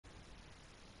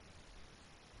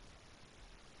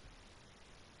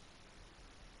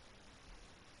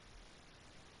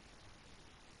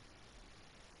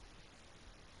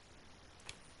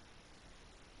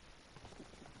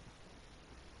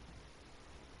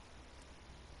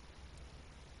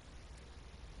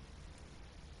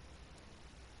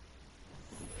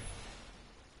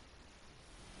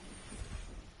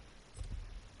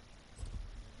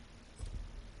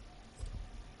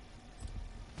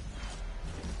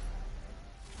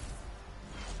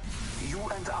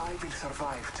and I will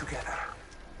survive together.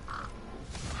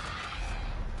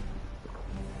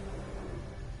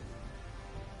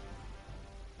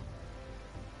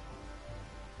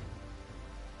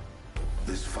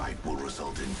 This fight will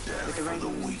result in death for the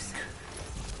weak.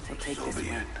 So take So this be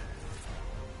one. it.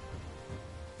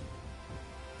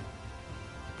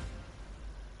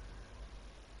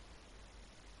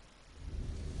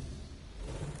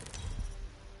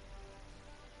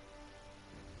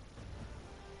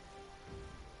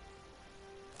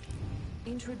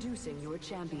 Introducing your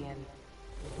champion.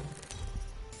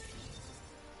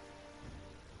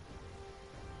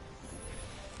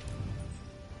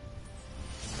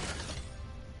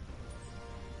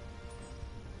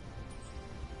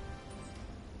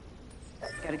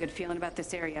 Got a good feeling about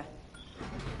this area.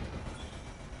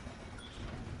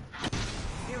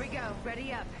 Here we go.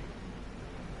 Ready up.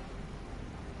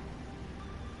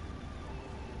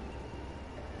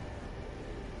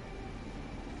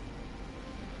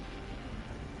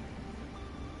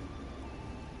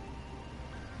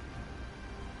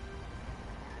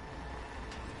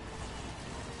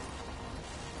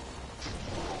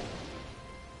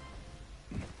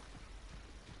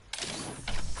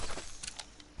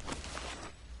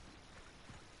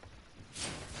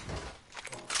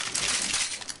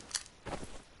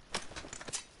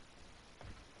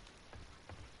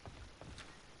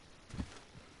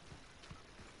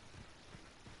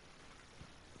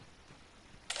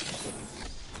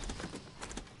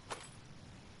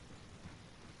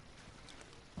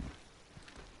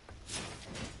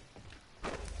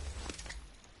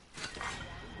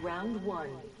 Round 1.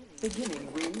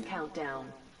 Beginning ring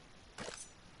countdown.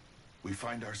 We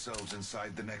find ourselves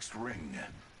inside the next ring.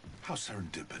 How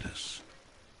serendipitous.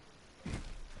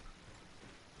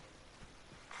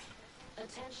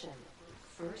 Attention.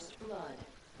 First blood.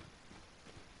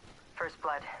 First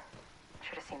blood.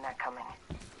 Should have seen that coming.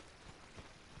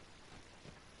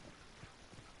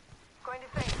 Going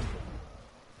to face.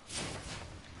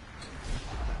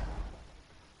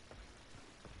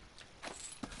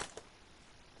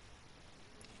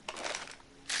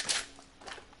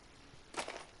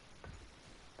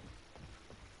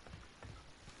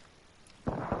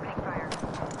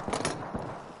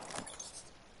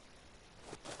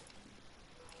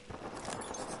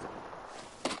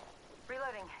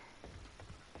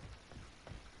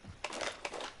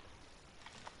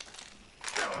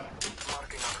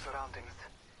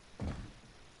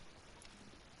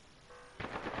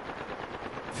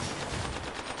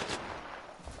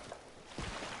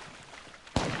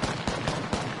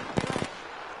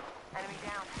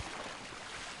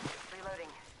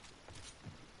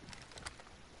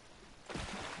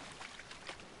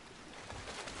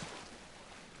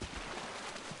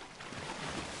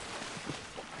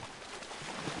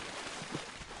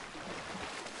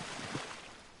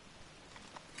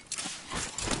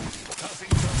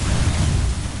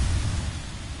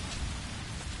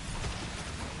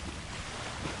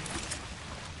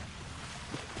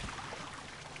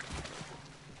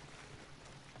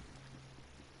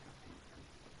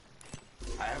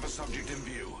 I have a subject in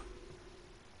view.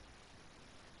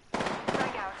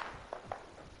 Strike out.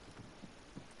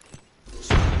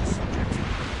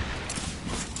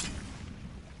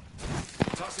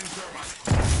 Tossing thermite.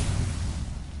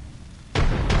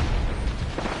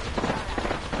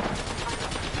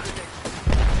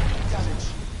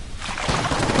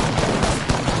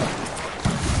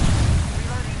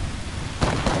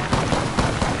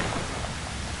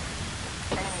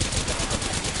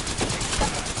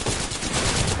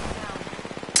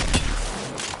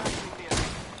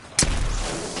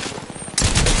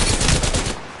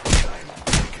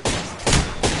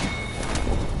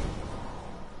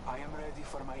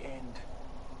 For my end,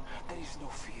 there is no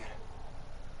fear.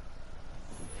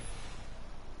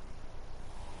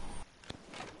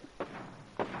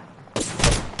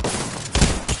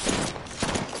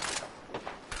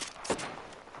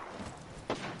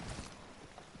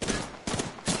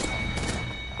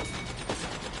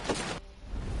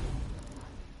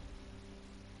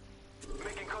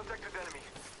 Making contact with enemy.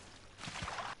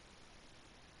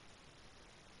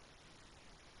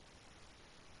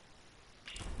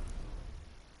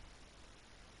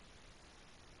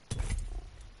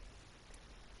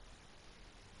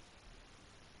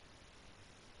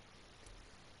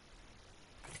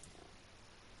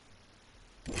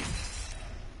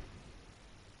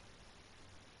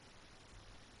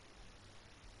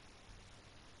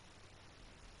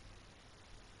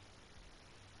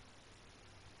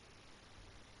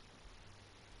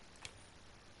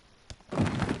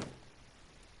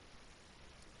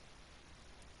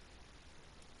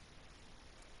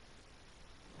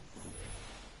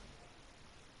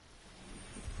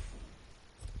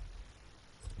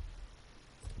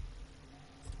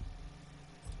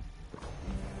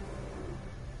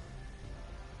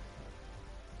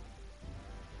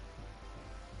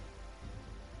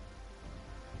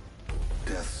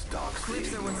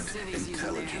 Clips are what cities use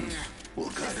in their hair. Intelligence will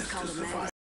guide This is us to called a survive.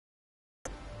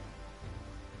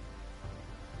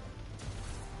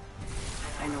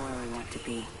 I know where we want to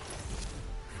be.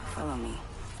 Follow me.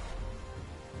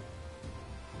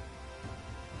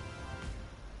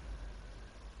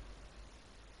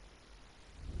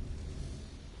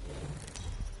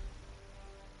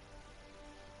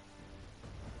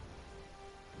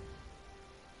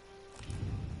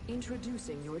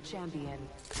 Introducing your champion.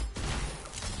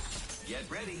 Get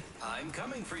ready. I'm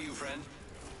coming for you, friend.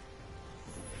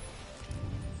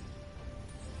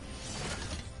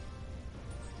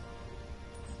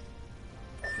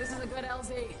 This is a good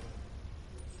LZ.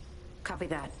 Copy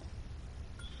that.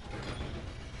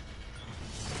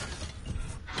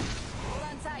 Hold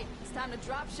on tight. It's time to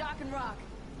drop, shock, and rock.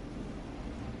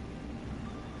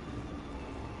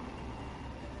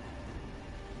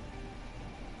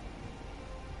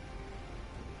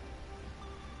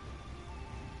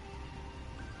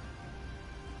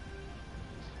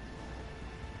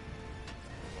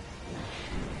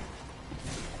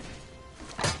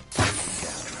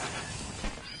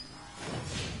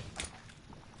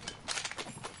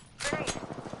 Grenade.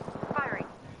 Firing.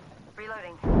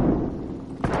 Reloading.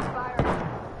 Firing.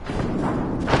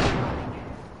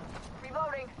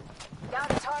 Reloading. Down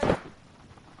to target.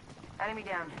 Enemy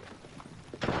down.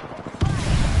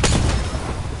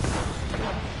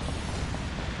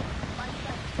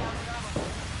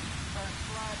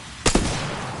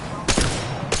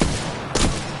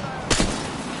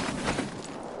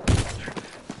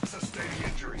 Sustaining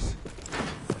injuries.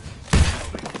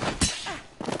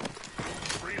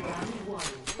 Round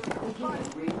one.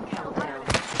 Beginning ring countdown.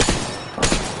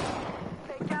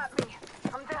 They got me.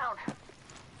 I'm down.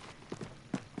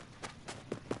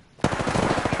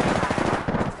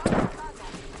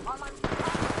 On my right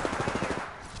here.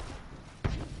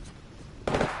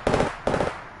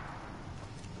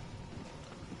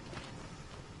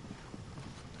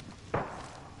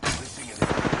 Placing it.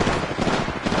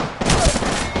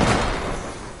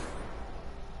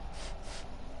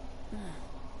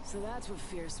 So that's what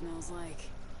fear smells like.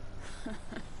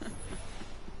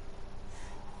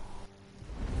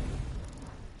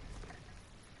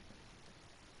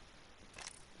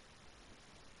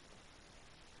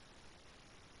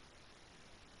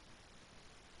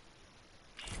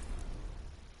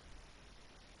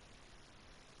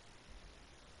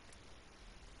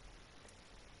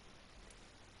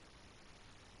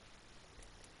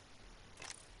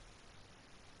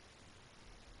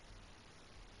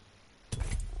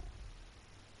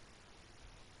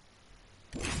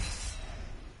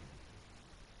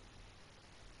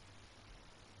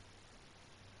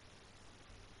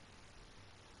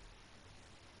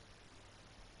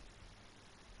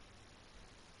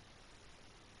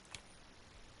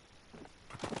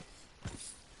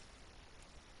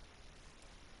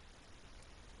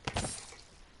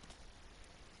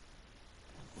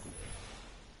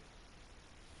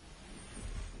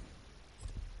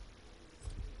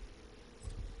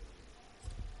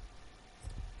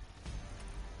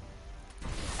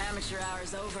 Amateur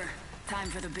hour's over. Time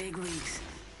for the big leagues.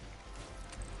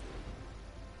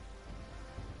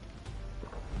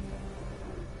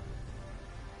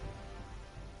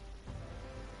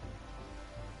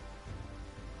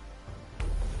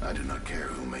 I do not care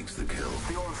who makes the kill,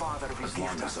 The All-Father will as long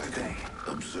gift as us I today.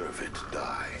 can observe it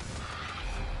die.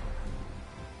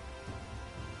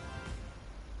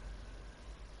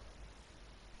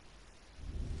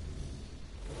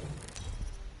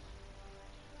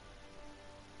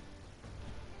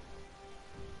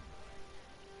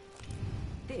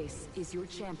 This is your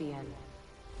champion.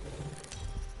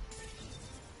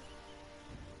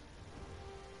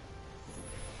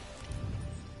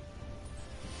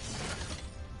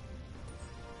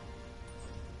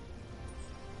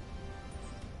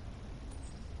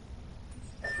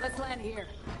 Let's land here.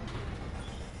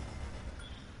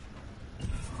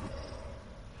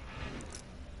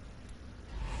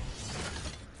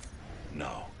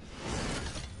 No.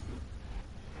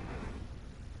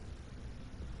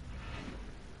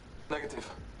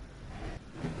 Negative.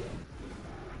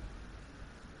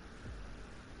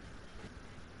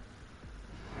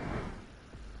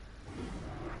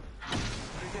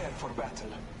 Prepare for battle.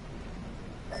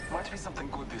 Might be something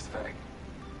good this way.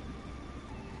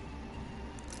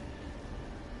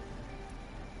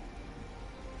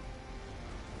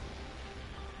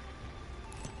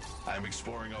 I'm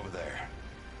exploring over there.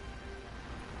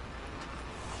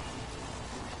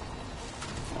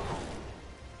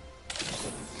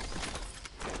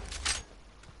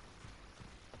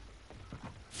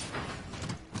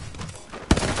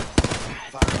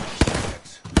 Fire.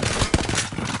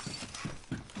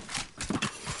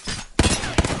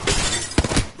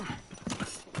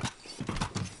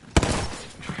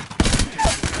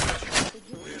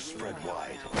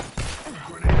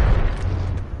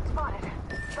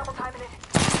 Double timing it.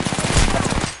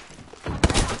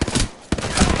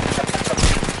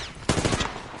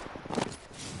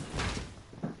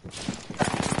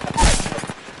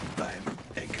 I'm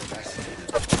incapacitated.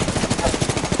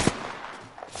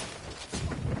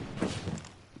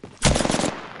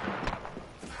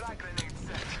 Flag grenade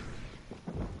set.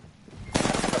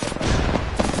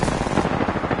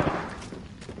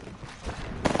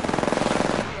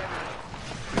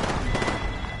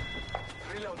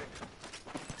 Reloading.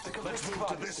 Let's move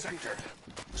to this sector.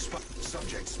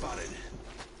 Subject spotted.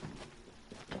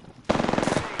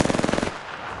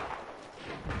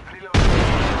 Reloading.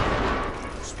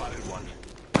 Spotted one.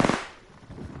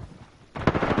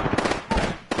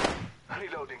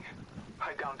 Reloading.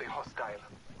 I downed a hostile.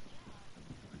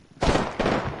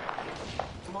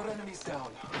 More enemies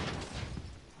down.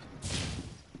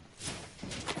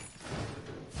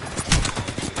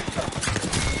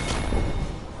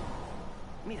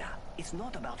 Mira, it's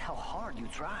not about how hard you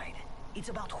tried. It's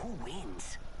about who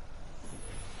wins.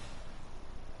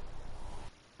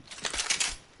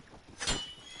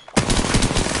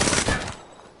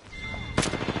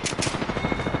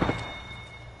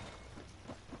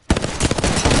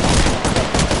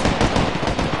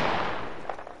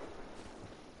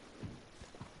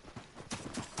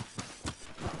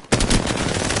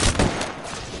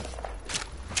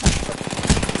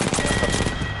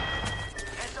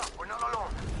 Heads up, we're not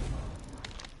alone.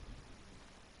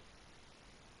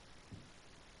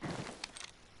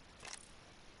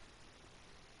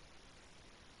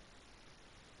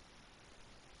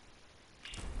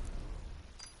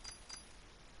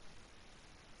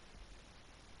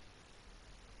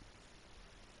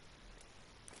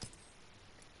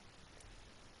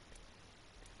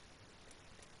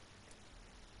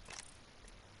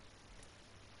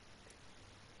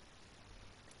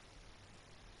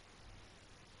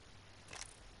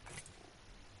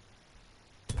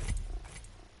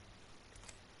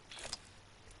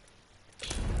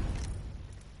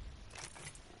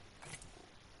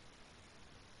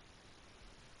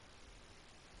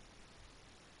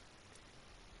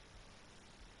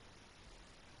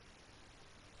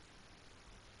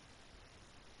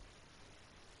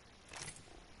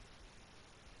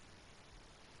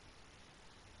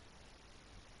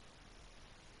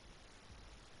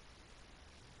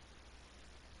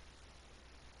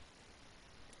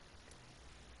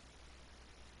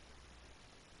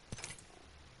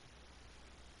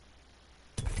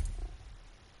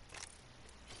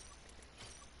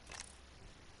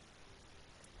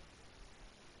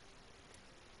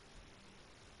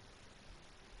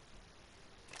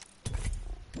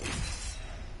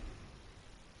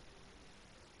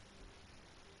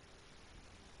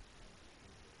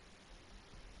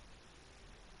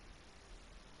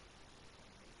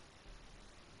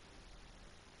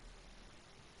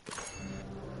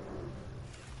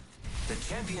 The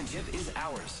championship is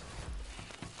ours.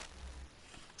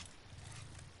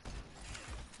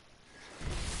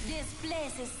 This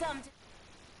place is something.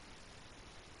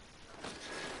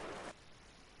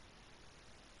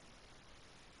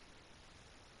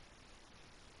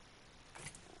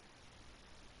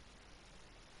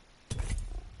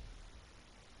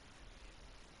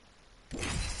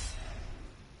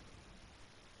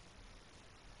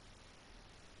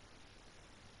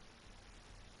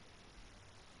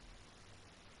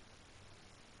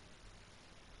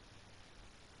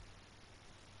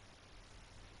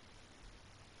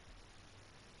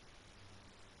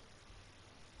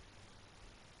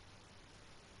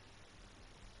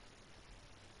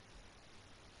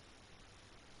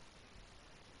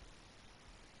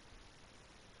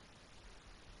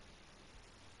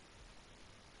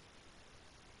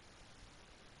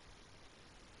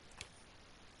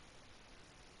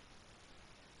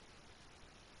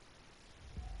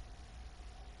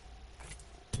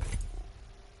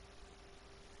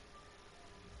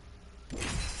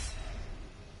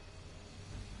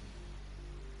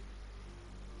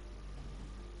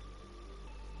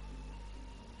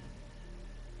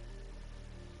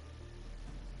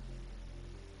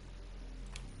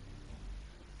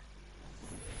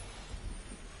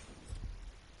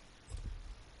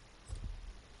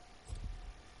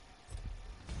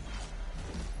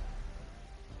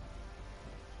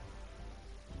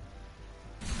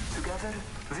 Together,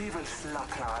 we will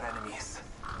slaughter our enemies.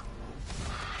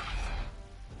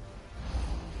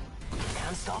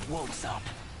 Can't stop, won't stop.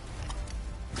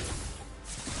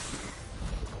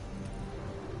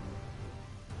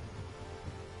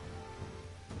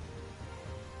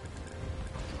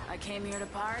 I came here to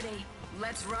party.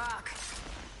 Let's rock.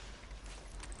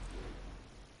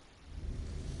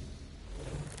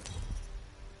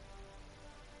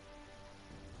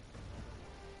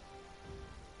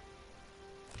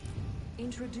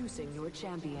 Introducing your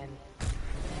champion.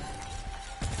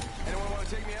 Anyone want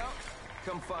to take me out?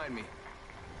 Come find me.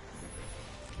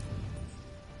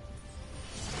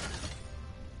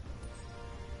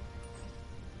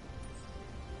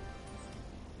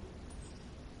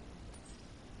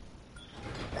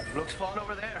 Looks fun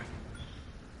over there.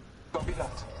 Copy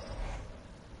that.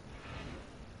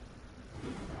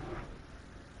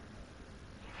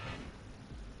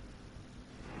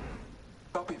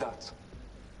 Copy that.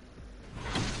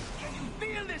 Can you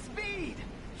feel the speed?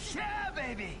 Yeah,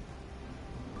 baby!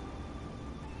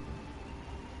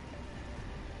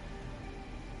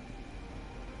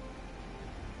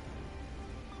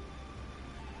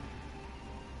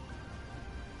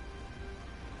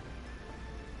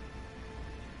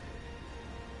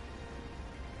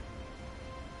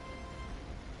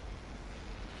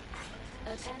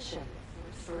 Attention.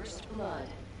 First blood.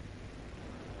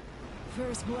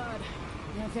 First blood.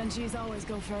 The FNGs always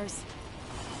go first.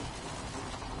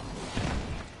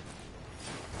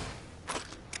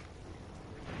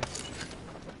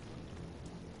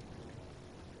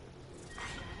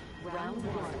 Round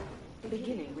 1.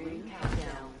 Beginning ring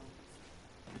countdown.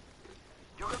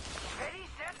 You go. Ready,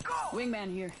 set, go!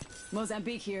 Wingman here.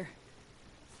 Mozambique here.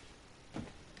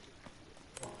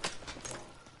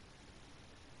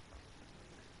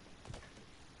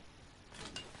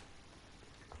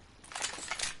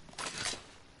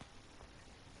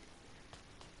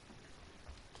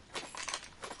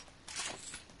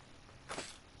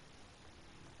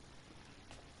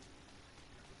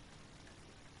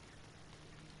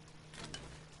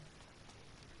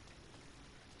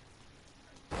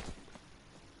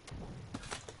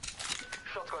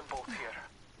 Shotgun bolt here.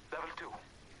 Level 2.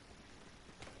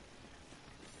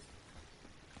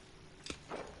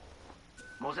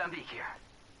 Mozambique here.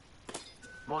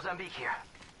 Mozambique here.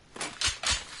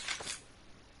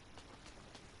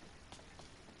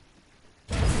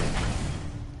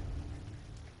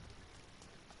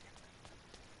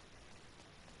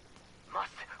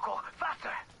 Must go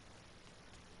faster!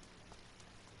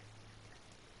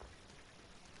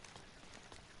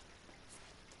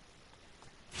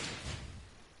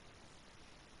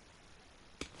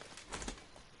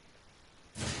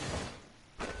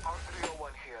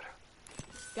 R301 here.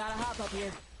 Gotta hop up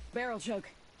here. Barrel choke.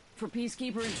 For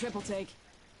Peacekeeper and triple take.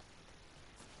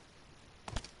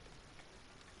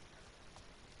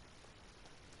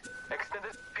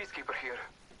 Extended Peacekeeper here.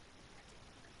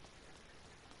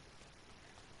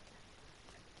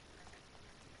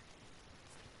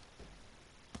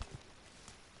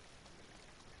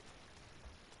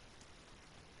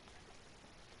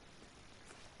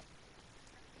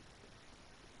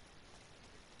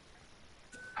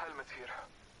 Helmet here.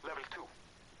 Level 2.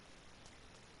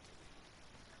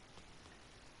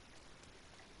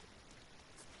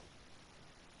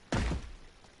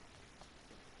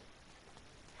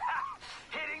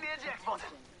 Hitting the eject button.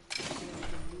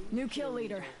 New kill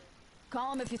leader.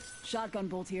 Call him if you... Shotgun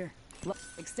bolt here.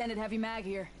 Extended heavy mag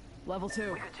here. Level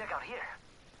 2. We could check out here.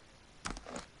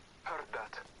 Heard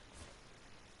that.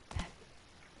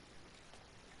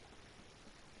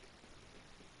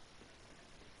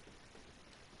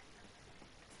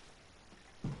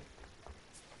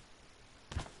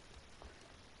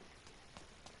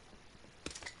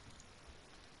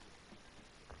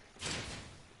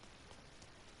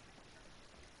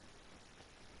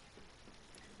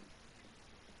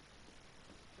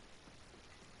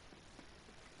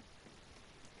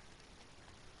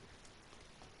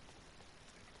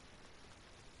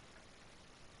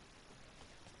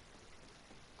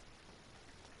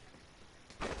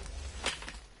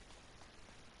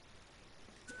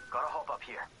 Gotta hop up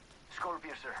here. Skull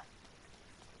piercer.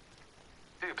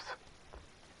 Dibs.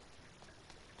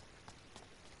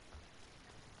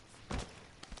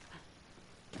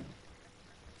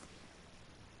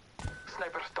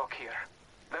 Sniper stock here.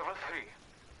 Level 3.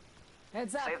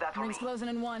 Heads up. Save that for Ring's me. closing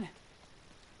in 1.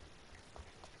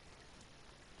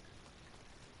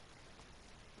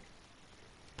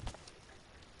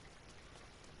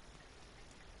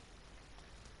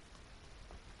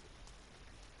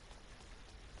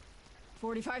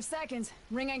 "45 seconds.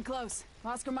 Ring ain't close.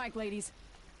 Oscar Mike, ladies.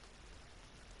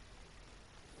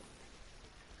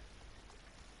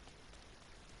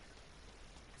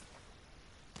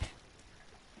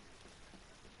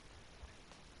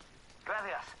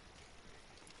 Gracias.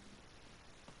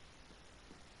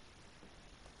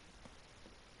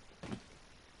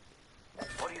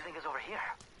 What do you think is over here?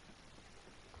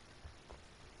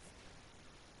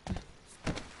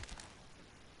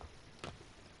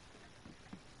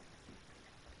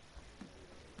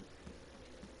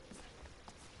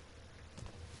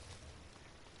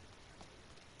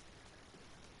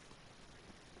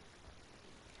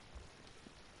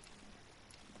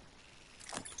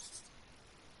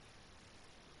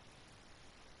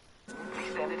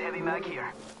 Heavy mag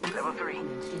here. Level 3. In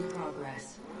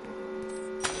progress.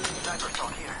 Sniper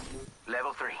stock here.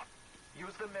 Level 3.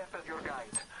 Use the map as your guide.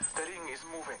 The ring is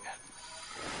moving.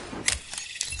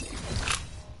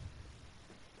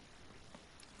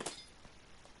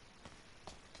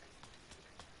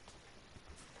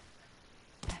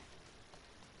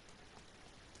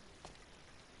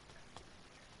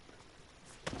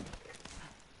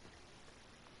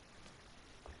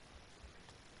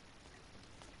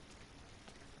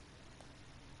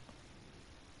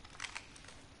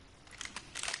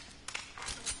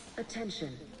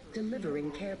 Attention.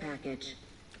 Delivering care package.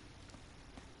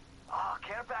 Oh,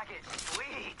 care package.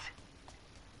 Sweet.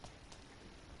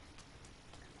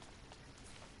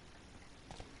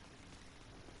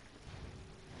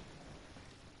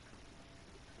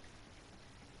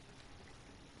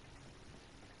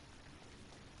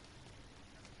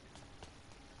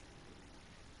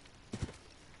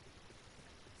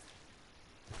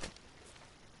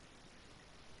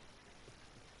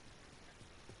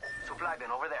 Supply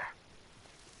bin over there.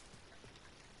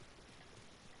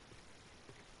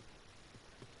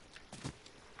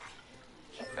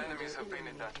 Enemies have been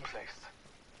in that place.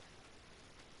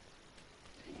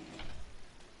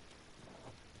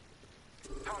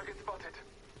 Target spotted.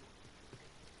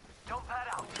 Jump pad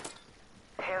out.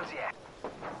 Hells yeah.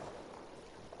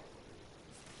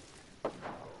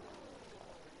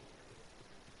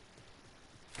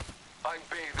 I'm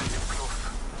bathing you close.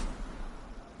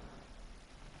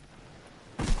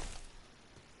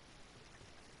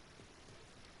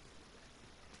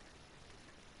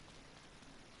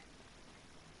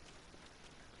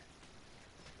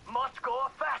 Must go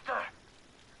faster.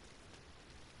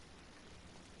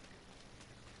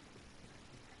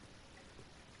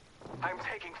 I'm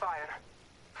taking fire.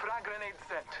 Frag grenade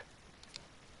sent.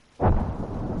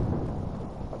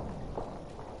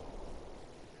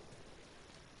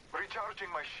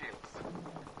 Recharging my shields.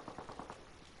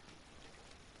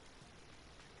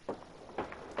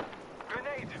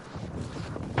 Grenade!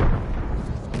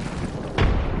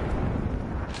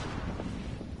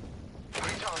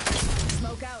 Recharging.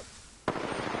 Smoke out.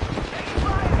 Taking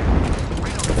fire.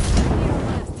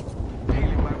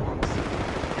 Healing my wounds.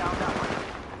 Down that one.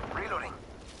 Reloading.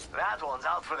 That one's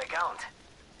out for the count.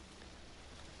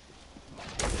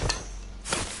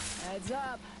 Heads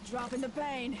up. Dropping the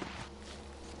pain.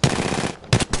 Frag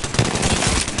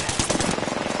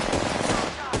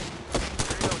out.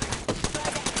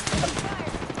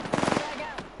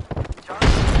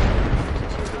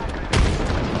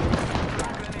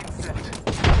 Frag grenade sent.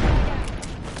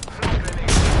 Frag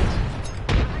grenade sent.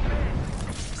 Frag grenade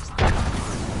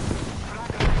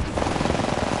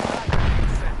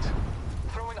sent.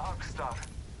 Throwing arc star.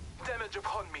 Damage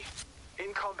upon me.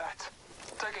 In combat.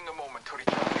 Taking a moment to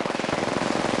recharge my shield.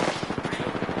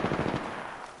 Reloading.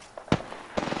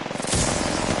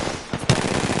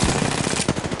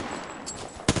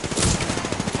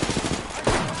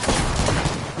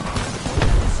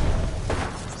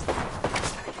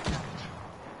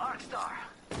 Arc star.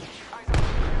 Eyes on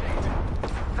grenade.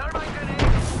 Thermite grenade.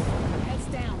 Heads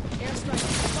down. Airstrike.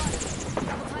 Spotted.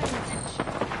 Double timing attach.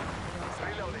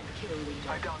 Reloading.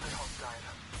 I downed an hostile.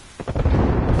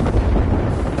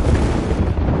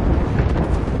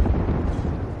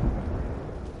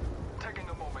 Taking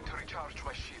a moment to recharge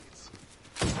my shields.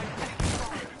 I'm taking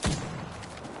fire.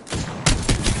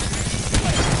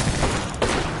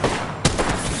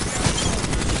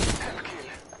 Help kill.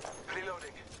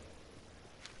 Reloading.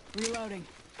 Reloading.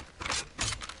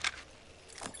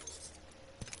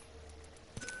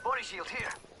 Body shield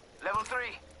here. Level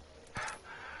 3.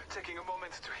 Taking a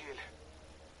moment to heal.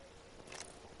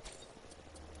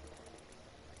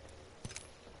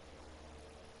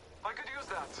 I could use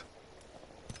that.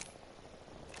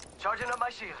 Charging up my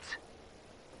shields.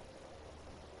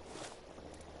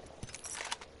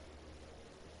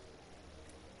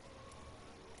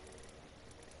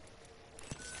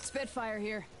 Spitfire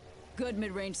here. Good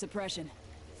mid-range suppression.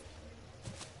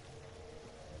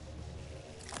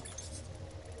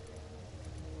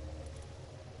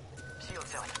 Shield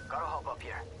cell. Gotta hop up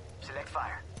here. Select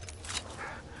fire.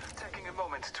 Taking a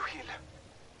moment to heal.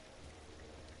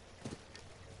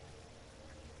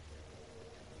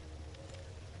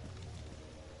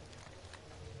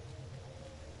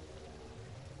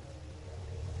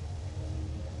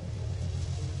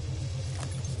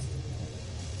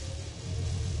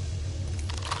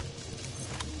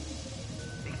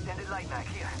 Extended light mag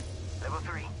here. Level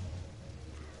 3.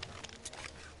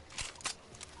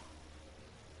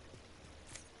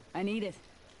 I need it.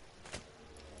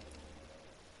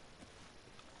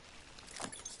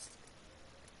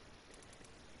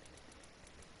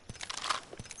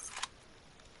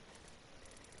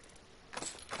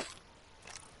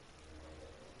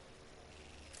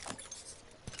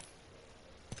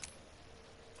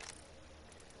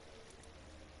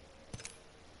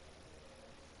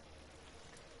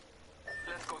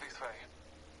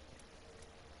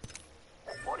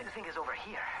 think is over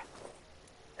here?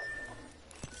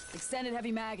 Extended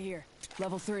heavy mag here.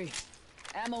 Level 3.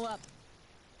 Ammo up.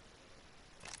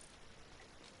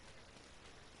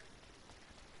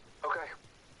 Okay.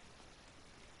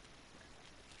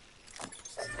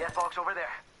 Death box over there.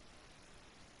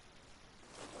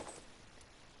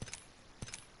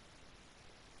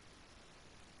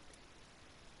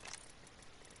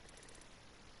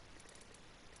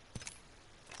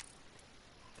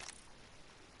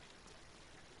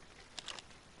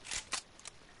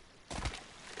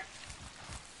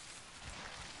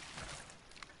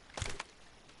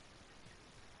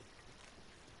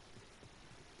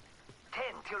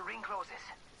 Till ring closes.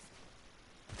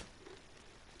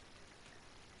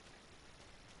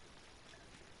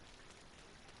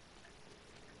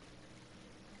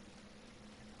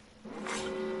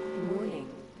 Warning.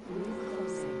 Ring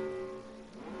closing.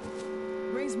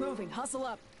 Ring's moving. Hustle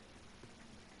up.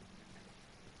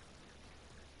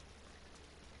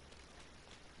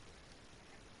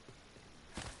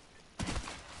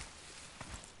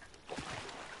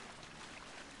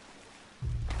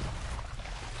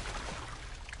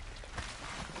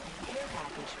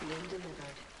 Being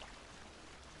delivered.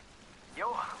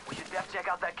 Yo, we should def check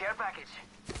out that care package.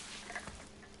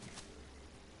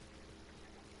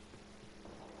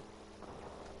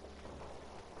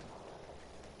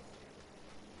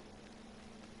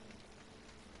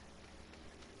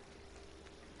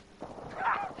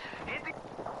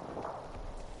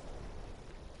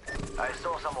 I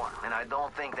saw someone, and I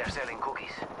don't think they're selling cookies.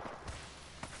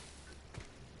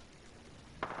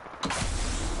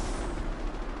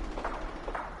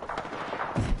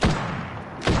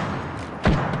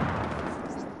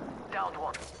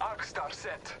 Arcstar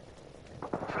set.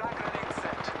 Frag grenade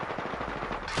set.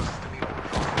 Trust me, old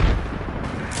fuck.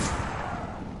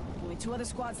 Only 2 other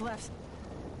squads left.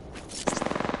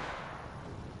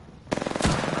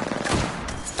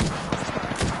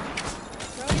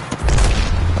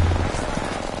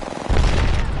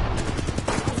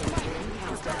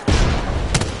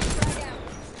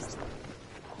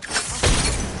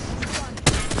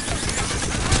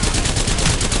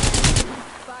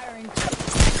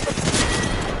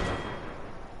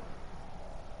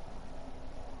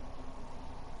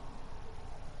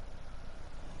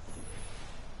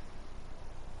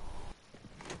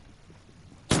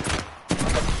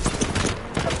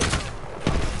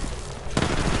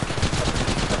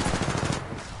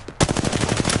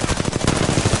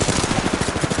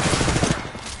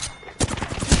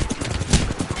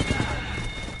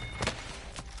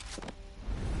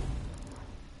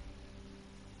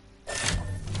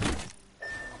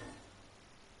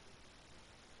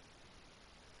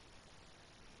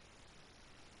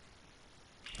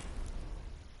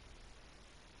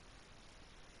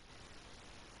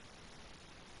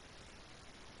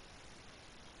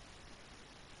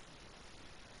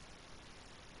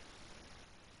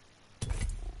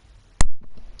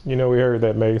 You know we heard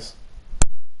that, Mace.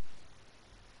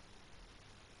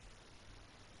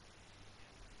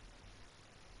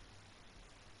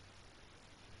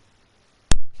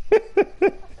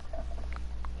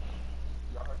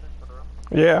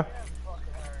 Yeah.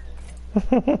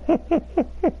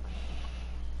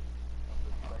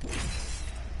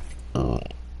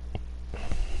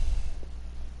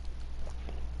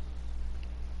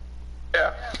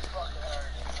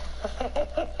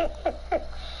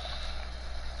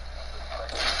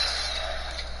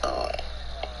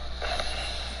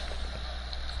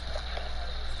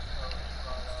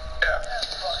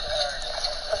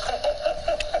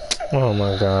 Oh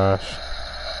my gosh.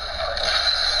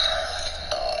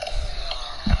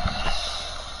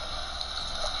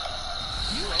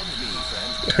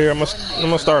 Here, I'm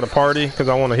gonna start a party because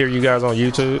I want to hear you guys on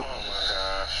YouTube. Here,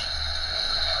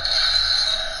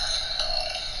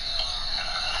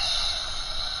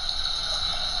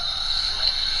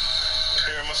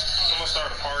 I'm gonna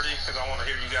start a party because I want to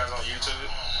hear you guys on YouTube.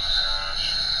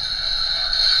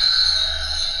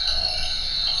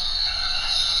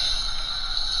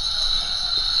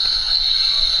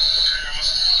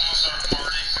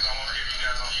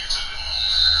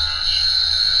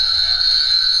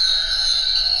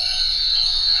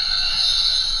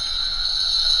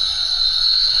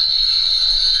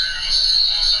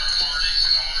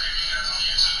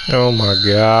 Oh my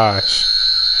gosh.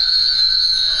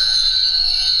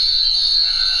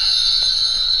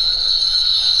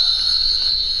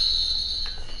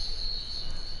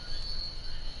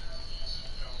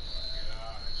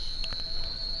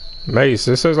 Mace,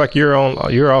 this says like you're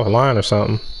offline or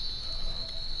something.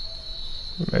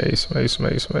 Mace.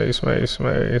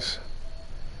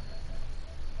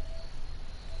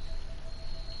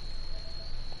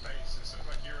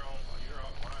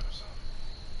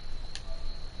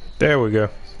 There we go.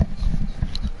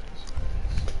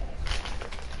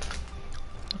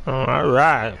 All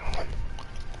right.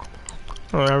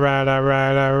 All right, all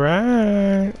right, all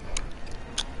right.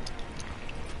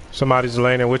 Somebody's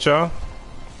landing with y'all.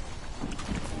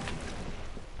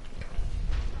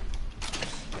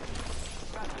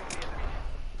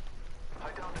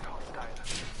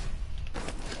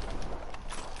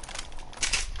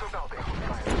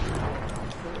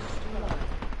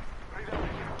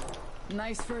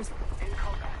 Nice first.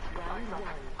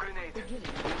 Grenade.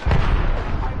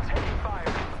 I'm taking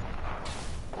fire.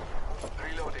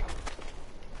 Reloading.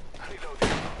 Reloading.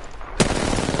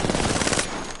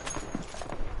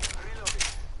 Reloading.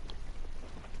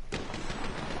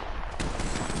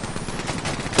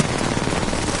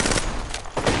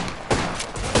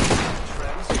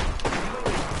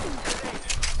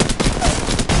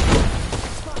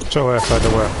 Get your ass out the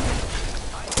way.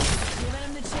 Giving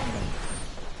him the chimney.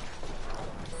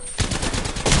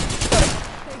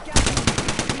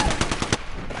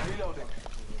 Reloading.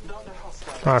 Another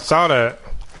hostile. I saw that.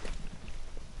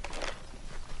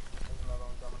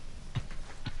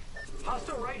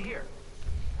 Hostile right here.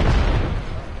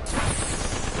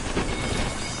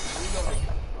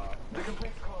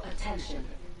 Attention.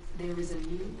 There is a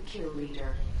new kill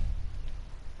leader.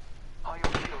 I am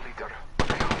kill leader.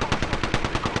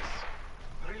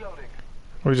 Reloading.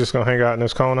 We're just gonna hang out in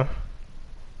this corner.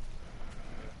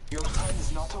 Your time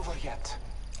is not over yet.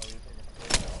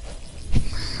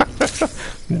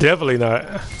 Definitely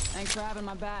not. Thanks for having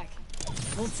my back.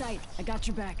 Hold tight. I got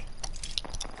your back.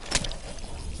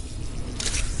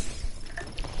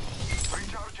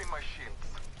 Recharging my shields.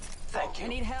 Thank I you.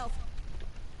 need help.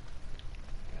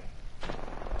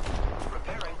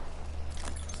 Repairing.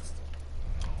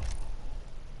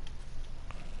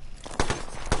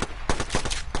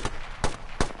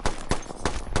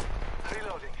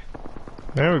 Reloading.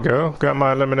 There we go. Got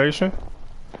my elimination.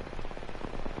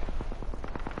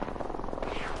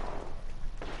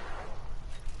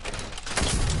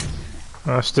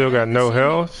 I still got no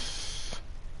health.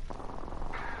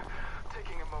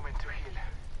 Taking a moment to heal.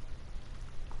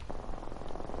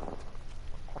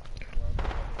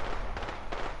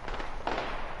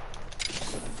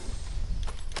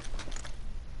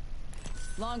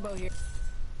 Longbow here.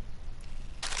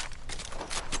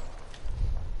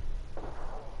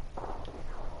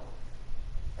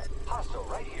 Hostile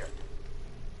right here.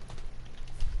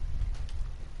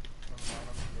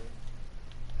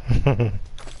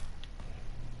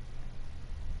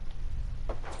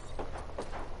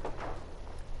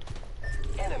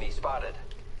 Enemy spotted.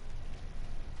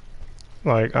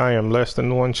 Like, I am less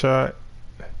than one shot.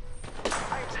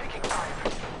 I am taking fire.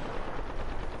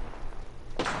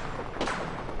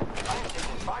 I am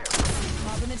taking fire.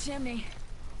 Pop in the chimney.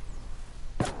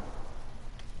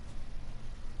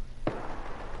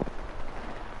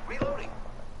 Reloading.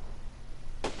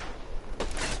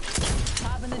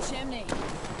 Pop in the chimney.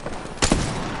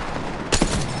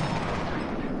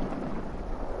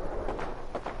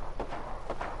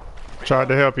 Tried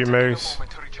to help you, Mace.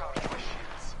 Moment to recharge my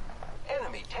shields.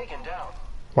 Enemy taken down.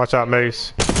 Watch out,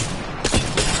 Mace.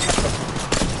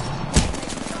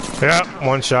 Yep,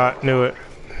 one shot. Knew it.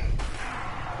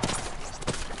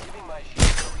 Giving my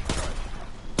shield a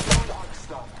recharge. Don't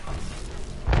stop.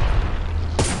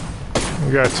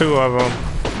 We got two of them.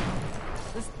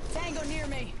 This tango near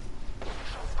me.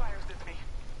 Shots fired at me.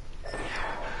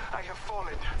 I have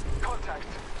fallen. Contact.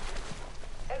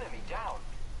 Enemy down.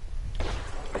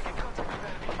 Making contact with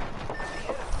enemy.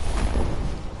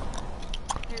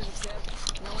 Here's a tip.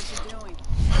 Know what you're doing.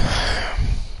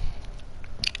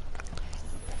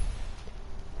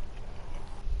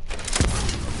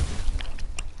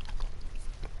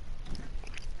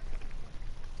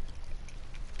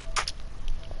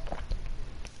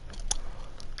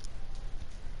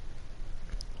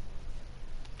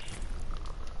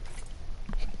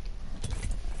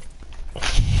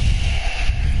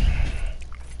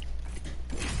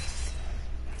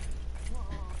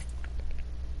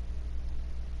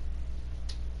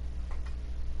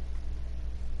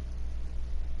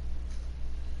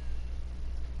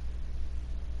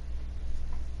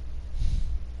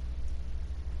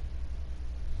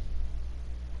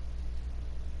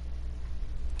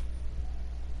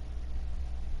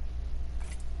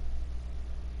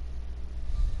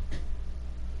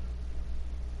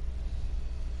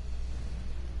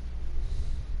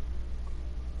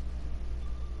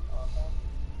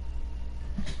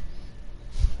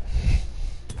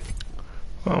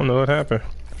 I don't know what happened.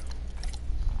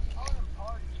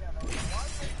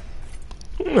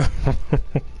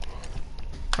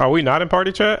 Are we not in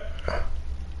party chat?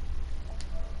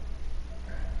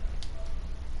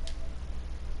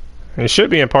 It should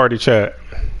be in party chat.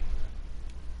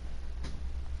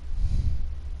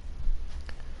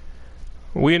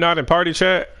 We not in party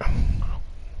chat?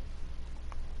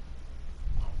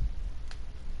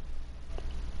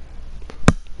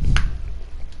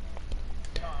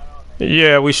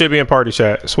 Yeah, we should be in party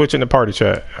chat. Switch into party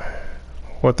chat.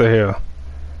 What the hell?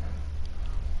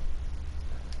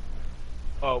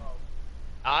 Oh,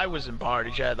 I was in party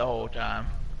chat the whole time.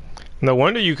 No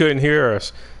wonder you couldn't hear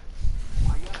us.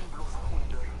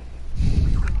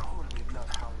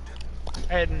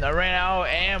 And I ran out of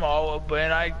ammo,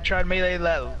 but I tried to melee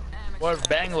that what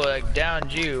bang leg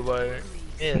downed you, but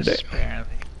it missed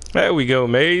apparently. There we go,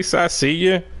 Mace. I see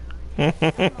you.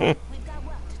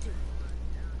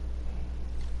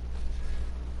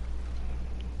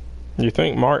 You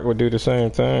think Mark would do the same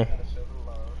thing?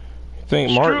 You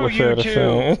think Mark would say the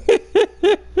same?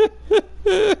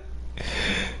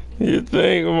 You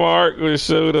think Mark would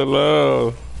show the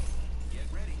love? Get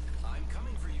ready. I'm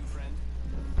coming for you, friend.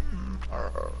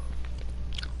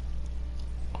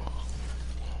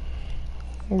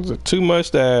 Was it too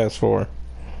much to ask for?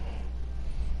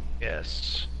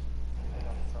 Yes.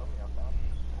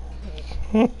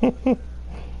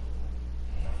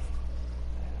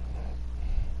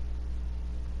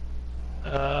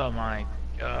 Oh my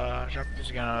gosh, I'm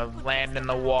just gonna land in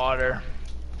the water.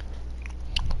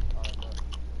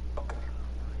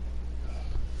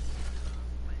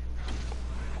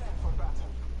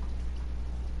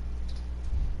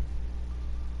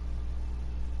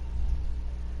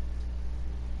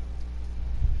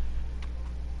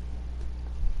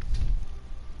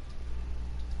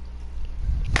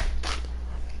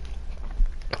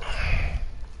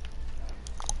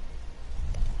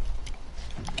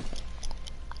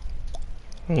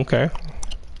 Okay.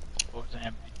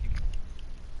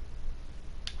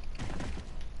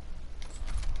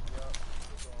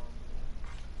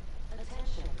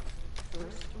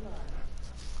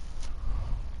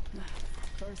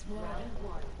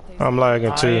 I'm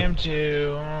lagging too. I am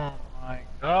too. Oh my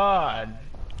god.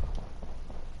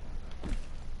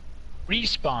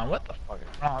 Respawn. What the fuck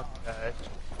is wrong with that?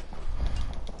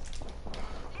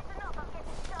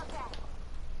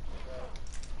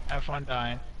 Have fun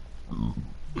dying.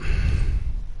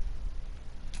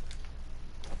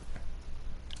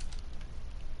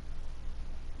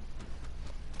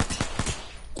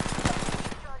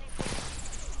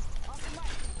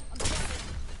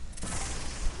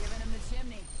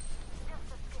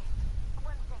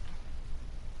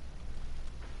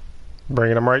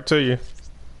 Bringing them right to you.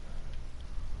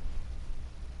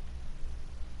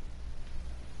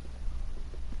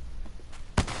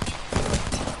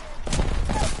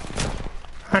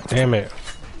 God damn it.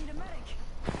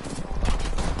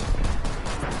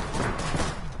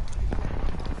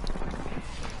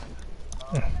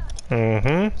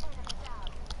 Mm-hmm.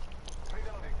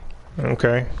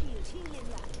 Okay.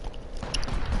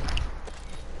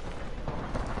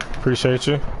 Appreciate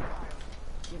you.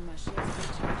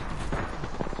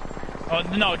 Oh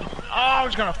no! Oh, I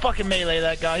was gonna fucking melee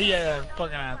that guy. He had a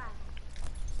fucking ass.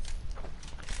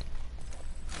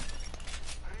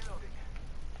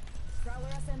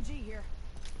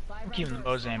 I'm keeping the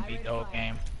Mozambique the whole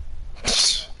game.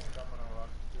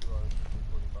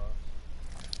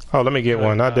 Oh, let me get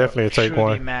one. I definitely take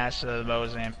one. Truly mass of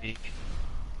Mozambique.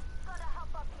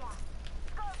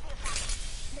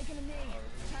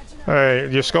 Hey,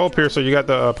 your skull piercer, you got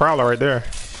the prowler right there.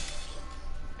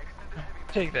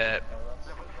 Take that.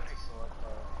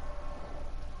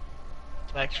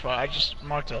 Next spot. I just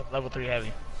marked a level 3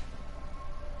 heavy.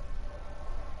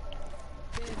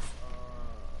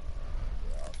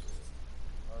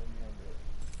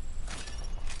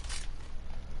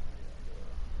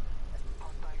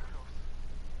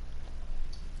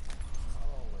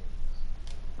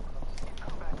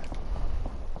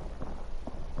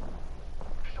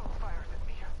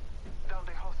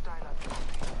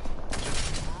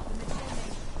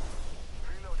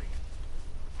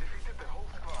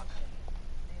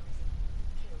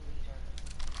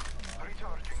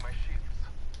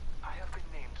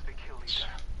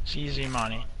 It's easy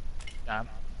money. Yeah.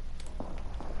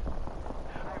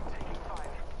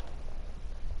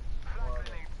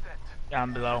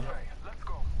 Down below.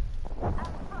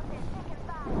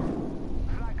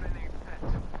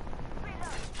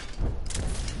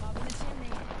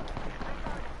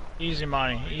 Easy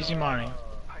money, easy money,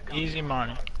 easy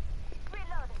money.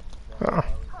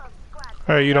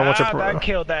 Hey, you don't want your I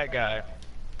killed that guy.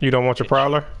 You don't want your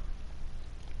prowler?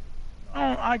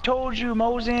 Oh, I told you,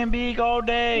 Mozambique all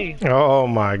day. Oh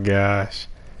my gosh.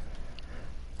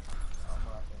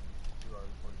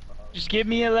 Just give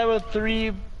me a level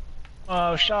 3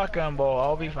 Shotgun bowl,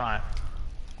 I'll be fine.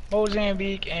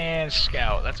 Mozambique and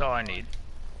Scout, that's all I need.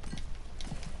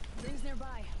 Rings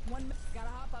nearby. Gotta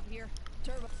hop up here.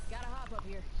 Turbo. Gotta hop up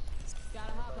here.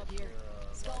 Gotta hop up here.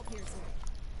 Skull piercer.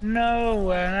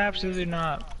 No, absolutely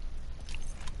not.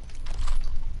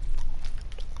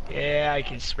 Yeah, I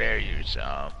can spare you some.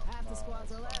 Half the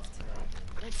squads are left.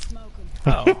 Let's smoke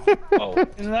them. Oh,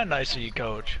 isn't that nice of you,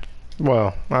 Coach?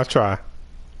 Well, I'll try.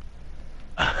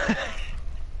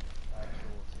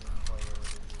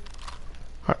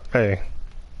 Hey.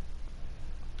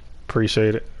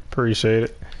 Appreciate it. Appreciate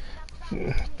it.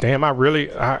 Damn, I really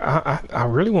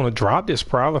want to drop this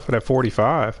Prowler for that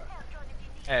 45.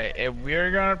 Hey, if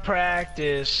we're gonna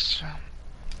practice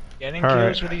getting All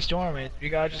kills right. with these tournaments, we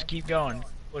gotta just keep going,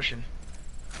 pushing.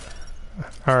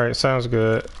 Alright, sounds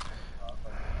good.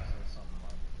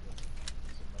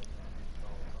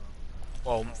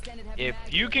 Well, if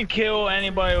you can kill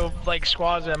anybody with like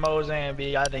squads at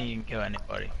Mozambique, I think you can kill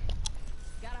anybody.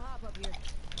 Gotta hop up here.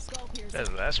 Skull piercer.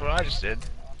 That's what I just did.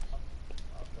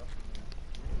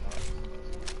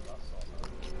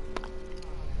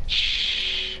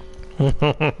 Shh.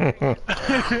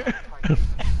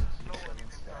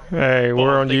 Hey,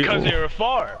 we're on YouTube. Because they were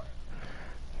far.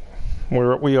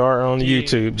 We are on Gee.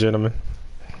 YouTube, gentlemen.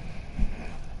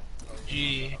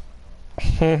 Gee.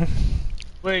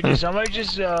 Wait, did somebody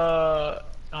just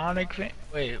Sonic fan?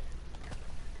 Wait.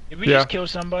 Did we just kill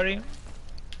somebody?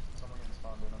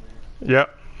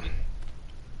 Yep.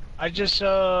 I just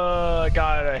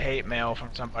got a hate mail from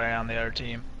somebody on the other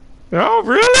team. Oh,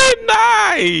 really?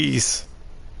 Nice.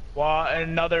 Well,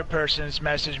 another person's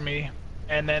messaged me,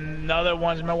 and then another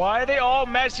one's why they all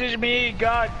message me?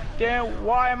 God damn!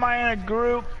 Why am I in a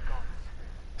group?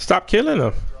 Stop killing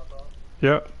them.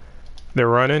 Yep. They're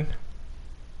running.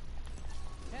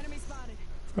 Enemy spotted.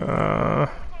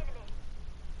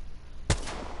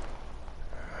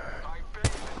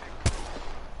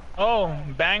 Oh,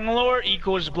 Bangalore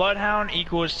equals Bloodhound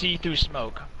equals see-through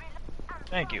smoke.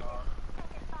 Thank you.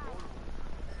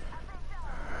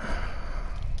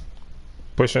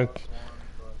 Pushing.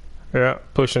 Yeah,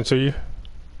 pushing to you.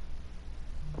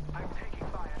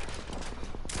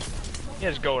 He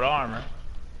has gold armor.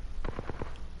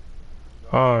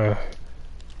 Oh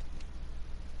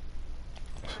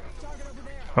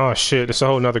shit, there's a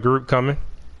whole nother group coming.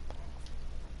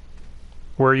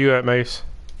 Where are you at, Mace?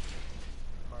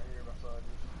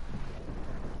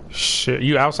 Shit,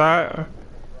 you outside?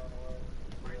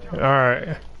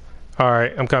 Alright.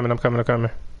 Alright, I'm coming.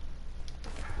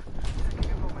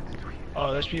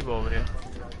 Oh, there's people over here.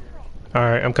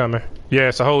 Alright, I'm coming. Yeah,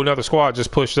 it's a whole nother squad just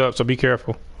pushed up, so be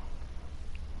careful.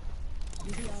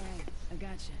 You'll be alright. I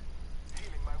gotcha.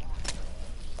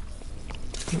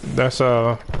 That's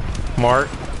Mark.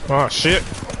 Oh shit.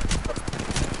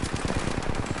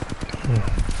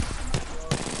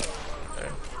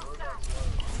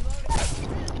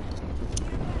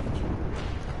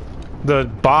 The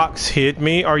box hit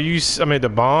me. I mean the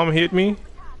bomb hit me.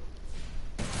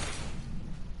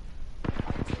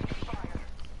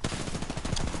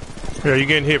 Yeah, you're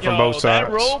getting hit from both sides.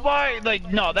 That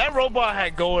robot, that robot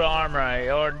had gold armor, right?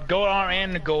 Or gold armor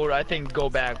and the gold, I think,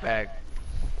 gold backpack.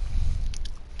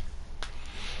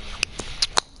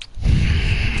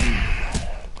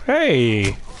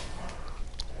 Hey.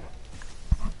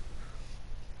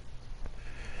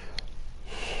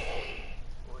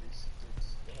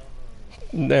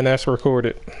 And that's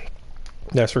recorded.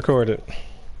 That's recorded.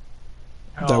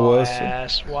 That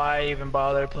was. Why even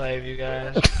bother play with you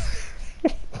guys?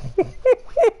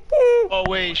 Oh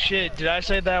wait, shit! Did I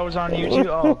say that was on YouTube?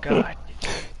 Oh god.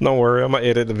 Don't worry, I'm gonna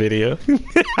edit the video.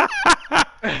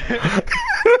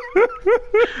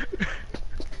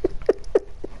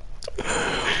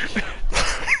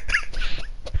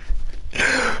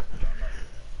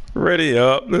 Ready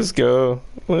up, let's go.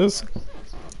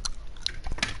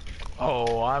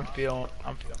 Oh, I'm feeling.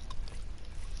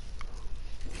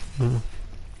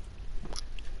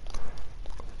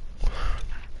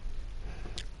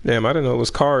 Damn, I didn't know it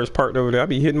was cars parked over there. I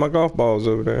be hitting my golf balls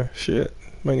over there. Shit,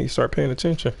 might need to start paying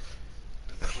attention.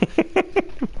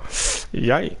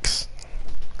 Yikes.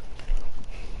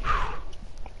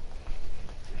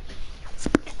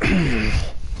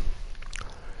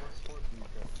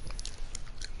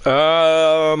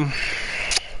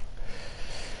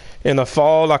 In the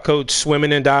fall, I coach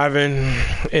swimming and diving.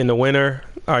 In the winter,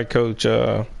 I coach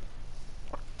girls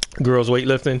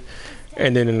weightlifting,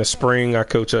 and then in the spring, I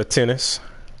coach tennis.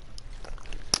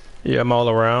 Yeah, I'm all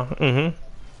around.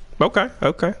 Okay.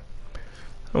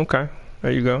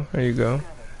 There you go.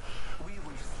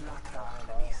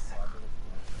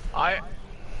 I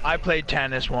played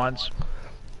tennis once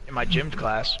in my gym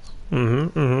class.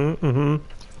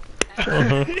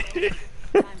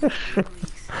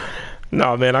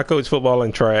 No, man, I coach football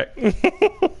and track. Yeah,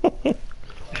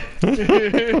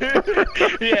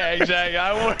 exactly.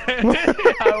 I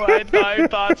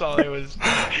thought all it was.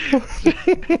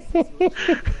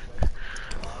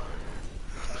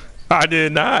 I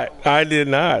did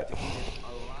not.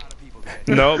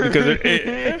 No, because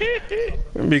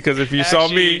because if you saw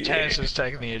me, tennis is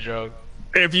technically a joke.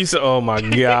 If you saw, oh my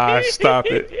gosh, stop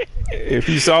it! If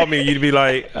you saw me, you'd be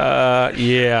like,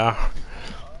 yeah.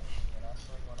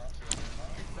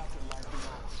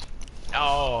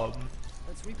 Oh,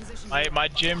 my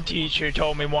gym teacher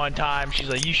told me one time. She's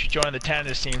like, you should join the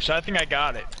tennis team. So I think I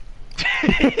got it.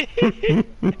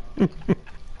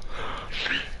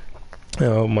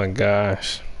 Oh my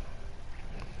gosh!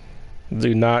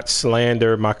 Do not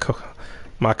slander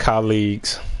my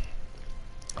colleagues.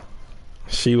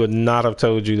 She would not have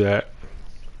told you that.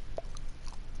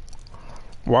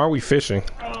 Why are we fishing?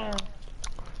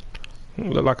 You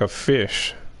look like a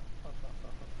fish.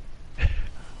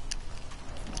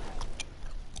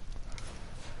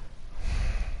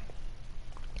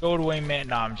 Gold wing man.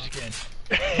 No, I'm just kidding.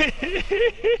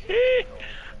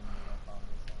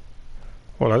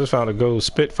 Well, I just found a gold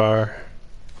Spitfire.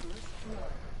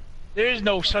 There's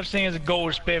no such thing as a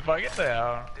gold Spitfire. Get the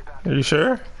hell. Are you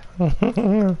sure?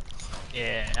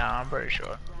 Yeah, no, I'm pretty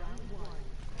sure.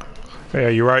 Yeah,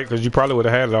 you're right, because you probably would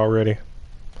have had it already.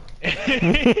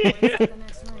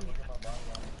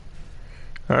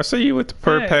 I see you with the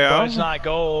per pal. But it's not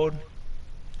gold.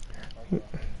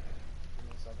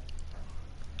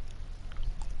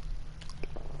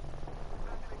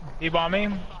 You want me?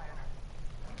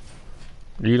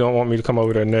 You don't want me to come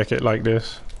over there naked like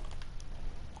this?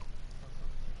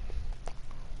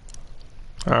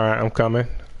 Alright, I'm coming.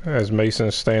 As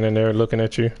Mason's standing there looking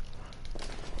at you.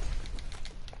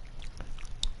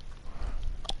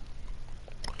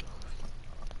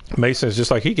 Mason's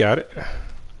just like he got it.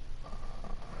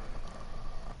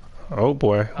 Oh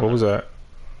boy, what was that?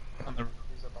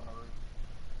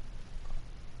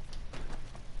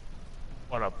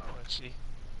 What a pussy.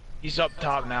 He's up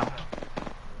top now.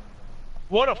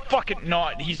 What a fucking... No,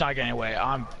 he's not getting away.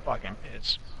 I'm fucking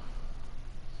pissed.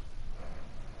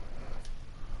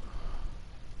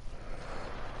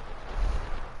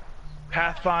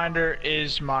 Pathfinder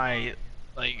is my,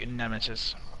 like,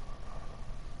 nemesis.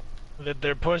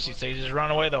 They're pussies. They just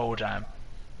run away the whole time.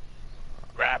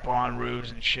 Grapple on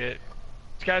roofs and shit.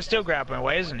 This guy's still grappling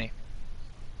away, isn't he?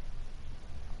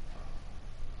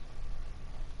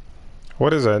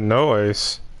 What is that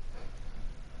noise?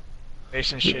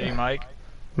 Mason shitty Mike.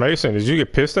 Mason, did you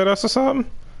get pissed at us or something?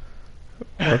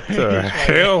 What the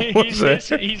hell was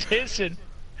that? He's hissing.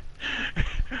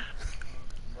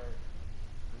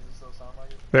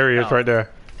 There he is, right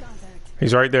there.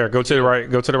 He's right there. Go to the right.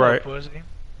 Go to the right.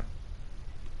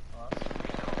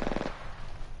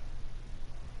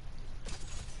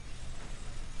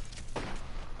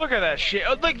 Look at that shit.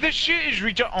 Like, this shit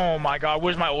is oh my god,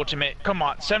 where's my ultimate? Come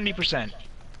on, 70%.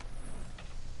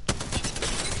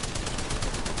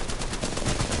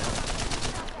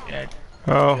 Yeah.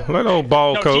 Oh, let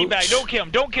Ole-Ball-Coach. No, teabag. Don't kill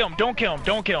him. Don't kill him. Don't kill him.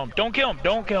 Don't kill him. Don't kill him.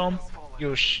 Don't kill him.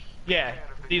 You yeah.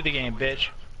 Leave the game, bitch.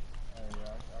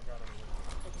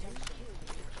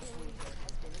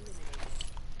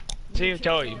 See, I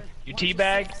tell you. You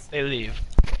teabag, they leave.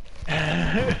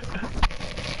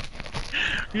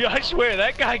 Yeah, I swear,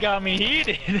 that guy got me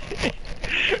heated.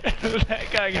 That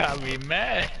guy got me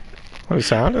mad. Well, it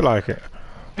sounded like it.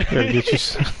 Gotta get you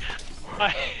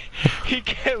he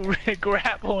kept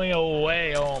grappling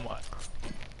away. Oh my.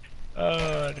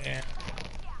 Oh damn.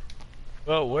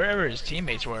 Well, wherever his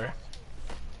teammates were.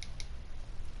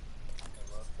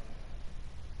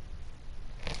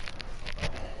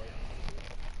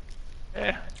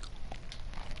 Yeah.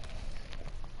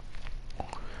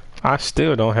 I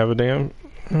still don't have a damn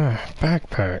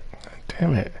backpack.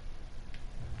 Damn it.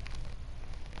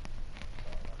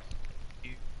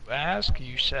 You ask,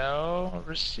 you shall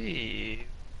receive.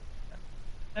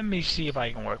 Let me see if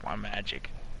I can work my magic.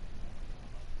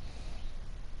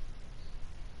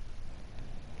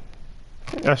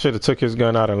 I should have took his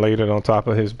gun out and laid it on top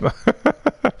of his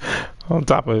on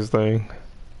top of his thing.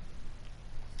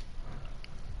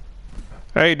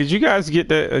 Hey, did you guys get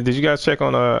that? Did you guys check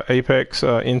on Apex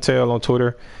Intel on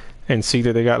Twitter and see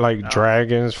that they got like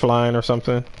dragons flying or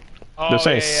something? Oh, they're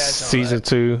saying yeah, season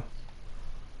 2.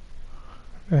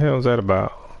 What the hell is that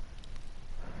about?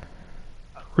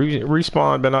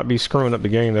 Respawn better not be screwing up the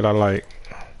game that I like.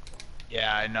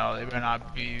 Yeah, I know. They better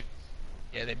not be.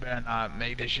 Yeah, they better not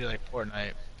make this shit like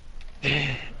Fortnite.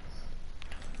 Gotta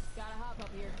hop up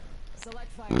here.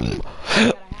 Select fire. Gotta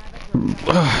have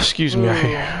it. Excuse me, I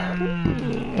hear.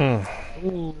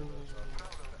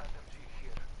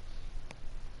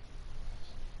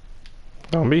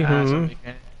 Don't be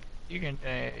You can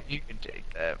take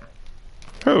that.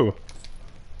 Who?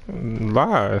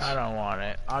 Lies. I don't want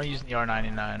it. I'm using the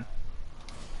R99.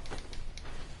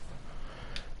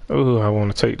 Ooh, I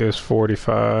want to take this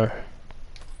 45.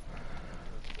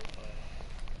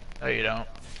 No, you don't.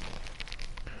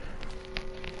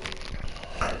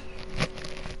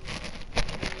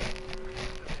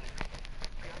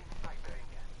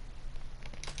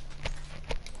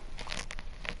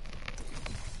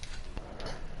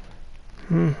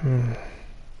 Mm-hmm.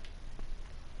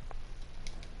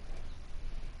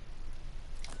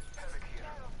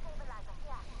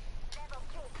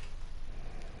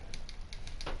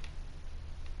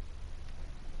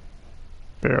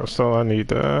 Yeah, so I need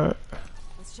that.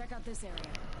 Let's check out this area.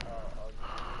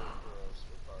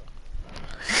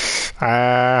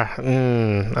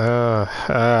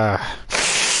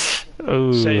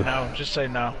 Ooh. Say no. Just say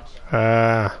no.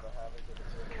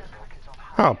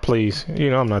 Oh, please. You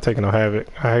know I'm not taking no Havoc.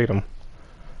 I hate them.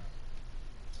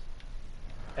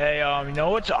 Hey, you know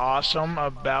what's awesome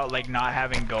about, like, not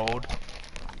having gold?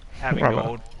 Having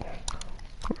gold.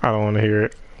 I don't want to hear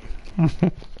it.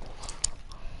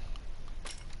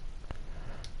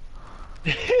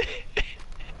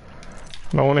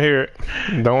 Don't want to hear it.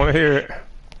 Don't want to hear it.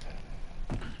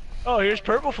 Oh, here's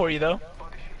purple for you, though.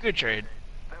 Good trade.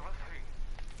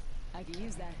 I could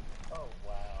use that. Oh,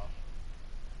 wow.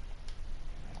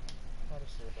 How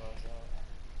does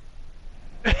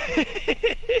it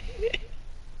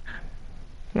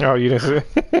Oh, you didn't see?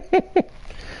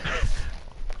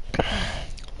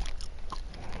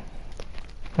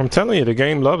 I'm telling you, the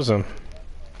game loves him.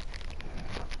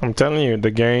 I'm telling you,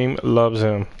 the game loves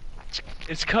him.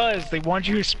 It's cause they want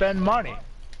you to spend money.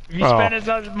 If you spend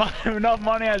enough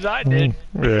money as I did.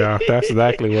 Yeah, that's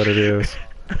exactly what it is.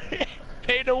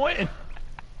 Pay to win.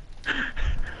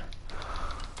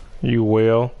 You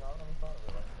will.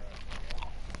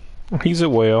 He's a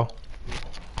whale.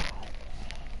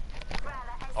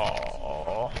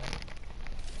 Oh.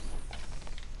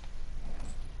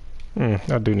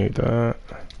 I do need that.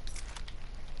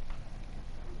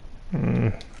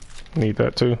 Need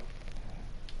that too.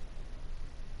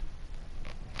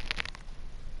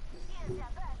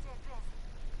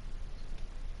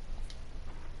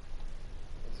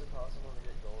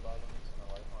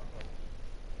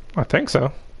 I think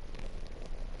so.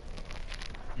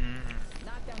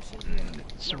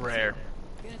 It's rare.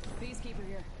 Peacekeeper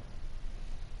here.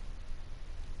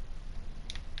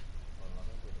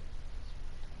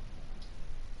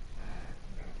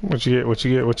 What you get? What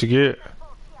you get? What you get?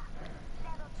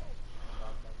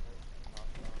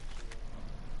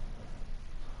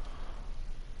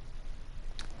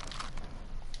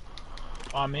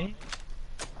 On me?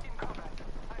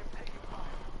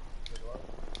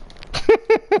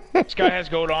 This guy has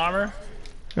gold armor.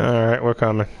 Alright, we're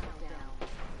coming.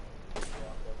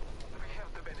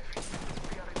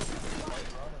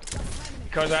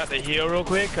 Because I have to heal real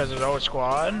quick because there's our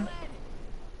squad.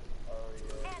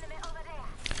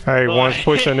 Hey, one's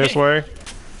pushing this way.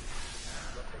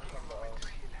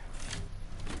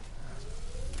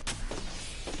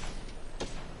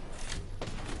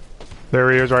 There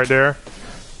he is right there.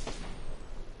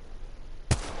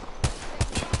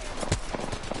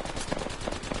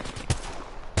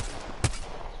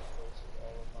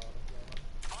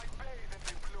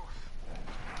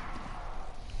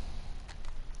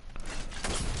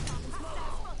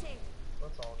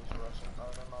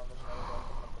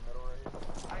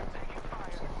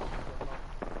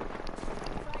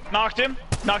 Knocked him.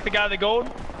 Knocked the guy with the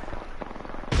gold.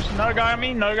 There's another guy on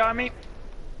me. Another guy on me.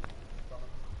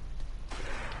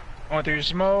 Going through the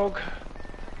smoke.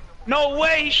 No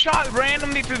way! He shot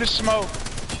randomly through the smoke.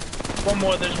 One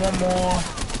more. There's one more.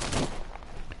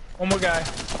 One more guy.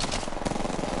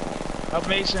 Help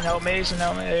Mason. Help Mason.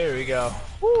 Help me. There we go.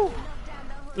 Woo!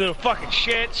 Little fucking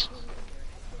shits.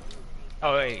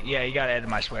 Oh wait, yeah, you gotta edit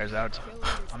my swears out.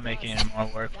 I'm making it more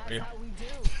work for you.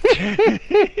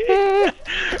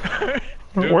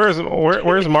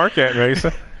 Where's Mark at,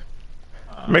 Mason?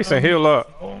 Mason, heal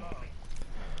up.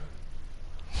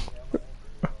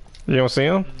 You don't see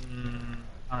him?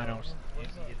 I don't see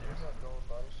him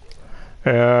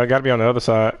Yeah, gotta be on the other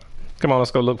side. Come on,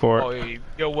 let's go look for it. Oh,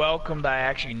 you're welcome that I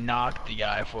actually knocked the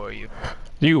guy for you.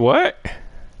 You what?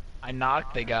 I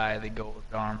knocked the guy the gold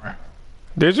armor.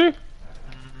 Did you?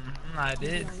 I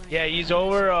did. Yeah, he's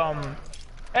over,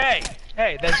 Hey,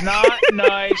 that's not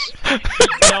nice.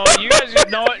 No, you guys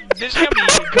know what? This is gonna be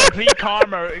complete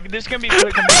karma. This is gonna be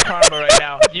complete karma right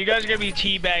now. You guys are gonna be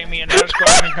teabagging me, and another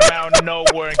squad gonna come out of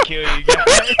nowhere and kill you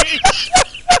guys.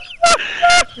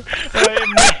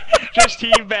 Just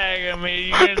teabagging me.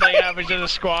 You're gonna like have just a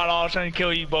squad all of a sudden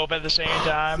kill you both at the same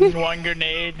time. One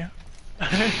grenade.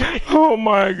 Oh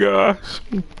my gosh.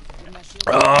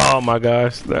 Oh my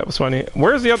gosh, that was funny.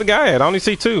 Where's the other guy at? I only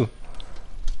see two.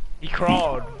 He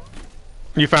crawled.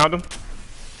 You found him?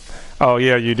 Oh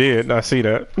yeah, you did. I see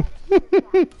that.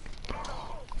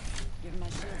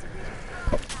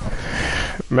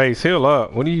 Mace, heal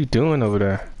up. What are you doing over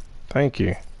there? Thank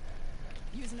you.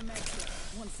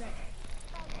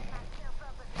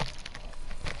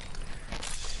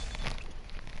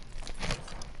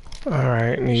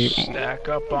 Alright, need... Stack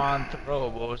up on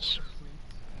throwables.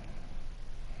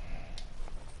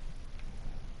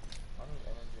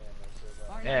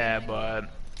 Yeah, but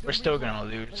we're still gonna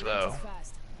lose though.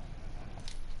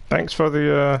 Thanks for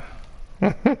the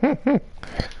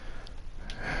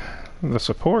the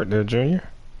support there, Junior.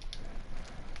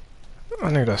 I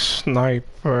need a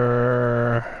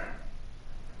sniper.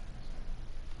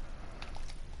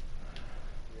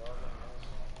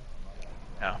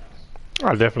 No.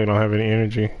 I definitely don't have any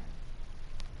energy.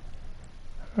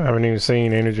 I haven't even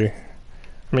seen energy.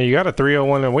 I mean, you got a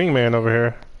 301 and wingman over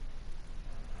here.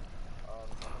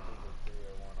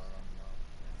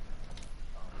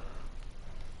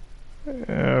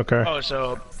 Okay. Oh,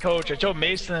 so, Coach, I told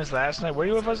Mason this last night. Were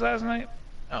you with us last night?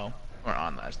 No, we're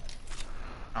on last night.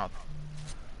 Oh.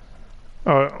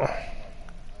 Oh.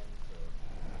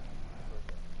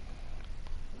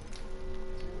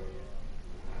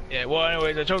 Yeah, well,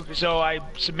 anyways, I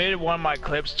submitted one of my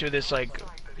clips to this, like,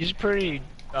 he's a pretty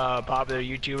popular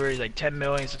YouTuber. He's like 10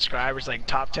 million subscribers, like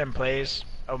top 10 plays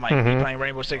of my playing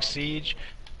Rainbow Six Siege.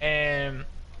 And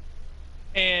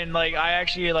like, I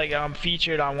actually, like, I'm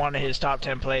featured on one of his top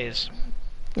 10 plays.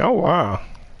 Oh, wow.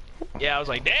 Yeah, I was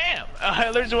like, damn. I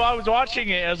was watching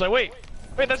it, I was like, wait,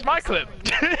 that's my clip.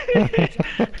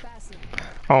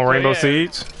 On Rainbow yeah.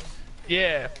 Siege?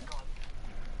 Yeah.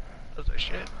 I was like,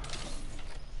 shit.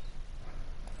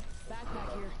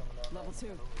 Backpack here, level 2.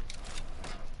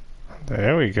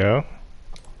 There we go.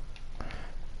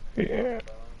 Yeah.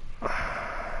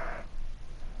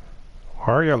 Why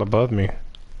are y'all above me?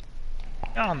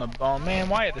 Not on the bone, man.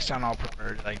 Why did this sound all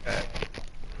perverted like that?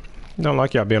 Don't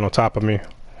like y'all being on top of me.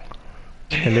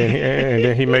 And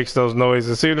then he makes those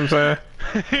noises. See what I'm saying?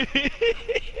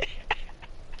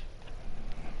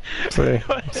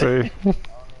 See.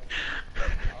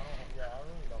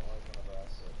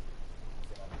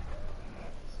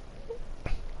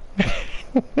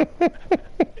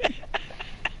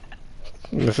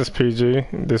 This is PG.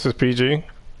 This is PG.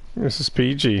 This is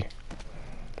PG.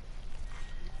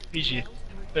 PG.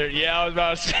 Yeah, I was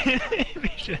about to say.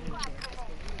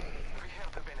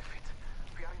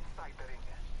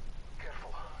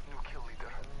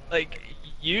 Like,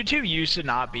 YouTube used to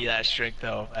not be that strict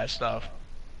though, that stuff.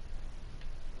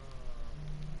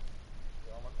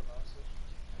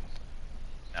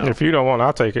 No. If you don't want,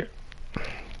 I'll take it.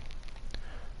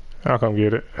 I'll come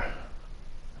get it.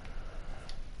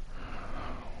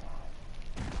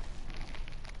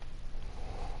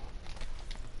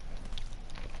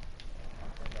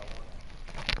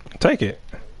 Take it.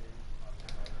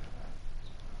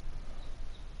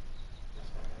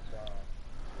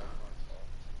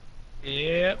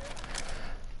 Yep.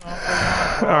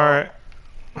 Alright.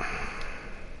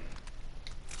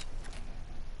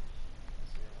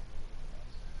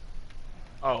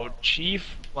 Oh,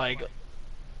 Chief, like,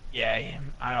 yeah,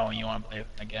 I don't even want to play with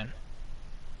him again.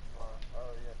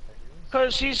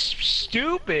 Cause he's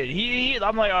stupid.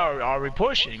 I'm like, are we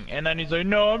pushing? And then he's like,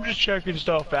 no, I'm just checking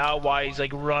stuff out. While he's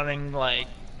like running like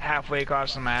halfway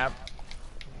across the map.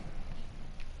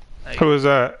 Like, who is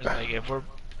that? Like, if we're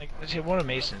like, let's hit one of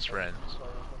Mason's friends.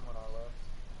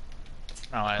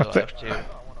 No, I left too.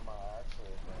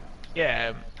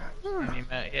 Yeah. I mean,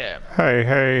 yeah.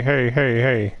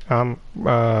 Hey.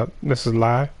 This is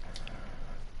live.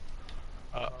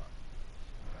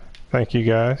 Thank you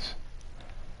guys.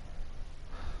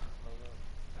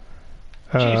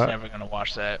 She's never gonna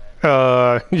watch that.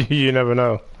 You never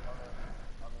know.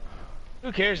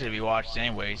 Who cares if he watches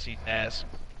anyway? He's ass.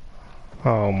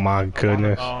 Oh my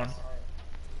goodness.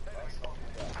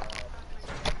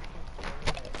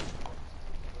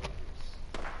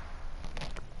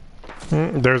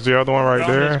 There's the other one right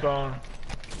there.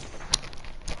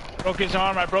 Broke his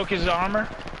arm. I broke his armor.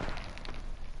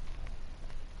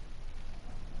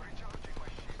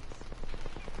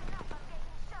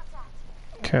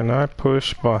 Can I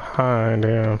push behind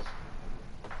him?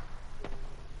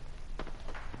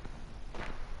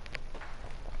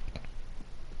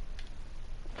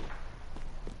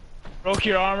 Broke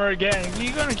your armor again.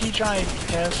 You gonna keep trying to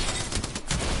test?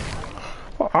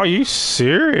 Are you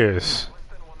serious?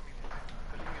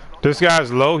 This guy's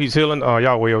low. He's healing. Oh,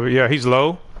 y'all way over. Yeah, he's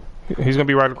low. He's gonna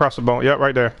be right across the bone. Yep,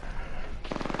 right there.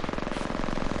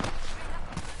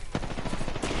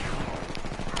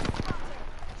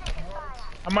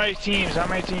 How many teams? How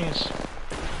many teams?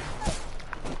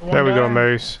 There we go,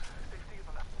 Mace.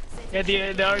 Yeah,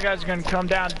 the other guys are gonna come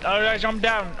down. Other guys, I'm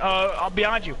down. I'll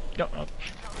behind you. Don't.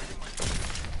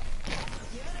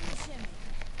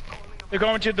 They're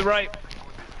going to the right.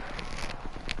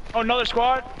 Oh, another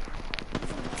squad.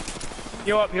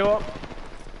 Heal up, heal up.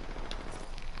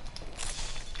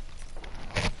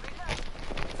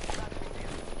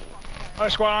 Another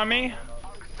squad on me.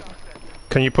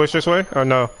 Can you push this way? Oh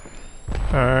no.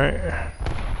 Alright.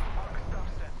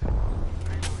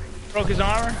 Broke his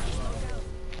armor.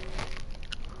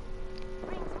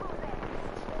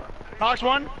 Knocks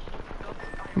one.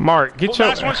 Mark, get your...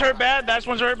 Last one's hurt bad. Last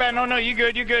one's hurt bad. No, you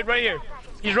good. You good. Right here.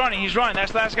 He's running. He's running.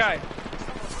 That's the last guy.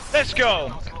 Let's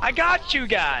go. I got you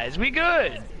guys. We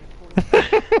good.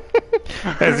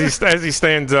 as he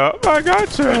stands up. I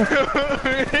got you.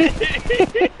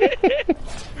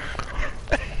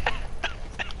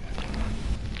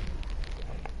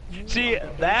 See,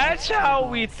 that's how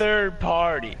we third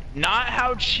party, not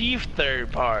how Chief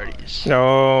third parties.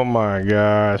 Oh my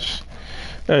gosh.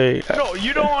 Hey, no,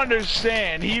 you don't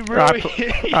understand. He really.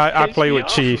 I play with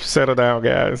Chief. Settle down,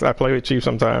 guys. I play with Chief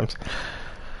sometimes.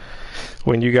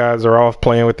 When you guys are off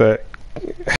playing with that,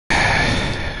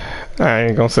 I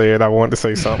ain't gonna say it. I wanted to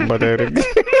say something, but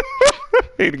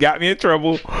it got me in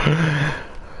trouble. Yeah,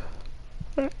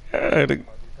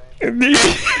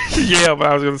 but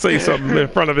I was gonna say something in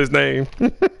front of his name.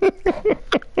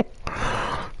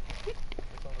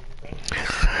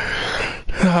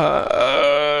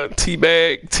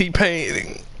 Teabag,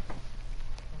 T-Pain.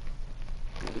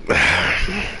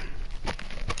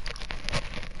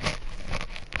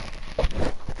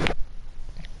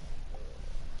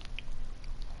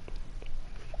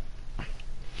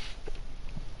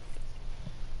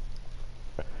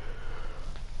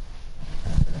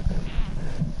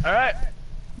 All right.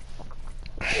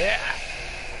 Yeah.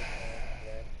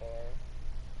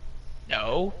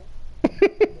 No.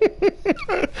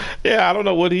 Yeah, I don't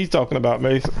know what he's talking about,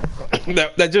 Mason.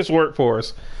 that just worked for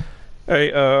us.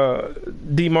 Hey,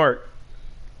 D Mark,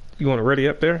 you want to ready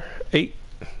up there? 8.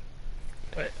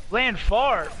 Land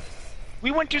far.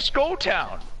 We went to Skull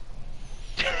Town.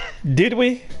 Did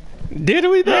we? Did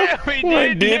we though? Yeah, we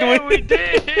did. Did we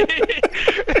did.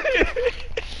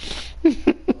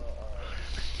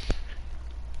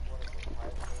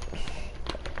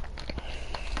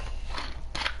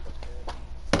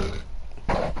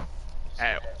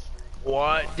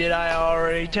 What did I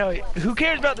already tell you? Who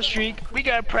cares about the streak? We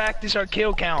gotta practice our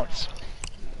kill counts.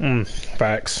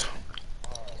 Facts.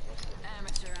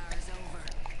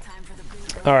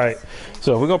 Alright,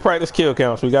 so if we're gonna practice kill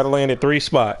counts, we gotta land at 3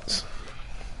 spots.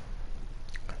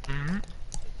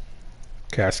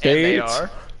 Cascades,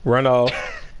 run off,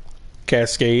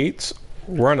 cascades,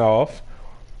 run off,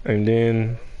 and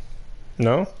then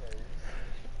no?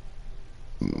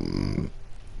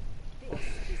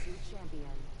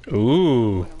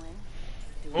 Ooh.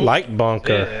 Like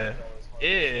bunker.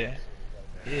 Yeah.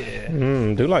 Yeah.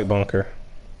 Do like bunker.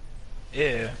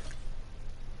 Yeah.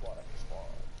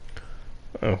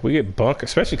 We get bunker,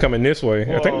 especially coming this way.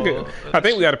 Whoa. I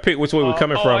think we got to pick which way we're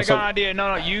coming from. I got an idea.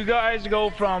 No, you guys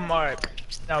go from. All right.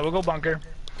 No, we'll go bunker.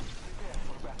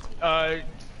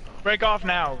 Break off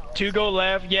now. 2 go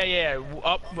left. Yeah.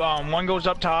 Up. 1 goes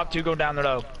up top. 2 go down the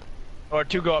low. Or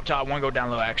 2 go up top. 1 go down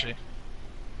low. Actually,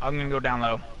 I'm gonna go down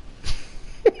low.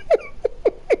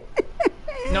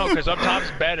 No, because up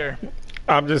top's better.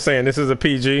 I'm just saying this is a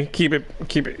PG. Keep it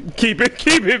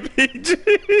PG.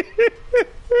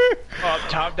 Up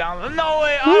top, down. No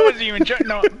way. I wasn't even trying.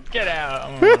 No, get out.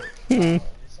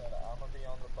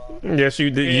 Yes, you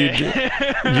did.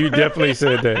 Yeah. You definitely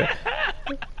said that.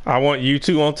 I want you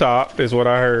 2 on top. Is what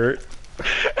I heard.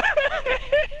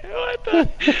 What the?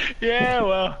 Yeah.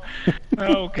 Well.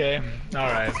 Okay.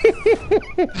 All right.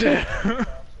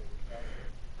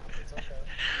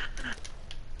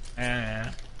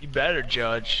 Yeah. You better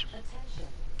judge.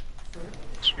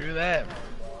 Screw that.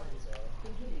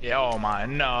 Yeah, oh my,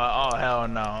 no, oh hell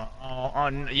no. Oh,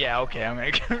 yeah, okay, I'm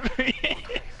gonna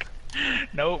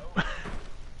Nope.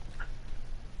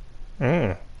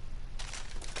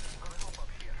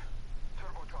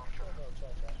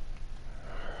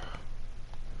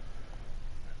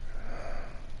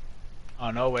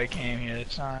 Oh, no way came here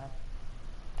this time.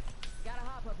 Gotta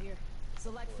hop up here.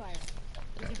 Select fire.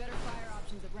 Gives you better fire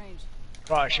options at range.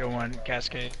 Probably should one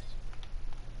cascade.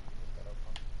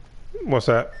 What's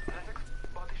that?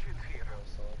 Body shield here.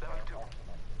 Level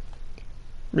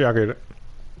 2. Yeah, I get it.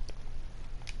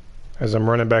 As I'm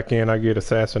running back in, I get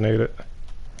assassinated.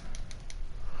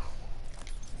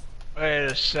 Wait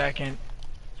a second.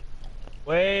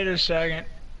 Wait a second.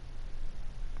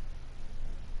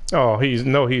 Oh, he's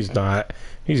not.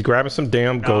 He's grabbing some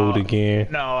damn gold again.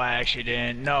 No, I actually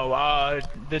didn't. No,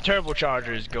 the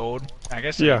turbocharger is gold. I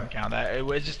guess I Yeah. can count that.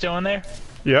 Is it still in there?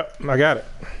 Yep, I got it.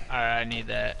 Alright, I need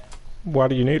that. Why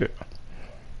do you need it?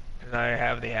 Because I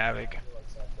have the Havoc.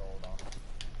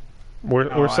 We're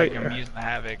I'm saving using the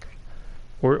Havoc.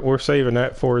 we're saving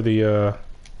that for the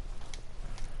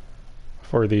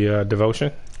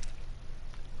devotion.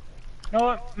 You know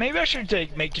what? Maybe I should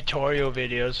make tutorial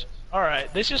videos.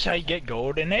 Alright, this is how you get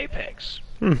gold in Apex.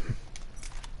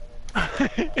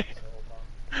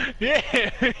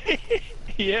 Yeah.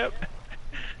 Yep.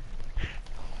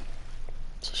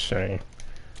 It's a shame.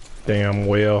 Damn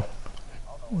well.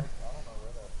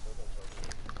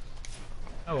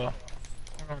 Oh well.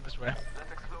 We're going this way.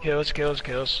 Kills, kills,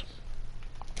 kills.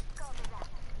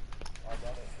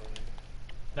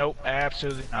 Nope,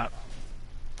 absolutely not.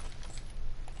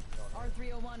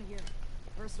 R301 here.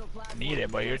 Versatile platform. Need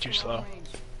it, but you're too slow.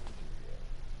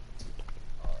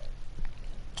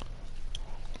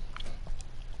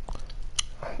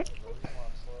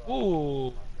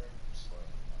 Ooh.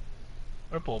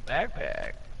 Purple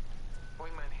backpack.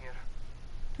 Wingman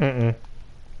here.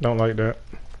 Don't like that.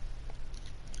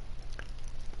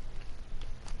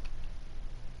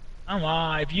 Come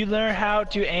on, if you learn how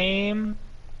to aim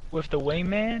with the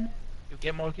wingman, you'll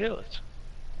get more kills.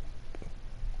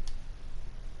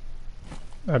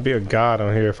 I'd be a god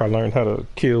on here if I learned how to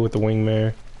kill with the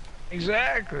wingman.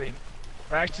 Exactly.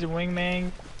 Practice the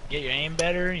wingman, get your aim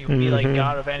better, you'll be like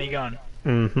god of any gun.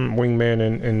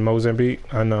 Wingman in Mozambique,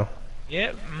 I know.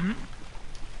 Yep.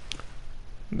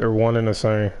 They're one and the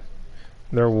same.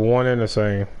 They're one and the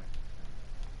same.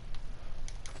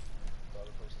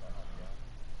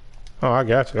 Oh, I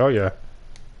got you. Oh yeah.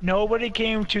 Nobody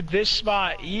came to this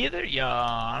spot either. Yeah,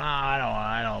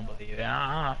 I don't believe it.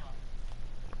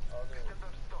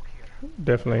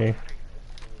 Definitely.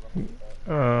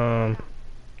 Ooh,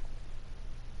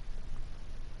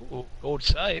 gold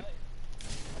sight.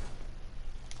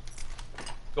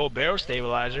 Gold barrel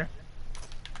stabilizer.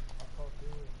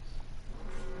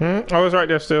 Oh, it's right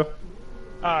there still.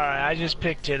 Alright, I just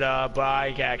picked it up, but I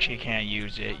actually can't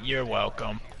use it. You're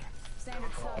welcome.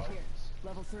 Standard stock here.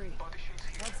 Level 3.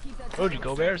 Let's keep that. Told you,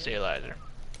 gold barrel stabilizer.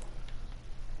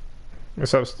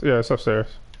 It's up. Yeah, it's upstairs.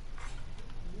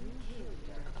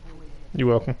 You're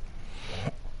welcome.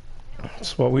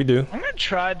 That's what we do. I'm gonna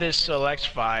try this select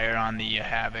fire on the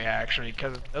Havoc actually,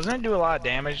 because doesn't it do a lot of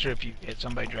damage if you hit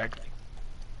somebody directly?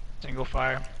 Single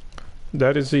fire.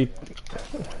 That is the.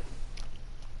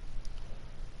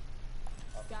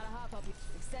 Gotta hop up.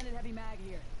 Extended heavy mag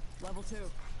here. Level 2.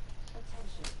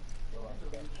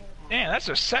 Damn, that's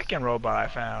the second robot I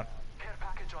found. Care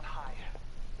package on high.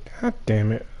 God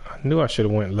damn it! I knew I should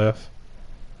have went left.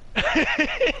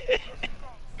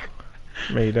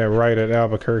 Made that right at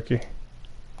Albuquerque.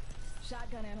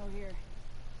 Shotgun ammo here.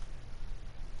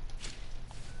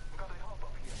 Gotta hop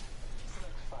up here.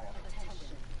 Select fire.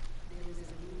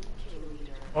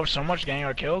 Oh, so much getting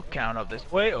our kill count up this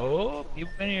way. Oh,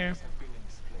 people in here. Been in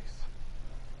this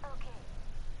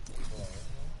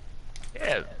place.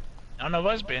 Yeah, none of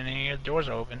us been in here. The doors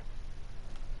are open.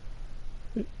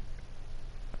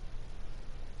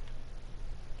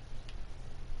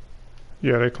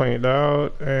 Yeah, they cleaned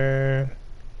out and.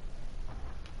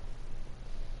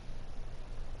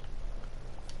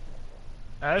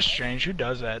 That's strange. Who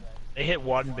does that? They hit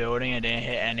one building and didn't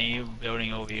hit any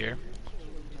building over here.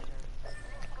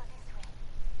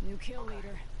 New kill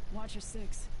leader. Watch your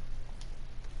 6.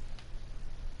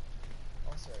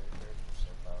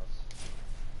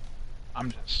 I'm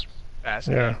just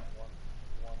fascinated. Yeah.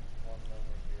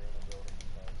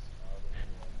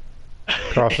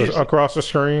 Across the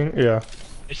screen, yeah.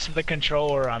 It's the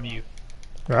controller I'm you.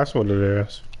 That's what it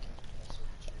is.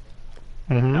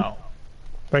 No.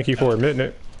 Thank you for admitting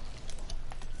it.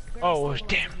 Oh,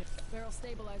 damn. Barrel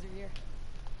stabilizer here.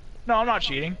 No, I'm not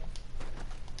cheating.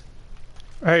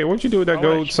 Hey, what'd you do with that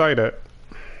gold sight at?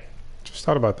 Just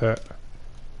thought about that.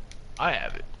 I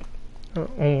have it.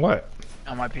 On what?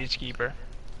 On my Peacekeeper.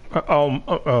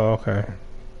 Okay.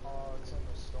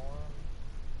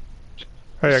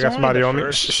 Hey, I got somebody on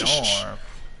me. Storm.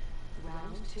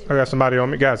 I got somebody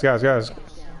on me. Guys.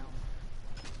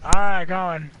 Alright,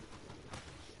 going.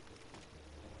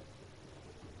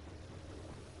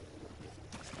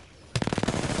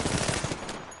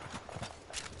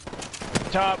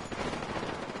 Top.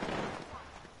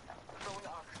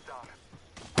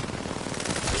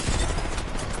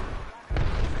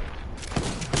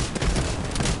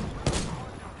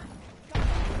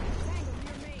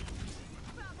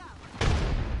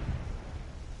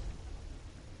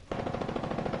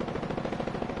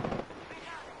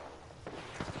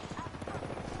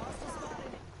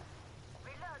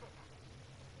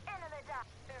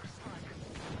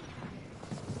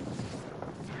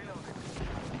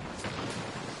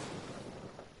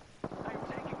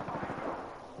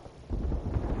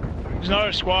 There's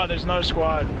another squad. There's another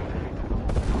squad.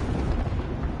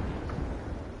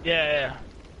 Yeah.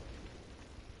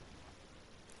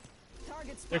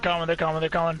 They're coming. They're coming. They're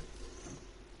coming.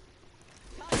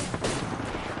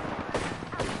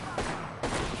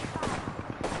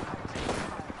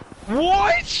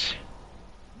 What?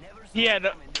 He had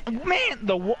a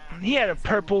he had a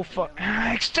purple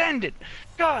extended.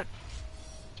 God.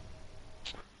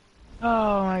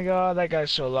 Oh my God, that guy's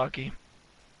so lucky.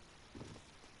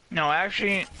 No,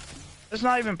 actually, let's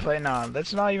not even play. No,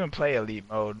 let's not even play elite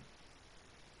mode.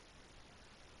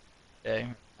 Okay,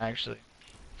 actually,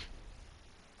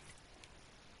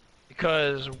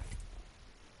 because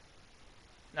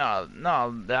not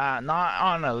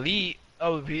on elite.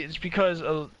 Oh, it's because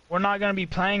we're not gonna be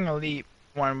playing elite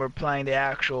when we're playing the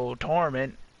actual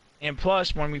tournament, and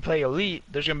plus when we play elite,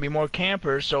 there's gonna be more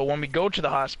campers. So when we go to the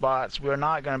hot spots, we're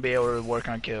not gonna be able to work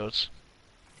on kills.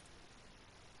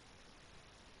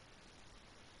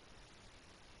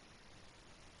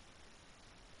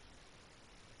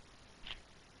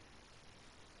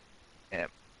 Yep.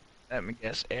 Let me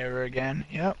guess, error again.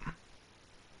 Yep.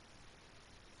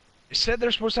 They said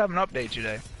they're supposed to have an update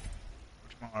today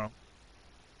or tomorrow.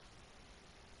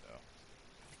 So,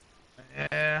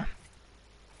 yeah.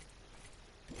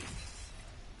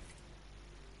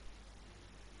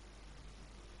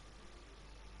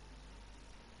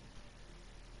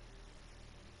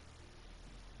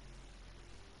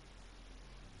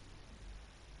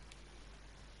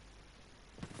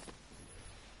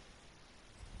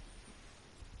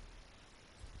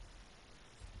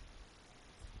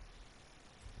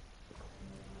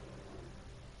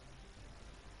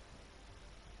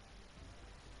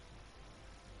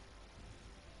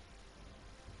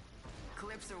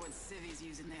 Clips are what civvies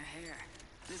use in their hair.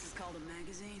 This is called a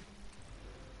magazine.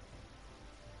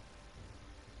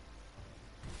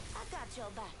 I got your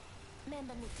back.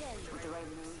 Remember me tell you. With the right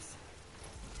moves,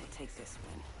 take this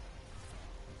win.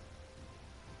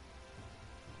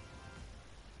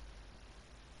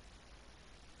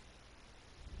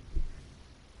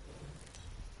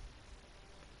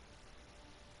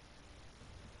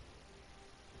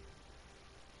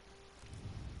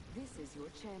 This is your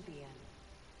champion.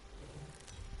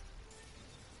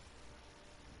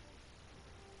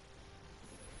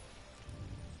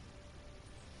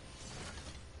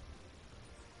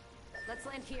 Let's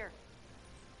land here.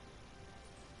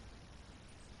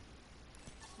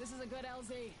 This is a good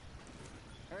LZ.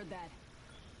 Heard that.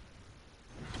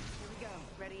 Here we go.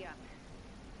 Ready up.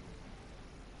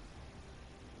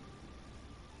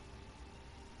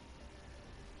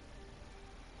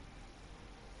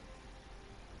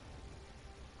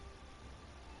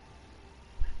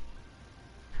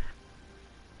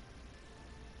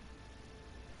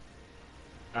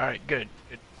 All right, good.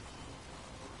 Good.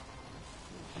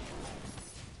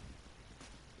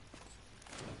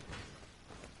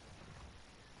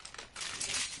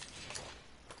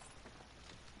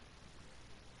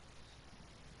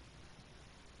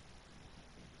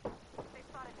 They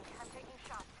spotted me. I'm taking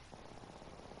shots.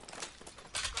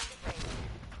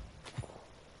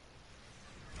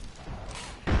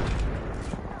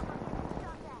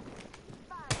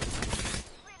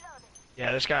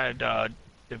 Yeah, this guy had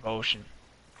devotion.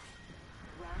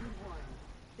 Round one.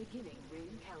 Beginning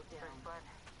ring countdown. First blood.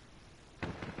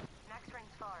 Next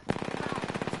ring's far.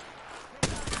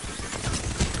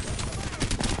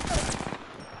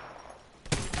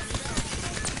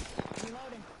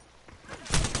 Reloading.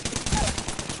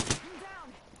 I'm down.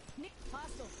 Nick,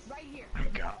 hostile, right here. Oh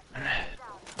God.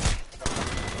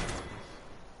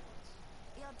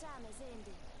 Your time is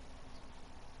ended.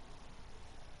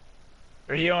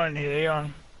 Are you on? Are you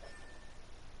on?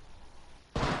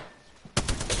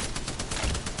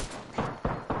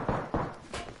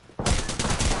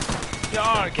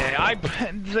 Yeah, okay. Like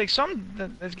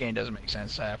this game doesn't make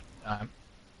sense half the time.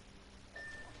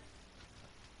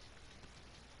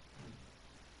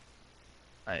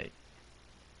 I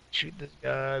shoot this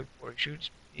guy before he shoots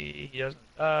me. He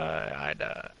doesn't die. I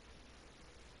die.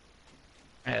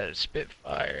 I had a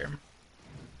Spitfire.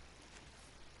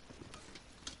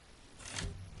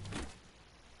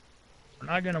 We're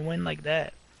not gonna win like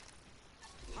that.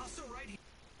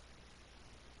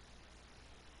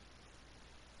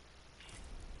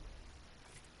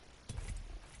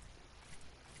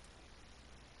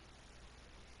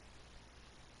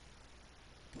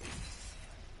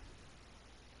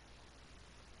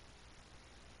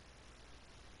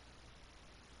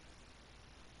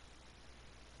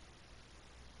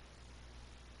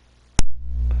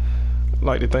 I'd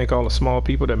like to thank all the small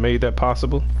people that made that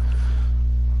possible.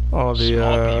 All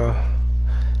the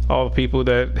people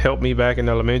that helped me back in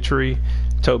elementary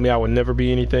told me I would never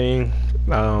be anything.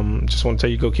 Just want to tell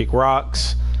you, go kick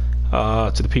rocks.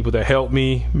 To the people that helped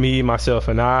me, myself,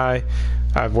 and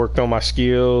I've worked on my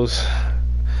skills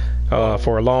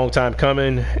for a long time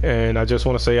coming, and I just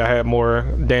want to say I had more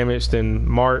damage than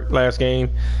Mark last game.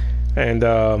 And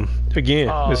again,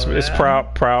 it's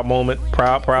proud moment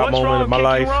of my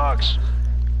life. Rocks?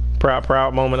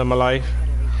 Proud moment of my life,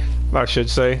 I should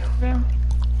say. Yeah.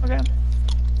 Okay.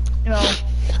 You know,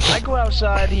 I go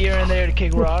outside here and there to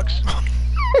kick rocks.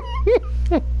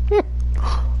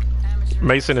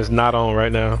 Mason is not on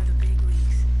right now.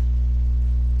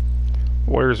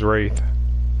 Where's Wraith?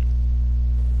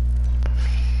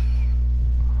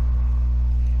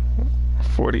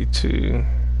 $42.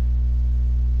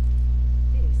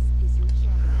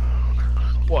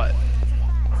 What?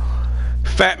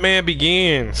 Fat Man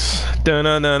begins. Fat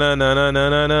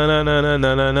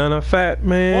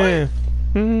Man.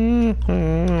 You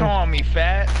calling me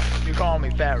fat? You're calling me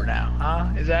fat right now,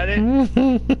 huh? Is that it?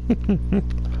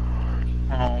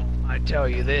 Oh, I tell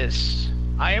you this.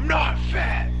 I am not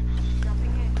fat.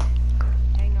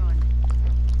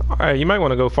 Alright, you might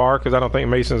want to go far because I don't think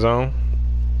Mason's on.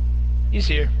 He's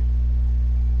here.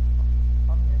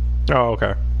 Oh,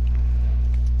 okay.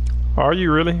 Are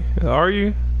you really? Are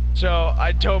you? So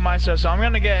I told myself, so I'm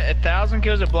gonna get 1,000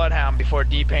 kills of Bloodhound before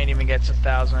D-Pain even gets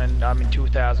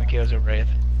 2,000 kills of Wraith.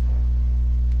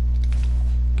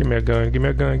 Give me a gun, give me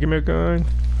a gun, give me a gun.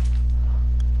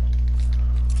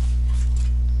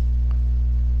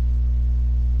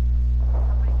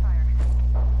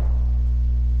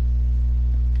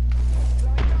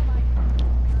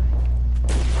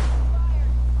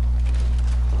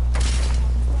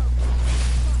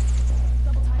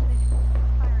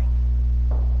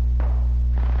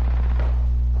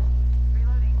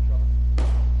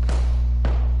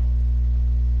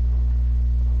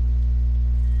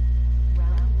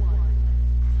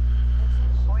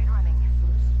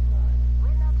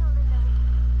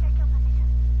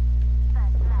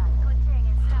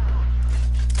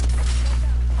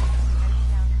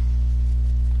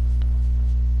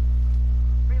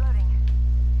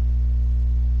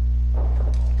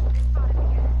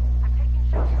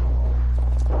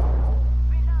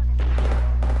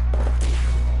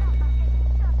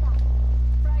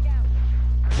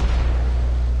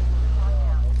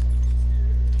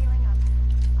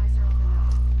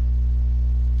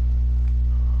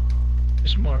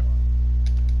 There's more.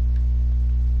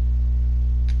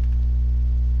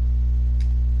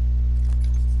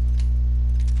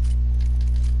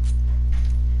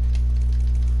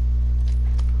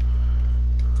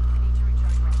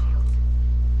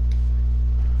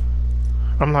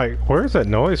 I'm like, where's that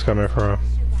noise coming from?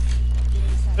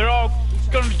 They're all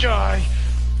gonna die.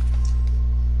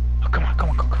 Oh, come on, come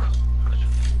on, come on, come on.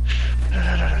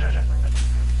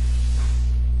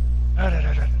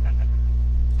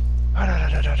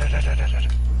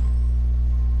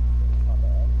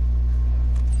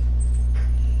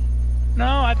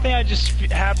 No, I think I just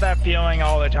have that feeling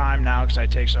all the time now because I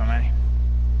take so many.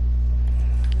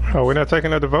 Oh, we're not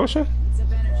taking a devotion?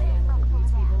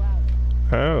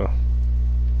 Oh.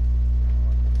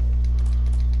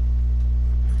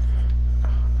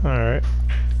 Alright.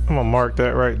 I'm gonna mark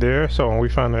that right there so when we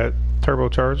find that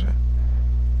turbocharger.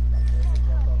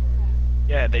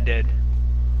 Yeah, they did.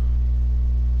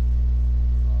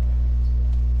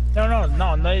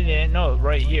 No, they didn't. No,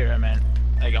 right here, I meant.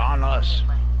 Like, on us.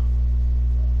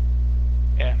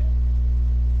 Yeah.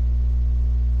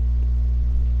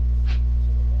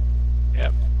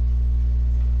 Yep.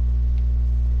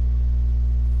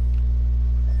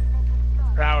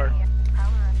 Howard.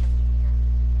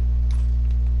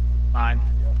 Mine.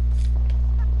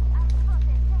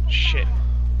 Shit.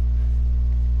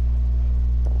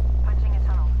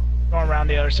 Going around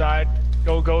the other side.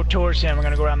 Go towards him. I'm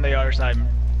gonna go around the other side,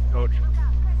 Coach.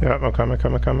 Yep, I'm coming.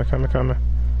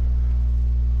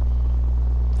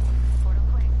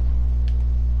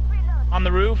 On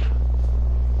the roof.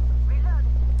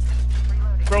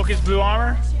 Broke his blue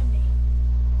armor.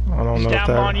 I don't He's know down if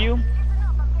that... on you.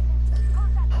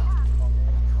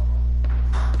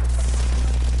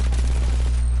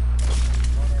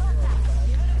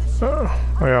 Oh,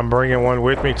 yeah, I'm bringing one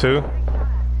with me too.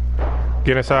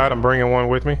 Get inside, I'm bringing one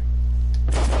with me.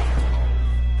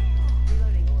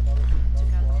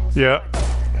 Yeah.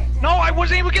 No, I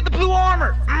wasn't able to get the blue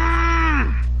armor.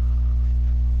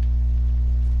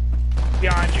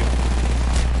 Behind you.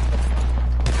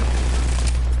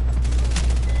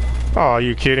 Oh, are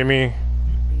you kidding me?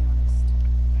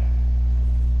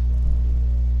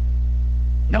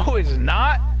 No, it's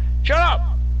not. Shut up.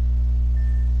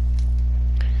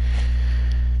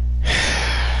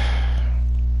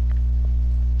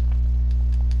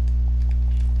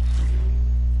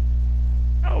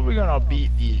 beat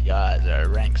these guys that are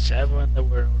ranked 7th in the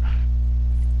world.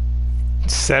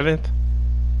 7th?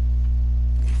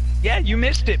 Yeah, you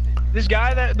missed it. This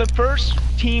guy, that the first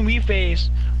team we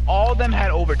faced, all of them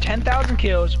had over 10,000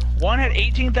 kills. One had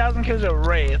 18,000 kills at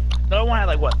Wraith. The other one had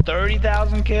like what,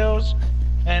 30,000 kills,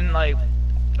 and like,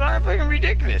 it's not fucking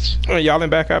ridiculous. Y'all in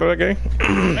back out of that game?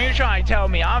 Now you're trying to tell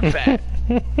me I'm fat?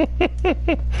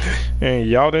 And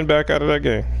y'all didn't back out of that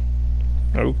game.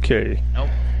 Okay. Nope.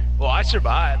 Well, I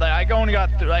survived. Like I only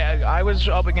got I was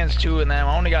up against 2 of them.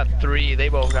 I only got 3. They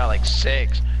both got like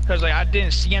 6. Cause like I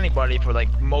didn't see anybody for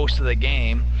like most of the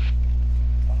game.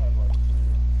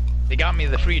 They got me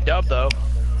the free dub though.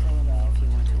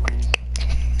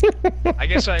 I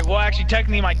guess well actually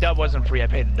technically my dub wasn't free. I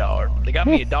paid $1. They got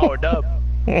me $1 dub.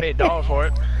 I paid $1 for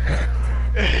it.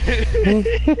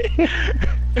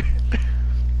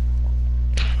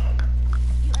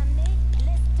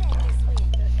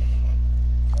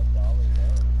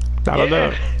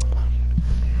 $1.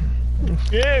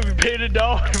 Yeah, we paid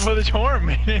 $1 for the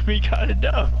tournament and we got a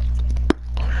dub.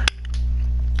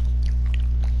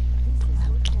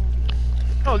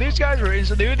 Oh, these guys were in.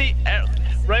 So they were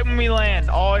right when we land,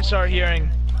 all I start hearing,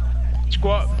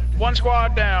 one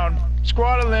squad down,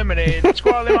 squad eliminated,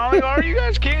 squad eliminated. I'm like, are you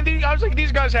guys kidding? I was like,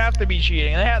 these guys have to be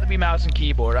cheating. They have to be mouse and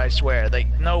keyboard, I swear.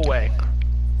 Like, no way.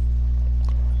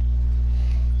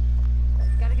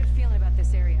 Got a good feeling about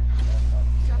this area.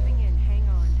 Dropping in, hang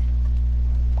on.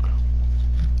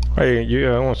 Hey,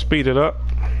 yeah, I want to speed it up.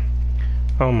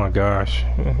 Oh my gosh,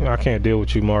 I can't deal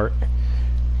with you, Mark.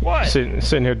 What?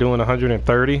 Sitting here doing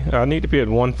 130. I need to be at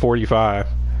 145.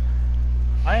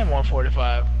 I am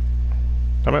 145.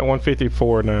 I'm at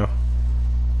 154 now.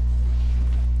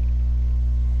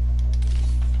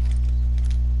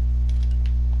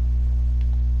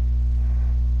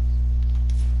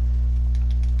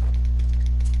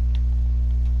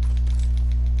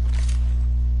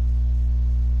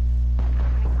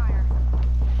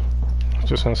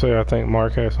 Just gonna say, I think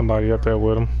Mark has somebody up there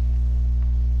with him.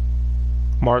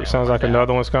 Mark, sounds like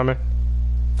another one's coming.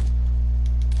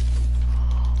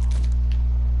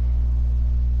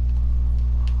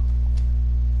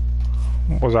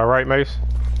 Was I right, Mace?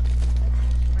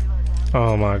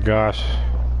 Oh my gosh.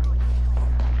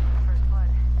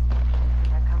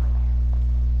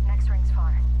 Next ring's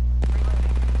far.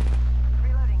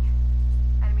 Reloading.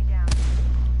 Enemy down.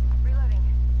 Reloading.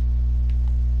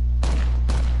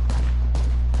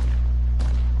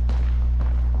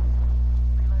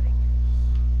 Reloading.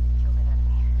 Killed an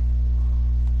enemy.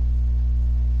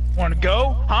 Want to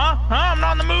go? Huh? I'm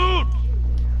not in the mood.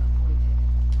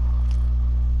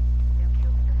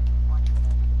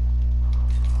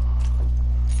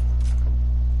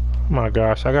 My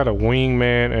gosh, I got a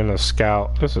wingman and a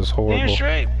scout. This is horrible. Damn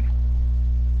straight.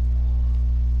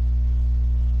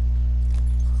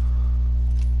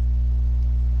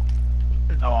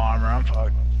 No armor, I'm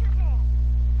fucked.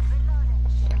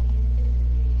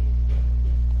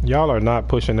 Y'all are not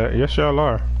pushing that. Yes, y'all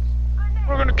are.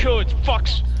 We're gonna kill it,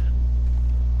 fucks.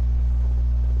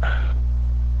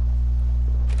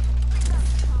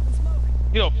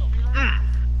 Yo.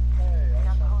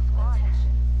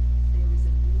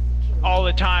 All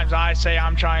the times I say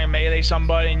I'm trying to melee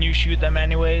somebody and you shoot them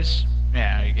anyways.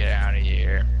 Yeah, you get out of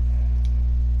here.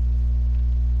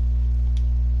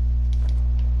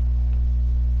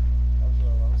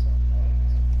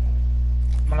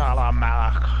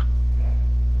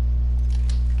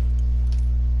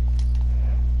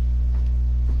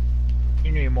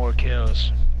 You need more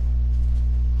kills.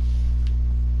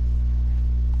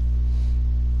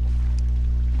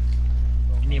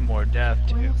 You need more death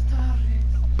too.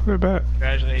 Put it back.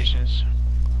 Congratulations.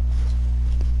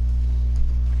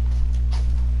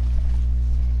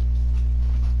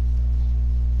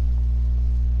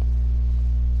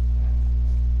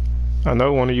 I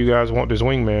know one of you guys want this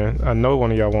wingman. I know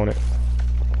one of y'all want it.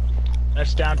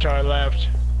 That's down to our left.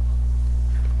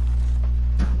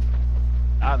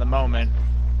 Not at the moment.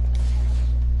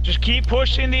 Just keep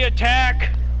pushing the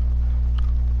attack.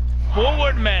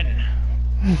 Forward, men.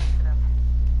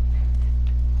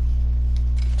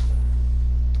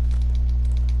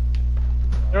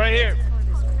 They're right here.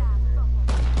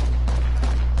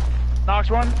 Knocks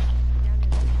one.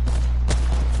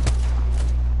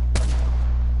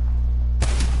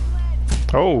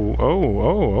 Oh,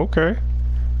 okay.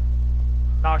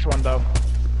 Knocks one though.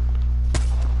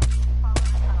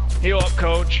 Heal up,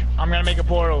 coach. I'm gonna make a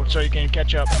portal so you can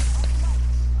catch up. They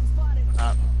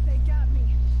got me.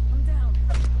 I'm down.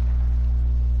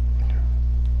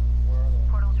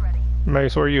 Portal's ready.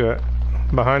 Mace, where are you at?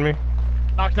 Behind me?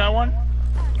 Knocked that one.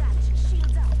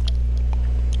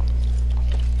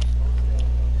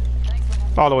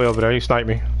 All the way over there. He sniped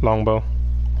me. Longbow.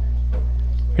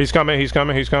 He's coming. He's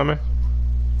coming. He's coming.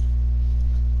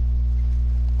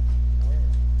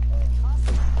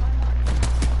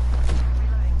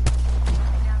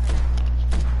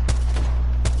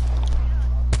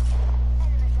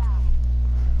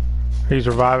 He's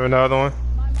reviving the other one.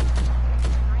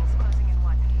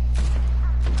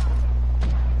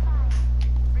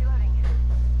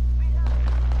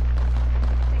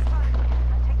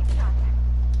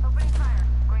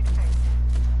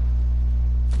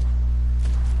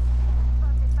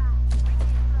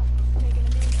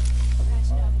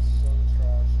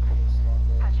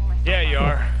 Yeah, you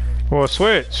are. Well,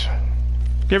 switch.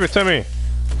 Give it to me.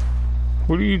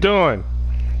 What are you doing?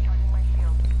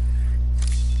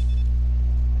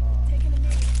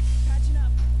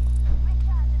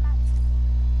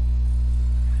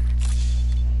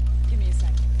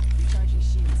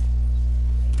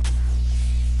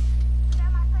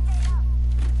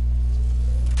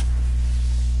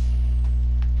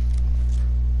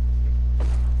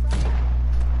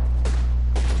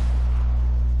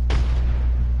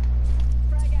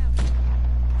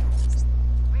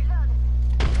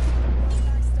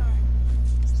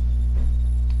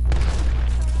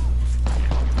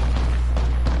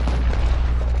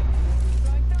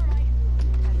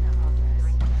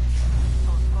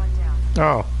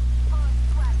 Oh.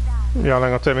 Y'all ain't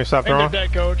gonna tell me to stop throwing?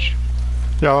 Dead, coach.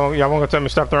 Y'all won't gonna tell me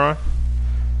to stop throwing?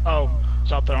 Oh,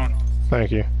 stop throwing. Thank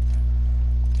you.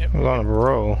 Yep. I was on a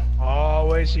roll.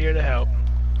 Always here to help.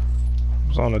 I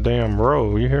was on a damn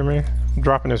roll. You hear me? I'm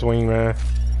dropping this wing, man.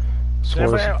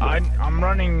 I'm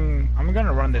running. I'm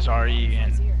gonna run this RE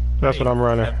and. That's what I'm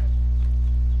running.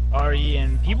 RE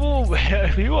and people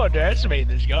underestimate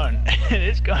this gun.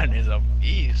 This gun is a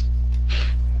beast.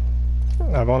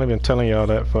 I've only been telling y'all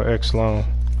that for X long.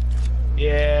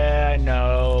 Yeah, I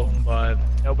know, but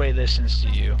nobody listens to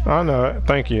you. I know it.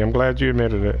 Thank you. I'm glad you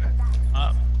admitted it.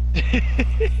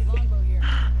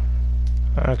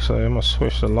 Actually, I'm gonna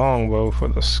switch the longbow for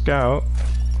the scout.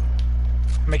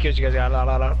 How many kills you guys got?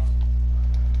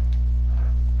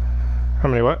 How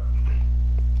many what?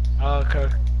 Okay.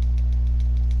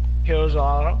 Kills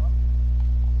auto.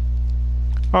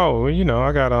 Oh, well, you know,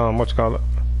 I got what you call it?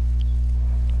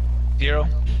 0.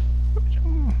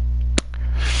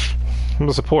 I'm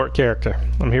a support character.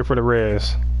 I'm here for the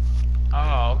res.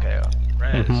 Oh, okay.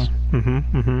 Res.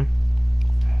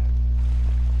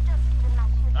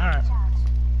 Alright.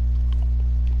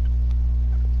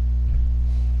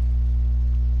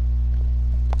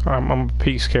 I'm a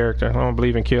peace character. I don't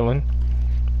believe in killing.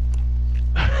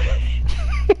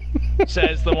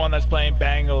 Says the one that's playing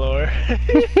Bangalore.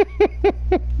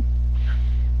 I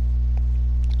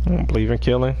don't believe in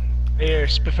killing. Here,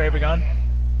 favorite gun.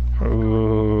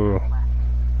 Ooh.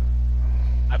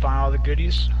 I found all the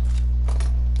goodies.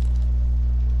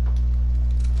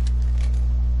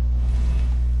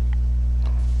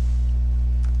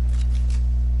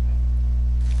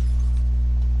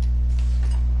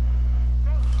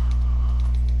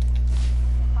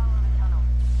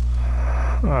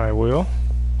 I will.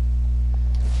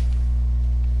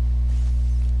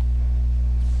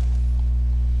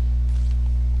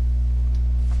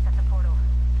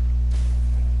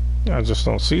 I just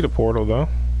don't see the portal though.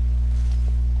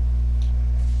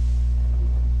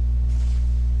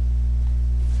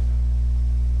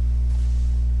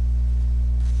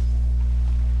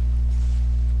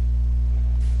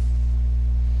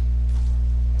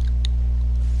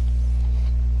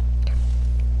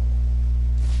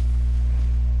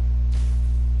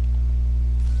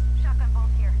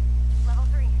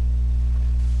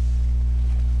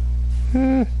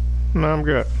 No, I'm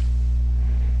good.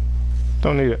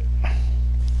 Don't need it.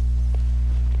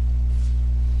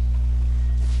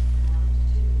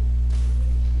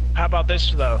 How about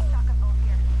this though?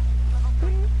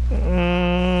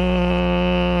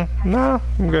 No,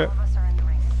 I'm good.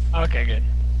 Okay, good.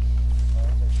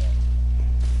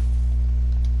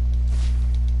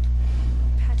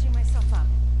 Patching myself up.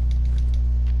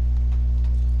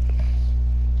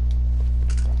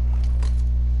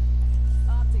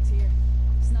 Optics here.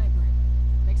 Sniper.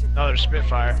 Makes her Another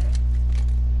Spitfire.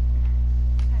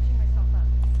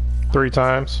 3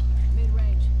 times.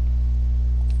 mid-range.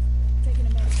 Taking a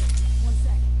medicine.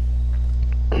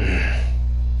 1 sec.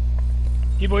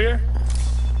 People here?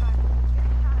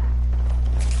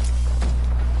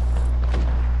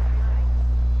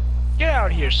 Get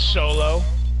out here, Solo.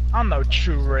 I'm no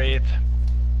true Wraith.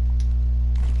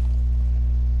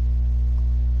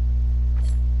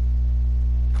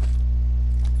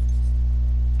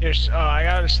 Here's, I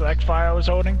got a select fire I was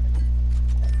holding.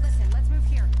 Listen, let's move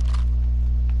here.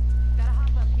 Gotta hop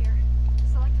up here.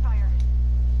 Select fire.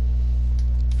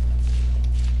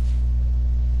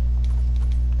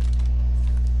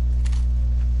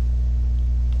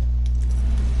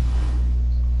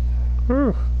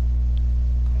 Whew.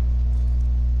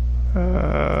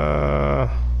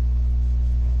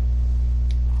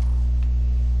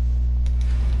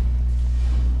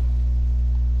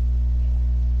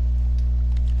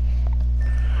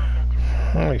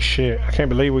 Holy shit. I can't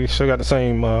believe we still got the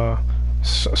same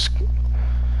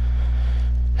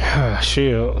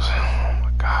shields. Oh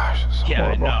my gosh. That's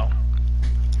horrible. I know.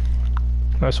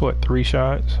 That's what, 3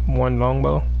 shots? 1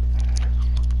 longbow?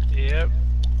 Yep.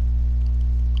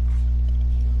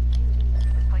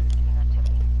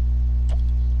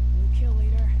 New kill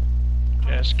leader.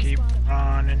 Just keep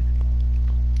running.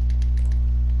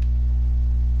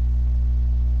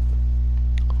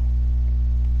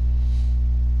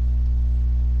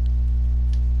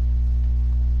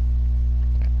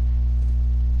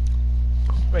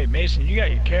 Wait, Mason, you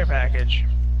got your care package.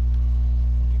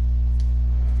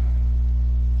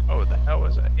 Oh, what the hell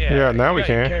was that? Yeah, now we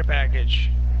can. Care package.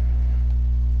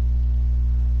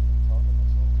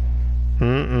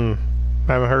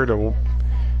 Haven't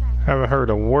heard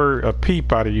a word, a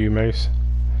peep out of you, Mace.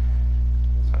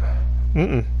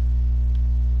 I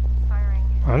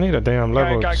need a damn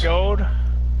level. Got gold.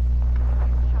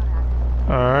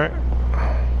 Alright.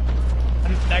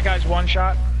 That guy's 1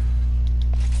 shot.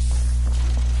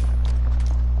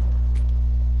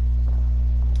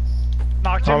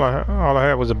 Knocked him. All I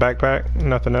had was a backpack,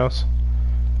 nothing else.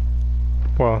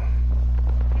 Well.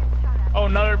 Oh,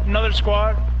 another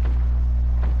squad.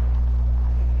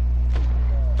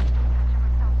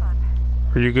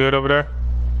 Are you good over there?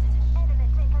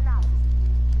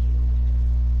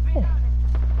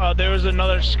 Oh, there was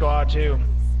another squad too.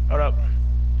 Hold up.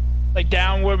 Like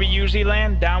down where we usually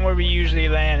land? Down where we usually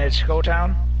land. It's Go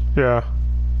Town? Yeah.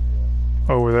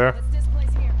 Over there?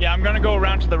 Yeah, I'm gonna go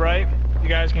around to the right. You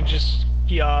guys can just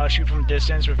shoot from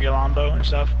distance with your longbow and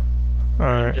stuff.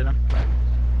 Alright.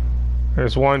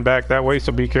 There's one back that way,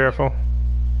 so be careful.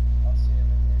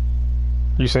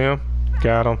 You see him?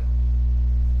 Got him.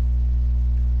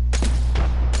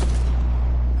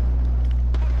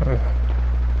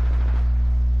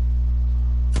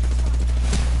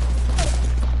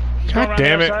 God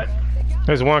damn it.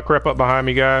 There's one crept up behind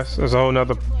me, guys. There's a whole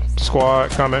nother squad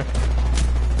coming.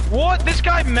 What? This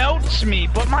guy melts me,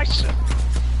 but my...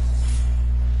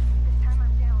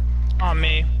 On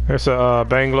me. There's a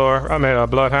Bangalore, I mean a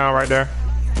Bloodhound right there.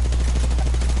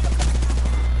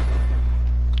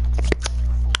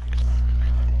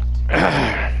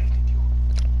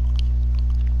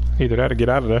 Either that or get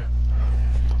out of there.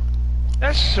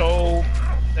 That's so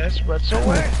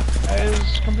whack. That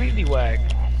is completely whack.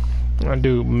 That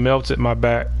dude melted my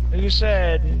back. Like you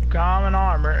said, common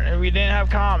armor. If we didn't have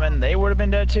common, they would have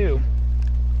been dead too.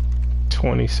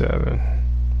 27.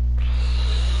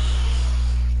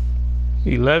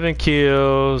 11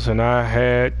 kills, and I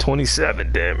had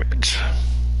 27 damage.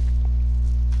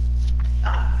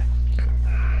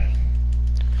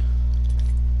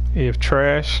 If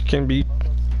trash can be...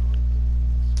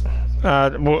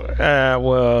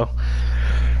 well...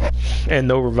 And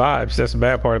no revives. That's the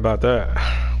bad part about that.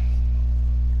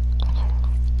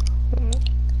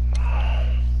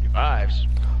 Revives?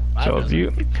 So if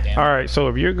you... Alright, so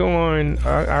if you're going...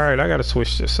 Alright, I gotta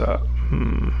switch this up.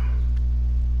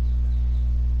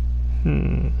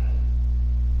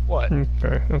 What?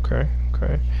 Okay.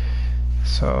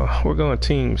 So we're going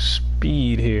team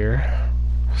speed here.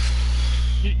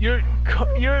 You're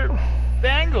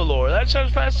Bangalore. That's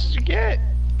as fast as you get.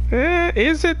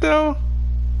 Is it though?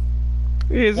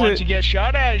 Once you get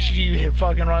shot at, she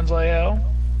fucking runs like hell.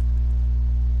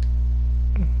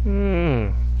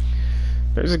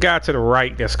 There's a guy to the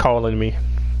right that's calling me.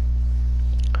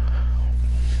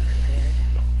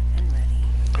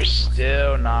 You're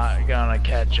still not gonna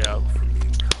catch up.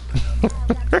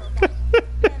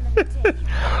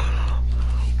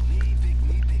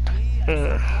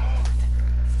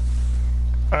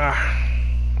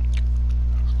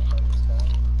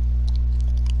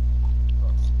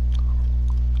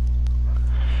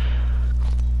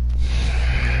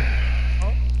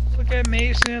 Look at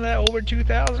Mason, that over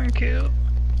 2,000 kill.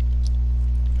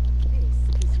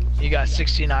 You got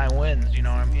 69 wins, you know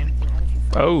what I mean?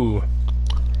 Oh.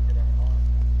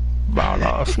 Ball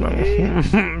off,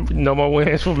 man. No more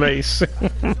wins for Mace.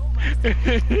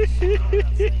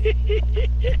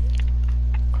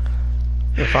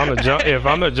 If I'm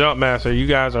the jump master, you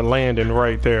guys are landing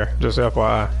right there. Just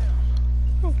FYI.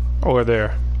 Over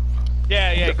there.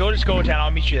 Yeah, go to Skull Town,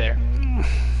 I'll meet you there.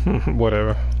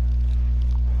 Whatever.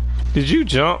 Did you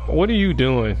jump? What are you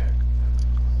doing?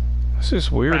 This is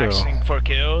weirdo. Practicing for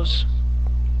kills.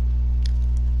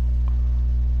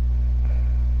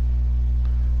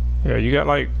 Yeah, you got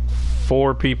like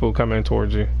 4 people coming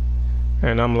towards you.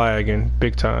 And I'm lagging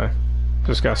big time.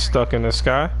 Just got stuck in the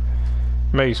sky.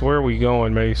 Mace, where are we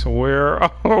going, Mace? Where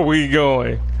are we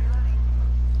going?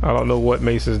 I don't know what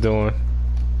Mace is doing.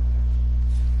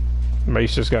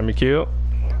 Mace just got me killed.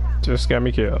 Just got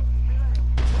me killed.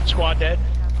 Squad dead.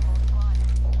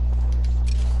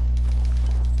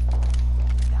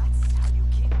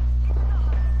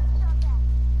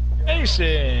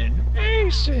 Mason!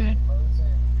 Mason!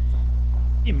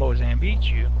 He Mozambique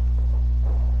beat you.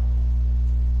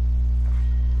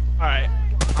 Alright,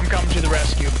 I'm coming to the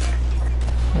rescue.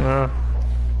 Come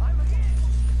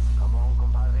on,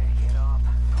 compadre, get up.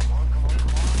 Come on.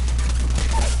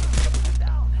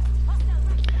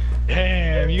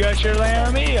 Damn, you guys should land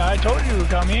on me. I told you to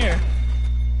come here.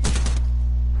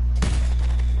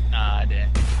 Nah, I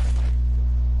didn't.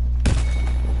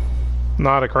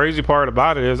 Nah, the crazy part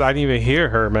about it is I didn't even hear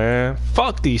her, man.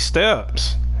 Fuck these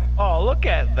steps. Oh, look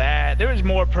at that. There was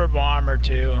more purple armor,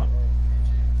 too.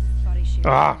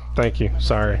 Ah, thank you.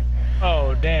 Sorry.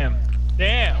 Oh, damn.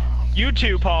 Damn.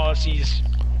 YouTube policies.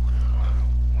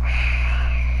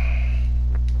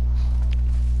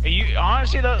 You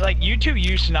honestly though, like YouTube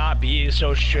used to not be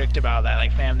so strict about that,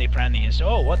 like family friendly. And so,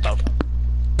 oh, what the?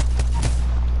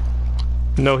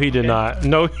 No, he did not.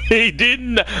 No, he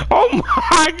didn't. Oh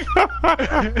my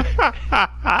god!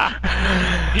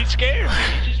 He scared me.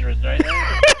 He just was right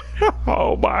there.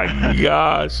 Oh my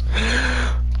gosh!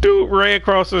 Dude ran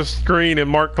across the screen and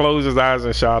Mark closed his eyes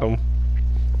and shot him.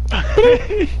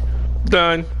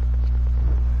 Done.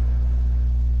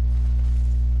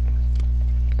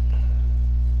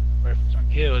 Where for some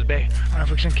kills, babe. Where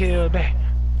for some kills, babe.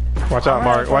 Watch out,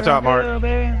 Mark. Watch out, Mark.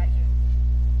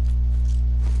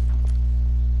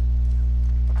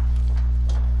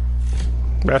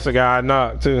 That's the guy I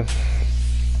knocked too.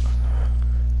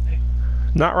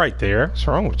 Not right there. What's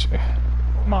wrong with you?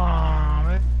 Come on,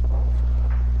 man.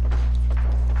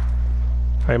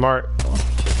 Hey, Mark.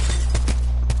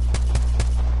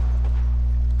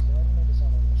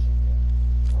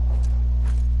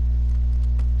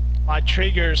 My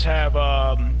triggers have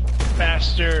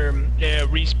faster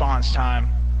response time.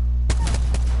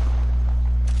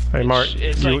 Hey, Mark.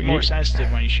 It's like more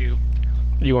sensitive when you shoot.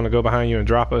 You want to go behind you and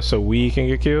drop us so we can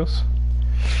get kills?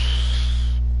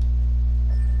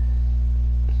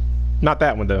 Not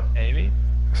that one though. Maybe.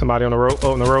 Somebody on the rope.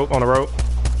 Oh, on the rope. On the rope.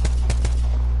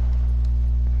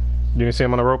 You didn't see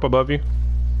him on the rope above you?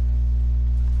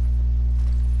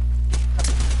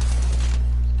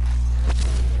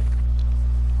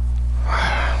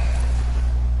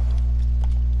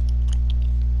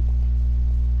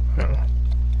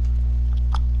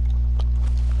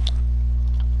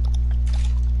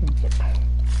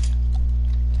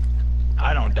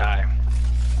 I don't die.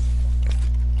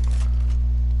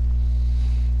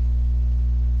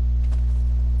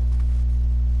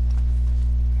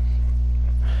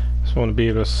 I just want to be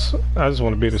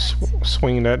able to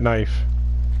swing that knife.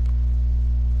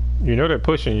 You know they're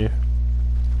pushing you.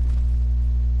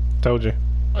 Told you.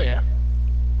 Oh yeah.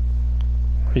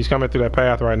 He's coming through that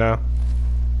path right now.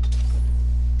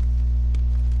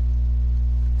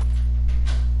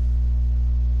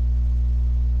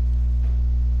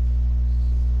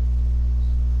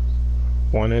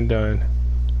 One and done.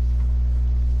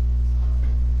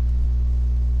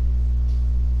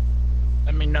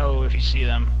 Let me know if you see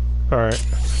them. Alright.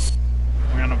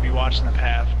 We're gonna be watching the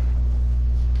path.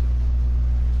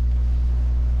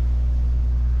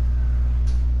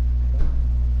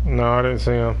 No, I didn't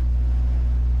see him.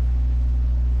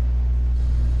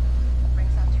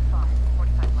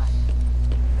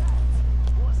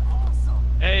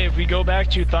 Hey, if we go back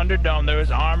to Thunderdome, there was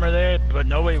armor there, but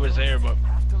nobody was there, but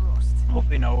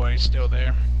hopefully nobody's still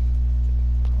there.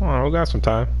 Oh, we got some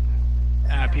time.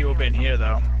 People been here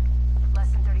though.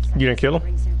 You didn't kill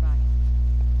him?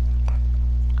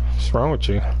 What's wrong with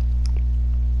you? I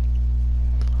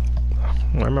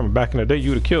remember back in the day you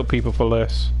would have killed people for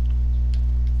less.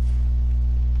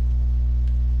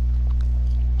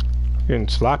 Getting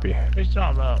sloppy. What are you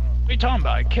talking about? What are you talking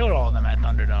about? I killed all of them at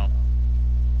Thunderdome.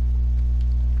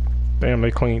 Damn,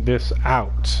 they cleaned this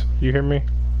out. You hear me?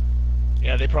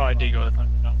 Yeah, they probably did go to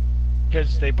Thunderdome.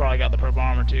 Because they probably got the purple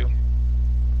armor too.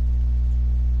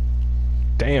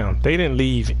 Damn, they didn't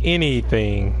leave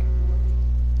anything.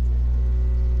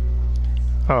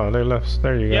 Oh, they left.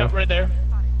 There you go. Yep, right there.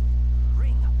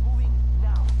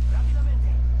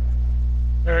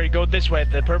 Alright, go this way.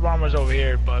 The purple armor's over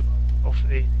here, but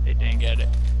hopefully they didn't get it.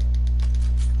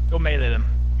 Go melee them.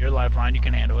 You're a lifeline, you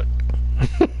can handle it.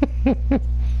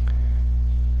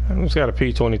 I just got a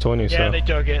P2020, so. Yeah, they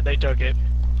took it. They took it.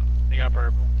 They got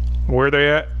purple. Where are they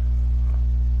at?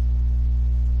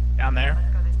 Down there.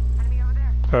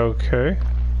 Okay.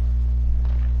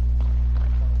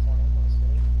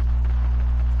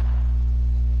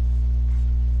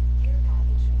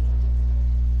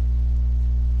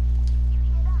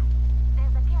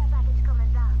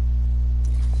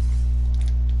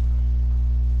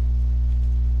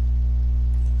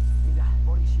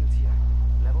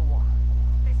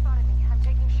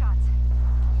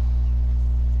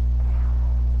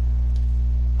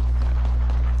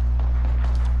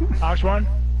 Ox one.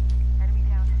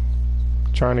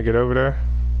 Trying to get over there.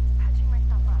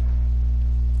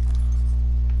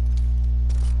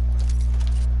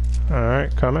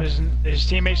 Alright, coming. His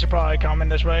teammates are probably coming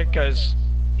this way because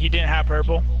he didn't have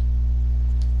purple.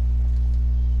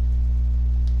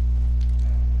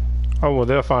 Oh, well,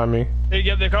 they'll find me.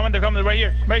 Yep, they're coming. They're coming right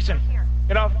here. Mason,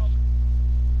 get off.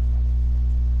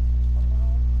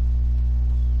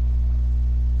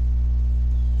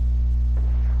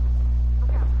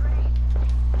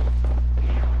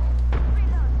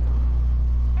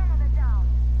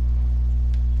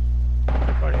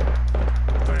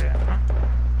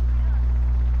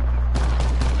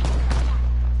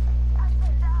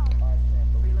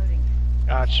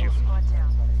 Got you.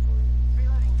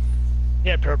 He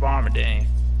had purple armor, didn't he?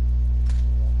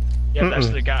 Yeah, that's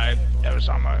the guy that was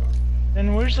on my.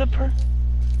 And where's the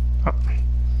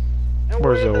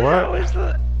Where's the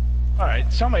what?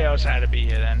 Alright, somebody else had to be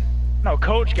here then. No,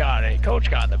 Coach got it.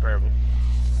 Coach got the purple.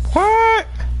 What?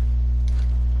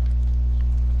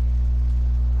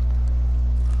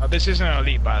 Oh, this isn't an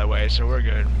elite, by the way, so we're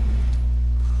good.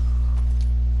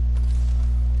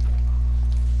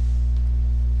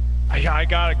 I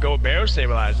gotta go barrel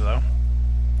stabilizer though.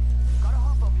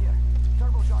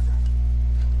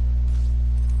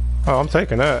 Oh, I'm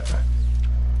taking that.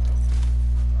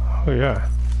 Oh yeah.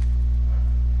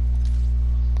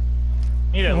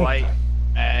 Need a light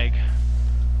mag.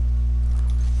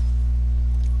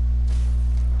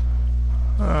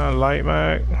 Light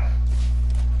mag.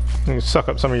 You can suck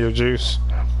up some of your juice.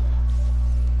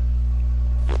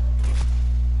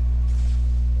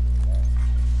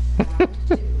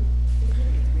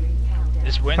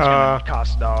 This wind's gonna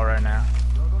cost a dollar right now.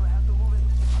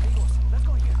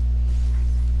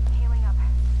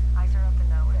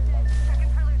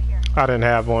 I didn't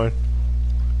have one.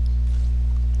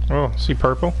 Oh, see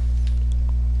purple?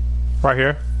 Right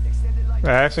here.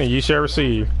 Asking, you shall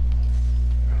receive.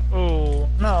 Oh,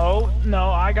 no,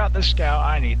 I got the scout.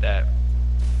 I need that.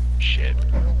 Shit.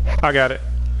 I got it.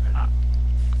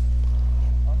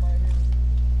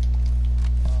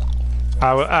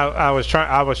 I was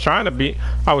trying to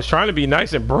be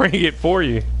nice and bring it for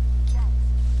you.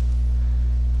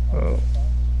 Oh.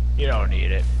 You don't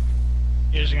need it.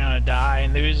 You're just gonna die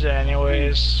and lose it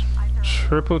anyways.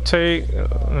 Triple take.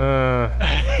 Alright.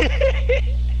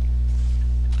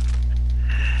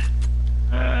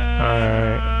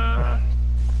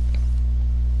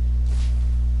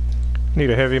 Need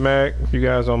a heavy mag if you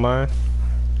guys don't mind.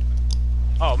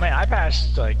 Oh man, I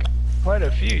passed like quite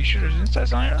a few. You should have said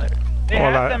something earlier. They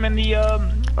have them in the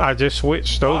I just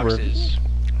switched boxes.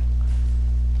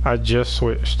 over. I just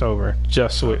switched over.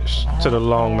 Just switched to the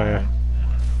long man.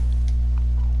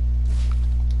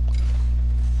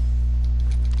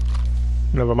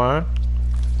 Never mind.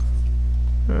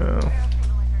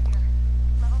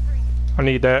 I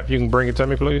need that. If you can bring it to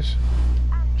me, please.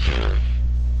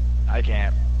 I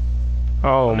can't.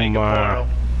 Oh my.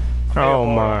 Oh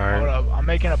my. Hold up. I'm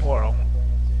making a portal.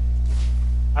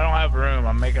 I don't have room.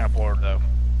 I'm making a portal though.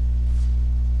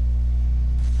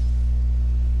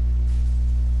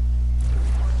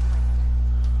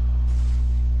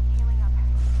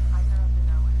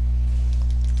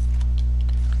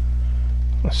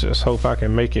 Let's just hope I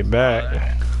can make it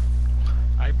back.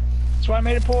 That's why I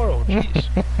made a portal. Jeez.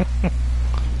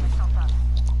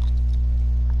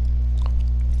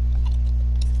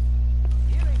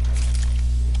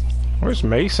 Where's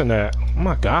Mason at? Oh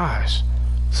my gosh.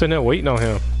 Sitting there waiting on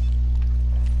him.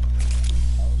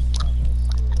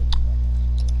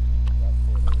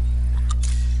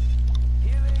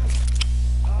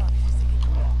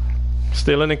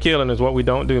 Stealing and killing is what we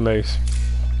don't do, Mace.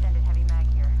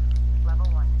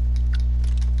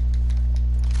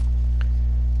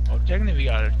 Technically, we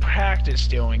gotta practice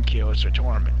stealing kills for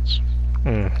tournaments.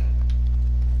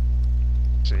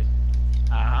 See?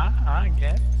 I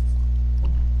get.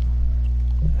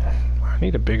 I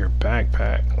need a bigger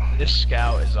backpack. This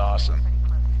scout is awesome.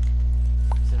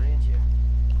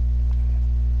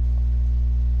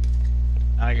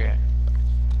 I get.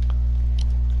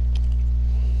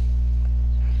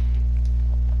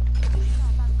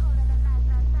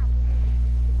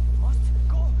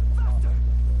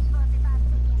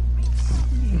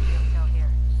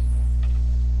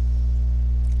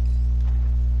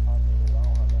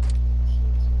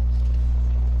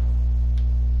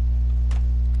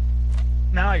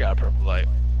 I got a purple light.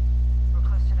 We're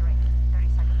close to the ring. 30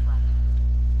 seconds left.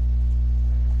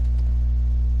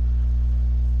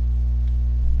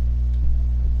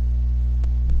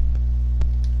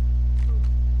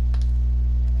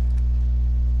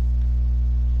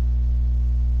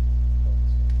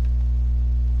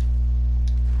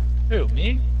 Who,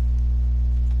 me?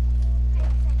 10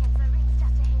 seconds, the ring's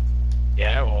just ahead.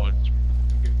 Yeah, well, it's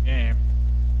a good game.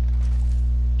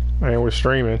 And we're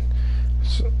streaming.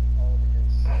 So,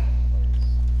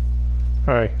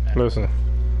 hey, listen.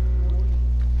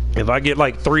 If I get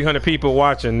like 300 people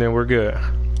watching, then we're good.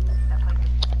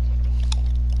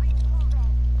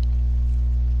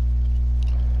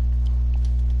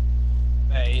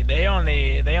 Hey, they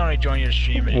only join your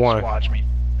stream and One. just watch me.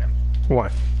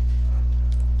 One.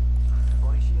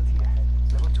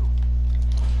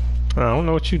 I don't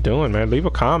know what you're doing, man. Leave a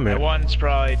That comment. one's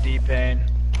probably D-Pain.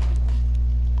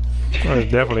 Oh,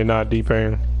 it's definitely not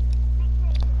D-Pain.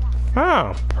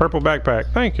 Oh, purple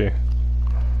backpack. Thank you.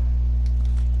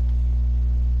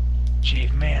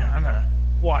 Chief, man, I'm gonna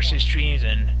watch these streams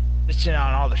and listen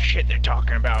on all the shit they're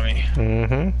talking about me.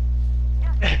 Mm-hmm.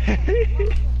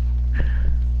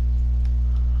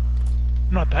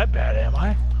 I'm not that bad, am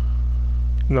I?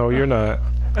 No, you're not.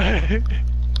 And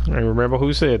remember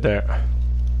who said that.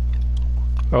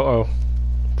 Uh-oh.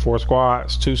 4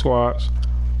 squads, 2 squads.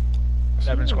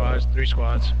 7 squads, 3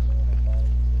 squads,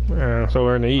 Yeah, so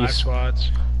we're in the 5 east.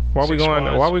 squads. Why we 6 going?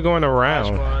 squads, Why we going 5 around?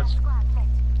 squads.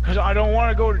 Cause I don't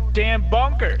want to go to damn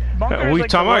bunker. Bunker is We like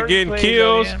talking the about worst getting place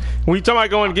kills. I am. We talking about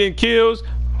going and getting kills.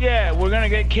 Yeah, we're gonna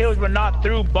get killed, but not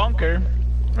through bunker.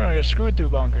 We're gonna get screwed through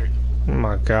bunker. Oh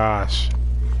my gosh.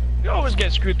 You always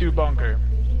get screwed through bunker.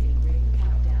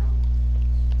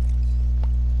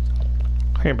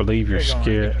 I can't believe you're We're going to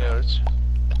scared. get kills.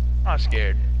 I'm not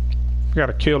scared. You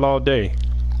gotta kill all day.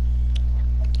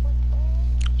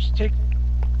 Just take.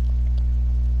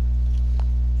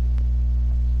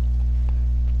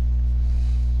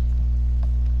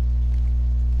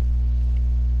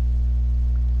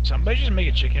 Somebody just make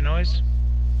a chicken noise.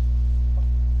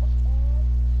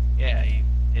 Yeah, you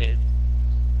did.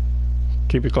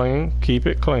 Keep it clean. Keep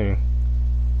it clean.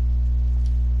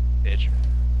 Bitch.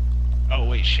 Oh,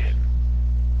 wait, shit.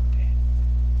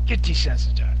 Get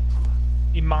desensitized.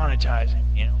 Demonetizing,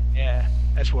 you know? Yeah,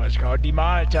 that's what it's called.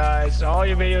 Demonetized. All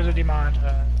your videos are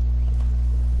demonetized.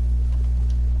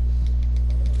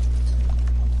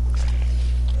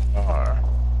 Are.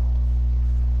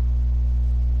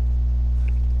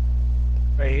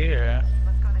 Right here.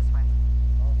 Let's go this way.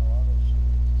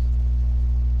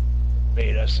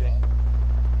 Wait a second.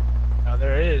 Now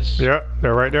there is. Yeah,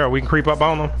 they're right there. We can creep up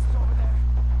on them.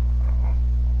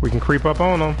 We can creep up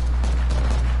on them.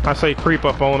 I say creep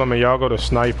up on them and y'all go to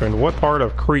sniping. What part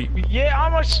of creep? Yeah,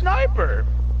 I'm a sniper.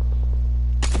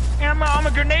 And I'm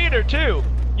a grenader too.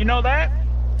 You know that?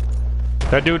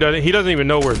 That dude doesn't, he doesn't even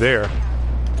know we're there.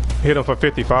 Hit him for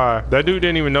 55. That dude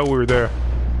didn't even know we were there.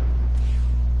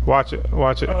 Watch it,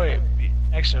 watch it. Oh wait,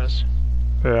 next to us.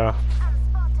 Yeah.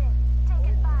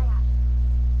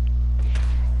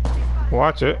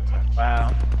 Watch it.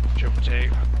 Wow. Triple take.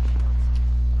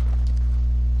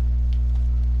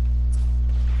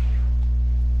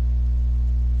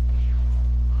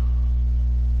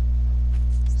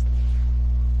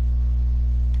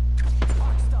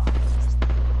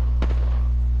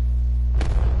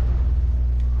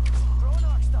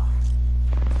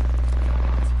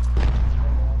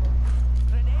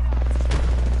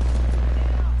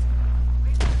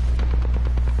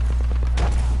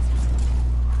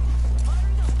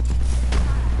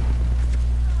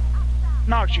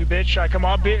 Knocked you, bitch. I come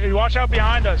on. Watch out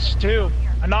behind us, too.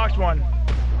 I knocked one.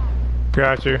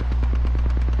 Got you.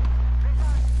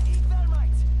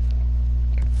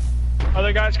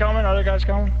 Other guys coming. Other guys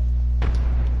coming.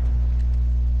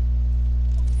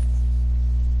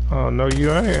 Oh, no,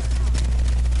 you ain't.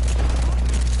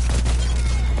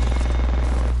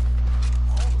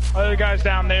 Other guys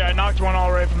down there. I knocked one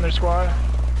already from their squad.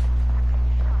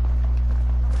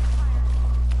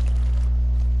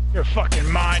 You're fucking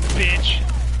mine, bitch.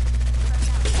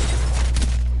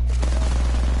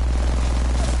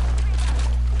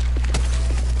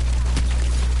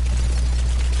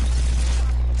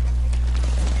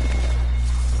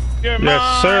 You're mine,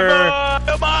 Yes, sir.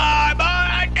 boy. Mine,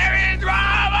 boy. There is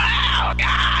mine. Oh,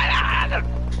 God.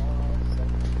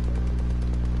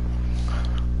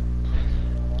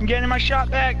 I'm getting my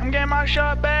shot back. I'm getting my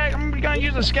shot back. I'm gonna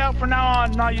use the scout from now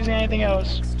on, not using anything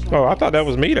else. Oh, I thought that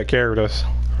was me that carried us.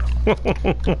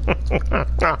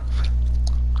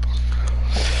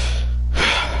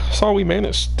 So we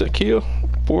managed to kill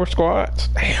 4 squads.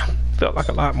 Damn, felt like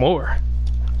a lot more.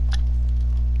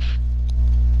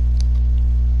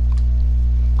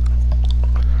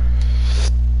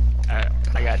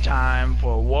 got time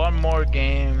for one more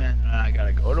game, and I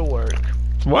gotta go to work.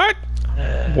 What?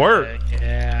 Work?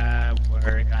 Yeah,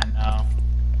 work. I know.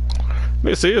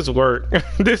 This is work.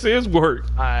 This is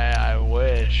work. I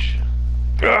wish.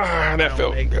 That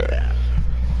felt good.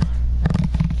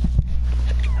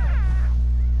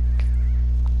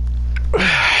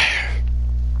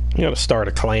 You gotta start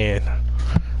a clan.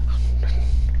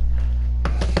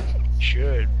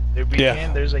 Should.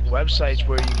 There's like websites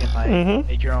where you can like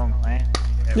make your own clan.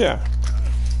 Yeah.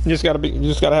 You just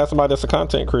gotta have somebody that's a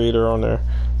content creator on there.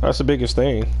 That's the biggest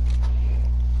thing.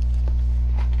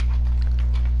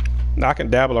 I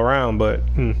can dabble around, but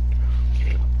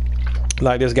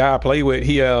like this guy I play with,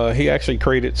 he actually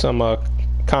created some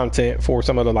content for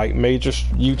some of the like major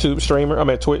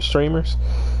Twitch streamers.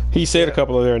 He said a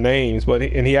couple of their names, but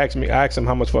he asked him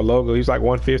how much for a logo. He's like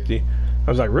 $150. I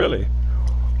was like, really?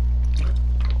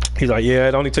 He's like, yeah,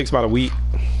 it only takes about a week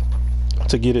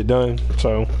to get it done.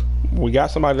 So we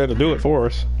got somebody that'll do it for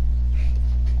us.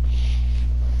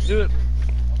 Do it.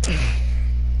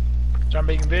 Start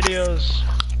making videos.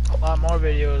 A lot more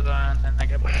videos on, and I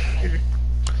got a computer.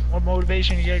 More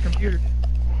motivation to get a computer.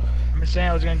 I've been saying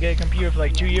I was gonna get a computer for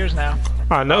like 2 years now.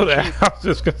 I know that. I was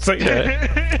just gonna say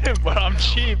that. But I'm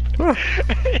cheap.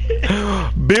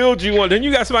 Build you one. Then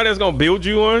you got somebody that's gonna build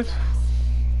you one?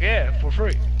 Yeah, for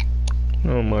free.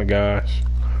 Oh my gosh.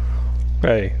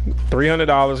 Hey,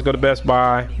 $300. Go to Best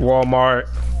Buy, Walmart.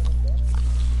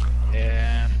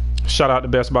 Yeah. Shout out to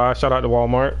Best Buy. Shout out to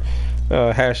Walmart.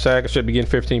 Hashtag I should be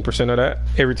getting 15% of that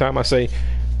every time I say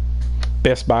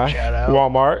Best Buy,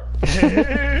 Walmart. This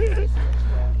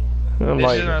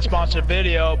isn't a sponsored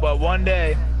video, but one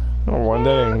day. Oh, one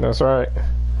day, that's right.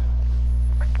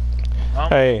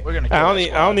 Hey,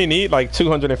 I only need like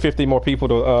 250 more people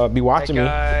to be watching me.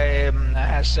 That guy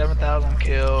has 7,000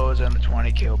 kills and a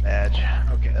 20 kill badge.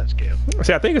 Okay, that's good.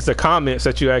 See, I think it's the comments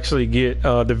that you actually get,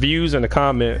 the views and the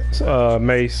comments,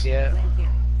 Mace. Yeah.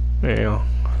 Yeah.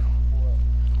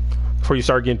 Before you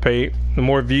start getting paid, the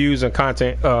more views and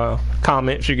content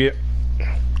comments you get,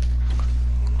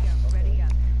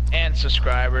 and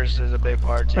subscribers is a big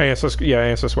part too. And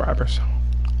subscribers.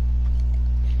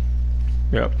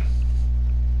 Yep.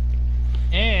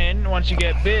 And once you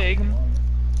get big,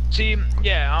 see,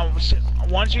 yeah,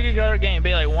 once you get getting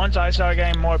big, like once I start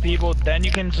getting more people, then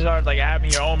you can start like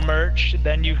having your own merch.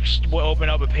 Then you will open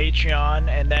up a Patreon,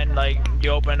 and then like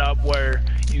you open up where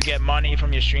you get money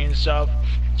from your stream and stuff.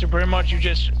 So pretty much you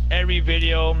just, every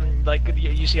video, like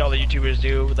you see all the YouTubers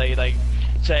do, they like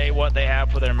say what they have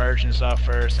for their merch and stuff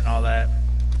first and all that.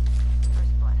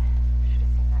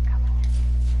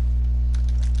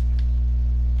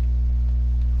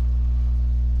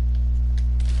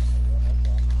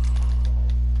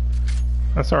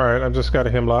 That's alright, I've just got a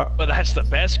hemlock. But that's the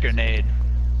best grenade.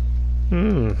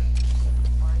 Debatable.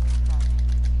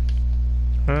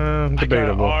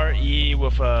 I got RE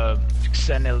with a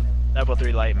extended level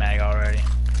 3 light mag already.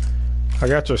 I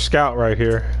got your scout right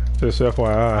here. Just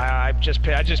FYI. I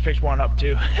just picked one up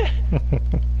too.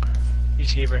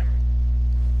 Peacekeeper.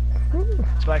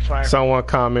 Fire. Someone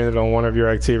commented on one of your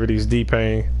activities,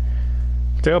 D-Pain.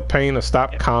 Tell Pain to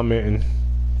stop commenting.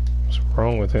 What's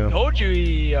wrong with him? Told you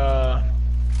he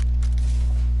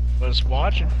was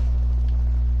watching.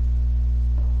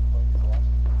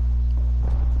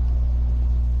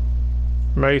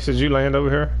 Mace, did you land over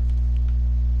here?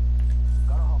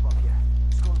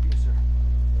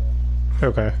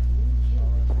 Okay.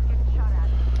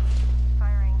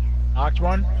 Knocked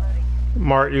one.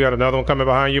 Mark, you got another one coming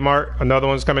behind you, Mark? Another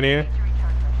one's coming in?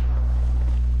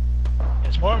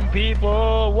 It's more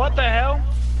people. What the hell?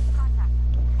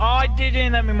 Oh, I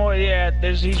didn't let me more. Yeah,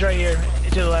 he's right here.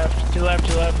 To the left, to the left,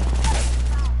 to the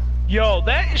left. Yo,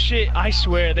 that shit, I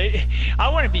swear,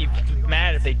 I wouldn't be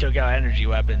mad if they took out energy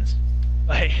weapons.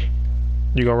 Like.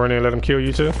 You gonna run in and let them kill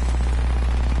you too?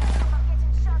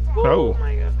 Oh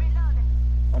my god.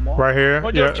 One more? Right here.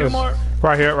 Oh, yeah, two more.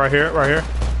 Right here, right here, right here.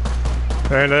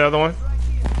 And the other one.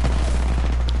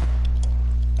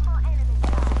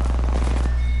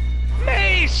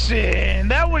 Mason,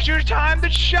 that was your time to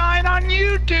shine on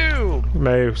YouTube.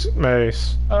 Mace.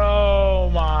 Oh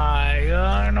my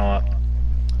god, I don't know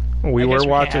what. We were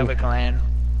watching. Can't have a clan.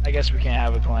 I guess we can't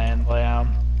have a clan, but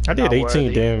I did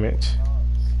 18 damage.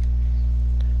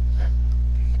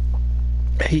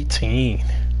 18.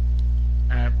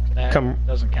 That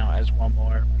doesn't count as one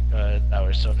more because that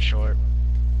was so short.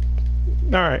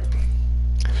 Alright.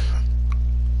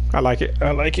 I like it.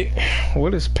 I like it.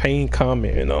 What is Pain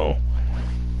commenting on?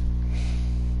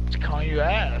 He's calling you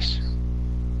ass.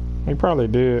 He probably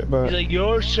did, but he's like,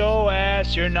 you're so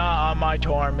ass, you're not on my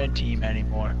tournament team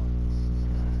anymore.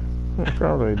 He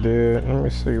probably did. Let me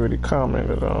see what he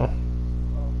commented on.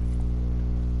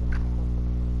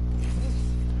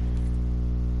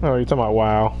 Oh, you talking about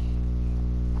WoW?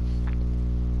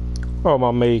 Oh,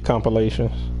 my May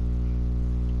compilations.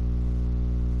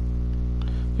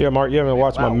 Yeah, Mark, you haven't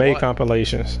watched my May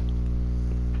compilations.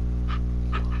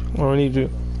 I'm gonna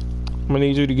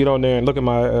need you to get on there and look at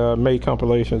my May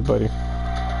compilations, buddy.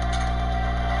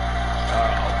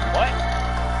 What?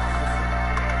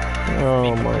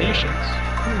 Oh my.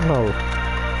 No.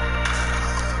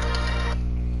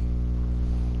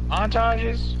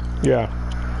 Montages? Yeah.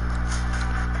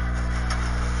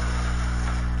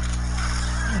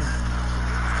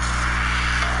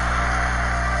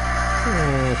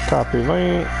 Copy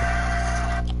link.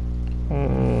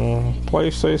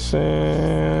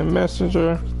 PlayStation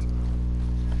Messenger.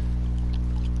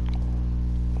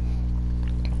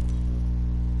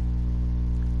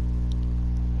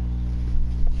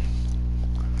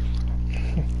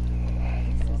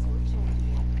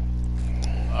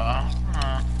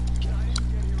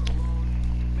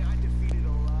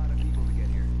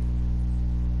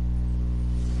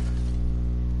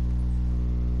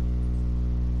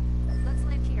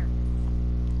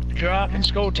 Drop in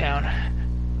Skull Town.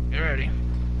 Get ready.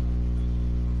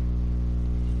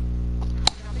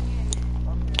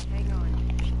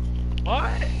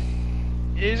 What?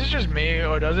 Is it just me,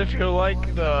 or does it feel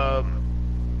like the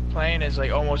plane is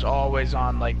like almost always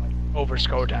on like over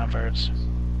Skull Town first?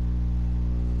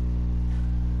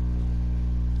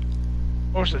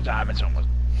 Most of the time it's almost.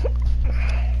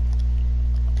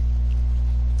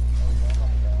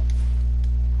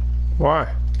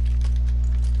 Why?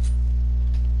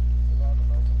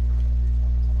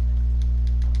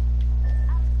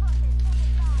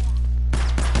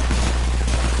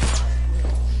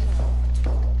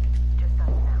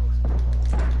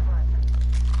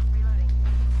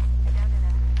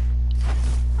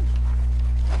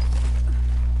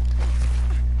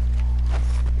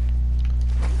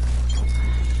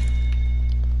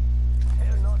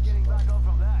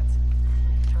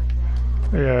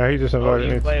 Yeah, he just invited me.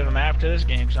 You can play with him after this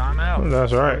game, so I'm out.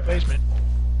 That's right. Basement.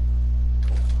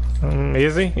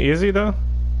 Is he? Is he though?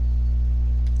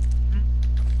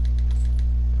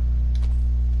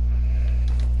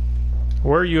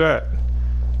 Where are you at,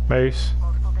 Mace?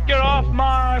 Get off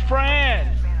my friend!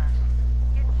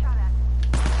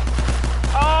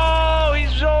 Oh,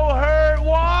 he's so hurt.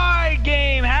 Why?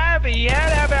 Game happy. He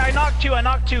had happy. I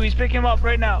knocked two. He's picking him up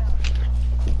right now.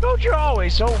 Don't you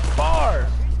always so far?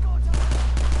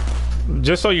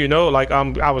 Just so you know, like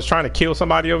I was trying to kill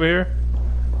somebody over here.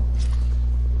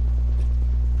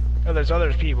 Oh, there's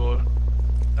other people.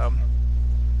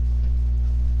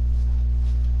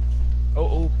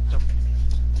 Oh.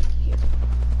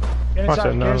 Get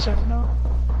inside. Get inside. No.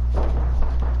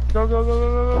 Go.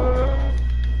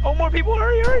 Oh, more people.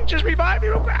 Hurry. Just revive me.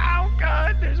 Oh,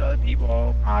 God. There's other people.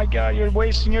 Oh, my God. You're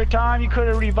wasting your time. You could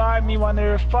have revived me when they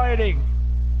were fighting.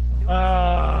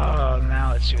 Oh,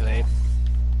 now it's too late.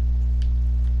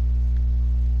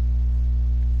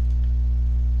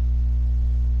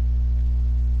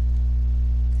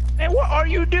 Hey, what are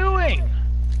you doing?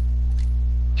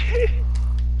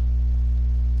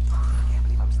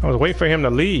 I was waiting for him to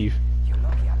leave.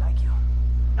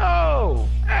 No,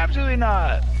 absolutely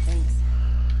not.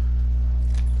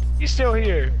 He's still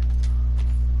here.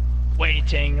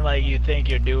 Waiting like you think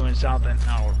you're doing something.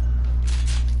 No.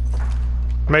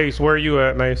 Mace, where are you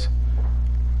at, Mace?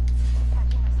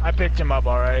 I picked him up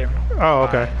already. Oh,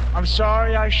 okay. I'm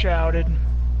sorry I shouted.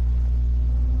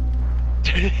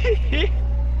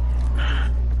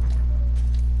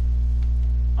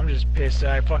 I'm just pissed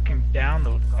that I fucking downed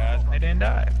those guys and they didn't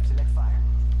die.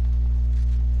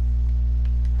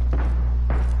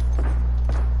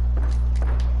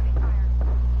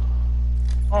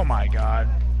 Oh my God.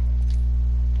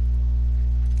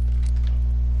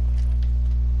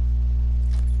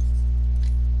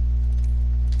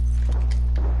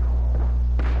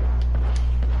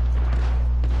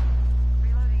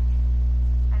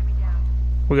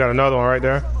 We got another one right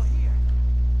there.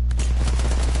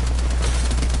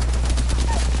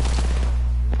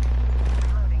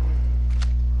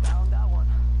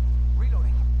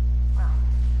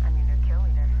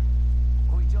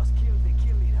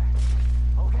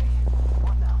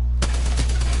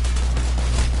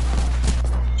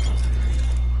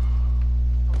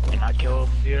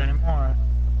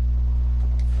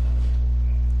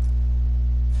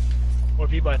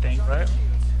 I think, right?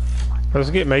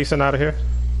 Let's get Mason out of here.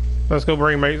 Let's go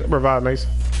bring Mason, revive Mason.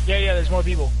 Yeah, there's more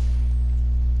people.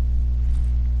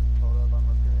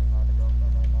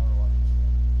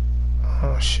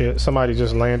 Oh shit, somebody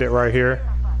just landed right here.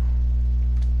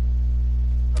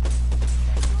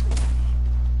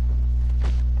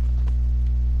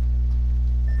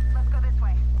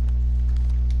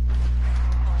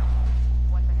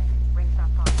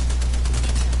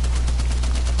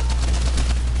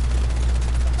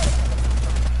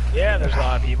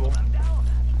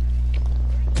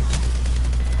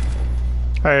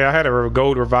 Hey, I had a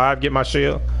gold revive. Get my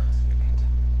shield.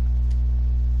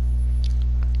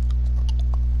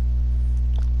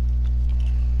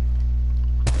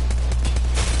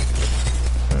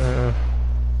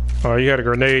 Oh, you had a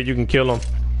grenade. You can kill him.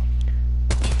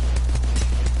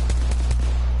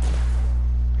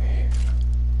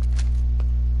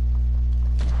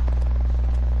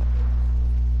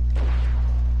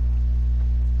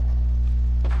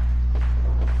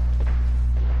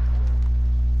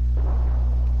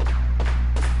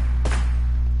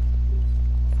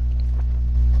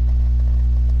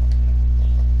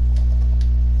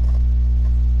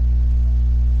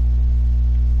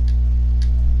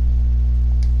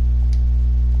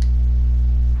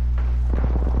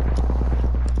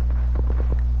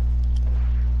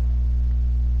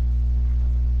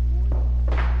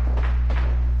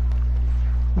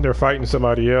 They're fighting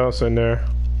somebody else in there.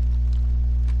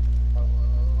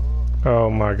 Oh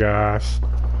my gosh.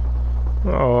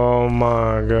 Oh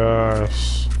my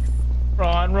gosh.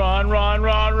 Run, run, run,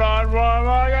 run, run, run,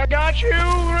 run. I got you.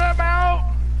 I'm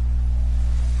out.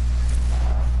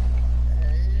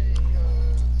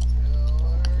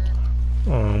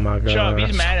 Oh my gosh. Chubb,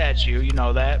 he's mad at you. You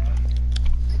know that.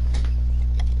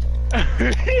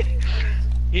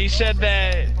 He said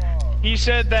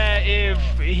that if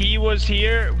he was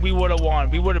here, we would have won.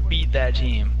 We would have beat that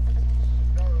team.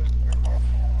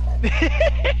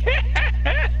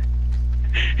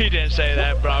 He didn't say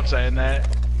that, but I'm saying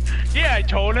that. Yeah, I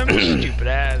told him. Stupid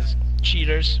ass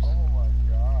cheaters.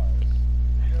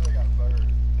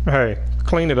 Hey,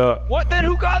 clean it up. What then?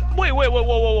 Who got? Wait,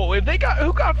 whoa. If they got,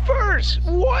 who got first?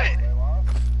 What?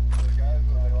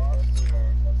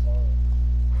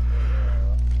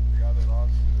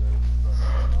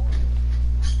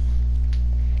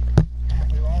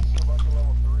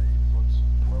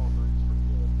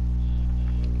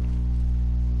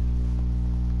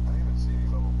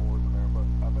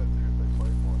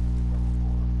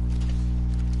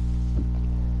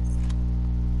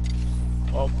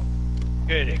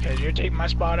 Good, because you're taking my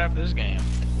spot after this game.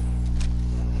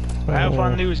 Have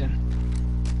fun losing.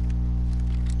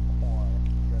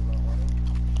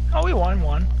 Oh, we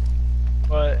won.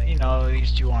 But, you know,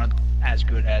 these two aren't as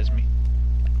good as me.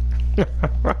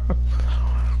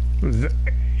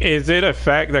 Is it a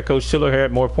fact that Coach Tiller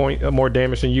had more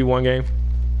damage than you one game?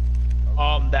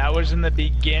 That was in the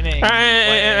beginning.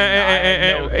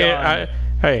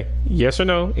 Hey, yes or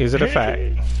no? Is it a fact?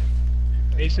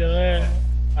 He said,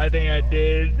 I think I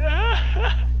did.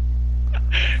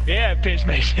 Yeah, pitch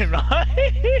makes it right.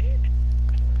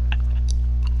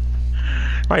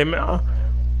 Hey,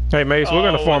 Mace, we're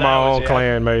gonna form our own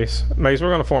clan, Mace. Mace,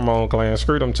 we're gonna form our own clan.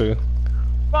 Screw them too.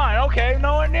 Fine, okay,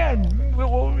 no one there.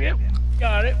 Yep,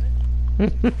 got it.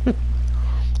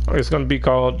 It's gonna be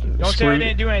called. Don't say I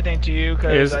didn't do anything to you,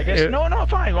 because I guess no,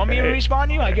 fine. You want me to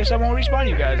respawn you? I guess I won't respawn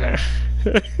you guys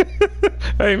then.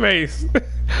 Hey, Mace.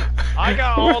 I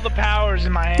got all the powers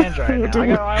in my hands right now.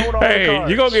 I hold all the cards.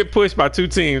 You're gonna get pushed by two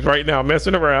teams right now,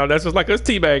 messing around. That's just like us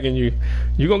teabagging you.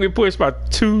 You're gonna get pushed by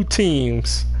two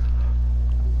teams.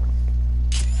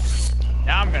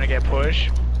 Now I'm gonna get pushed.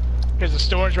 Because the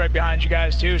store's right behind you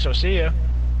guys too, so see ya.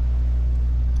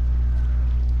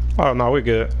 Oh, no, we're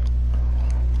good.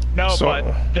 No, but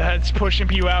that's pushing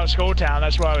people out of Skull Town.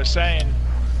 That's what I was saying.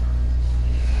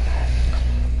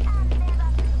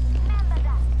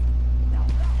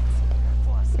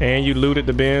 And you looted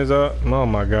the bins up? Oh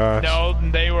my gosh. No,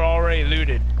 they were already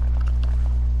looted.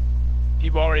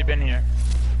 People already been here.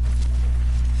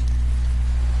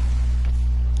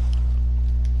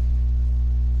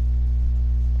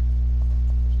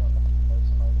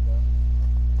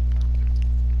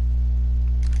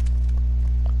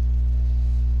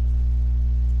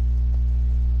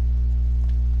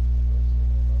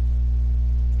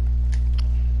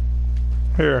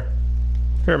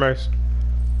 Here, Mace.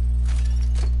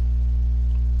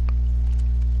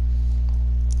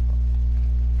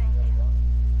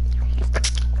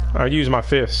 I use my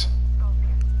fists.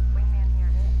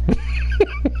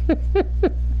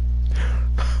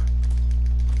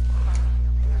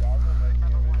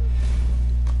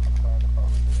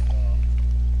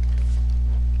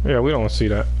 Yeah, we don't see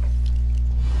that.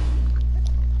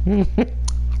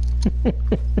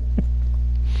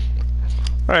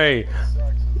 Hey,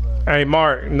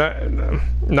 Mark. Not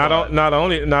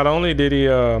only did he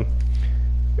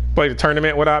play the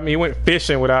tournament without me, he went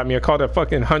fishing without me. I caught a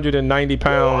fucking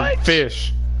 190-pound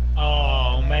fish.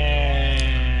 Oh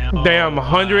man! Damn,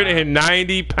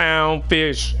 190-pound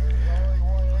fish.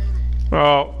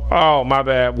 Oh, my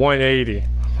bad. 180.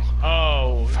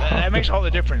 Oh, that makes all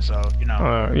the difference, though. You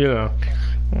know.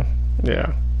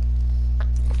 Yeah.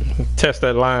 Test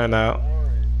that line out.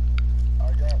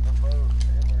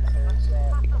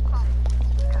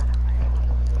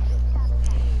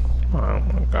 Oh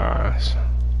my gosh.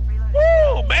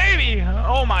 Woo, baby!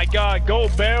 Oh my god,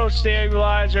 gold barrel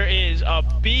stabilizer is a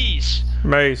beast.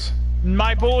 Mace.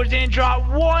 My bullets didn't drop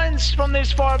once from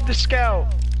this far of the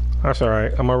scout. That's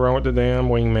alright. I'm gonna run with the damn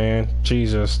wingman.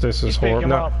 Jesus, this is horrible.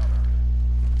 No.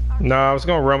 No, I was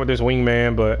gonna run with this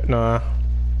wingman, but nah.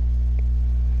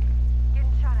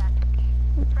 Getting shot at.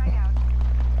 Frag out.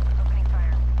 Opening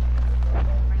fire.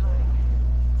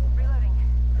 Reloading.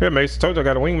 Here, Mace. Told you I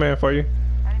got a wingman for you.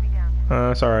 Enemy down.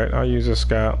 That's alright. I'll use a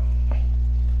scout.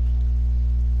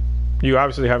 You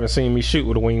obviously haven't seen me shoot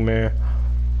with a wingman.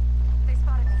 They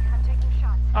spotted me. I'm taking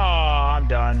shots. Oh, I'm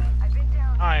done. I've been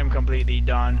down. I am completely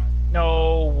done.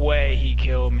 No way he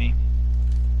killed me.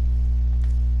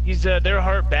 He's they're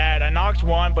hurt bad. I knocked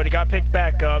one, but he got picked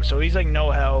back up, so he's like no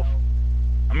health.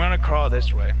 I'm gonna crawl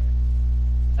this way.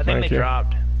 I think they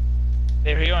dropped.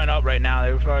 They're healing up right now.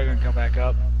 They were probably gonna come back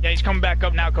up. Yeah, he's coming back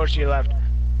up now, Coach, to your left.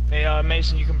 Hey,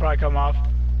 Mason, you can probably come off.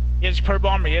 He has purple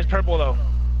armor. He has purple though.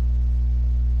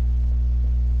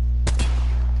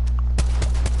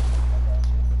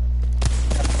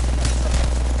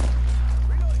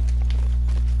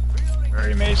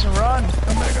 Hurry, Mason, run!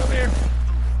 Come back up here.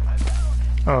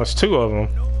 Oh, it's two of them.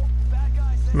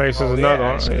 Mason's another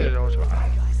one.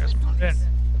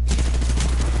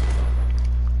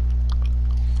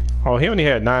 Oh, he only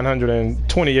had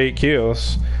 928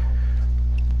 kills.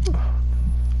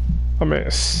 I mean,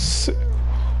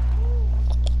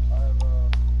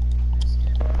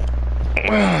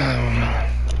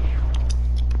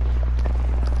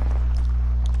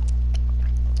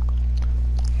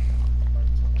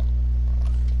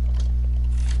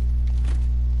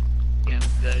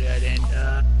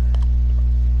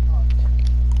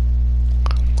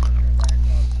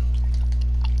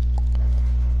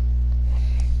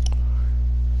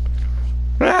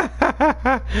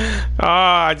 oh,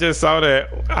 I just saw that.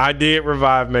 I did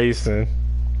revive Mason.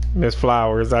 Miss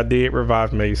Flowers, I did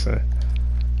revive Mason.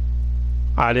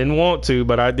 I didn't want to,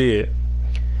 but I did.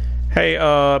 Hey,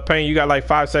 Payne, you got like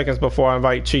 5 seconds before I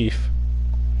invite Chief.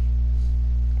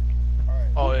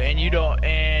 Oh, and you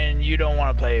don't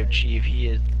want to play with Chief. He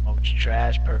is the most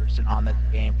trash person on the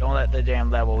game. Don't let the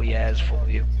damn level he has fool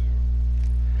you.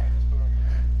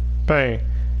 Payne.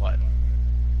 What?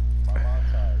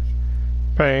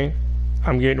 Payne,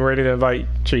 I'm getting ready to invite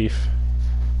Chief.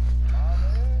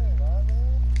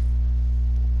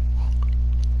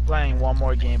 Playing one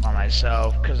more game on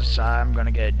myself because I'm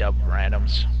gonna get double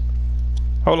randoms.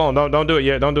 Hold on, don't do it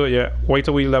yet. Don't do it yet. Wait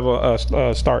till we level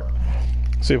start.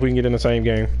 See if we can get in the same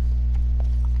game.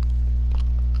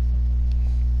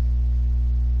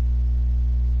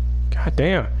 God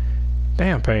damn.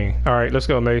 Damn, Payne. All right, let's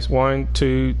go, Mace. 1,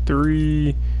 2,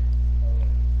 3.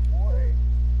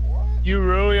 You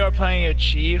really are playing a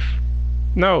Chief?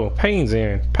 No, Payne's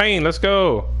in. Payne, let's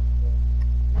go.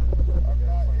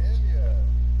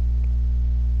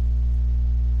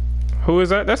 Who is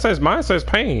that? That says mine says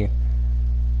Payne.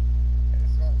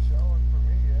 It's not showing for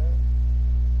me yet.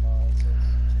 It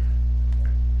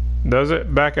says Does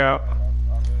it? Back out.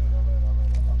 I'm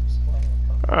just playing.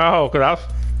 Oh, cause I. It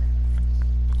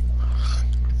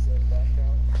said back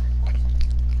out.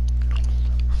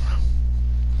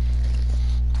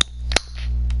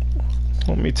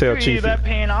 Let me tell Chief. That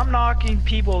Payne, I'm knocking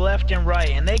people left and right,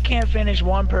 and they can't finish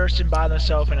one person by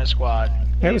themselves in a squad.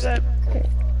 It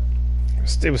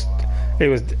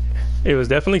was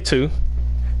definitely two.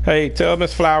 Hey, tell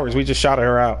Miss Flowers we just shouted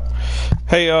her out.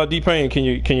 Hey, D Payne, can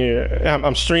you?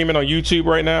 I'm streaming on YouTube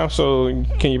right now, so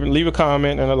can you leave a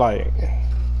comment and a like?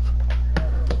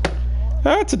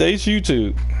 Today's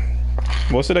YouTube.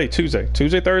 What's today? Tuesday,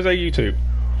 Thursday, YouTube.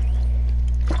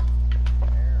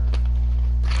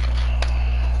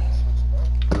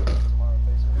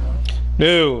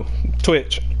 No,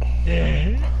 Twitch.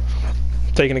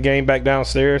 Taking the game back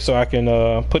downstairs so I can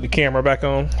put the camera back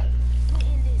on.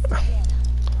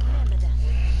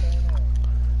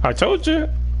 I told you.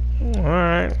 All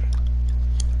right.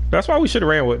 That's why we should have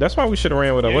ran with. That's why we should have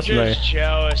ran with. What's the name? You're just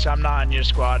jealous. I'm not in your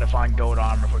squad to find gold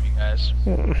armor for you guys.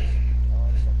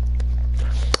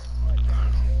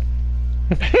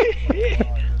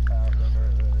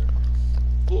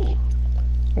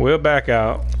 We'll back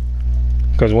out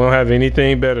because we don't have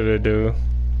anything better to do.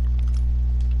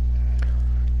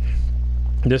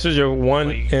 This is your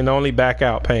one and only back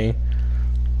out, Payne.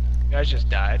 You guys just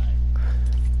died.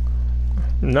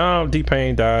 No, D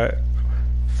Payne died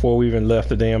before we even left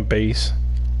the damn base.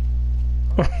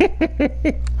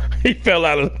 He fell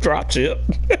out of the drop ship.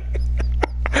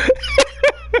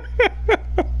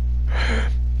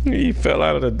 He fell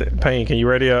out of the Payne. Can you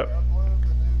ready up?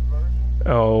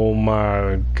 Oh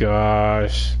my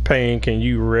gosh, Payne, can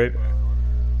you ready?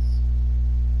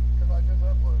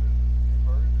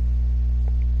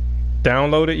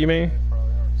 Download it, you mean?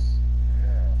 Probably aren't.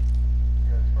 Yeah. You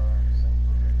guys probably aren't synced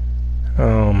with me.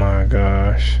 Oh my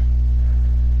gosh.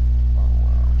 Oh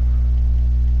wow.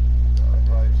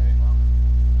 Invite me.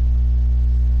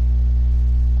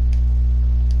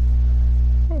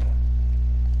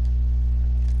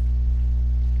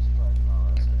 Just typing all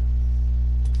that shit.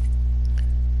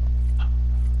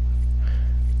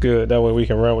 Good. That way we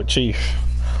can run with Chief.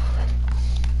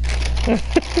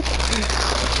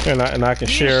 and I can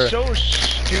share. He's so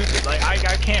stupid. Like I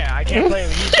can't play him.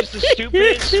 He's just the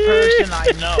stupidest person I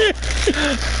know.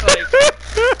 Like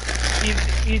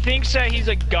he thinks that he's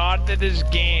a god to this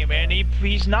game, and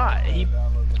he's not.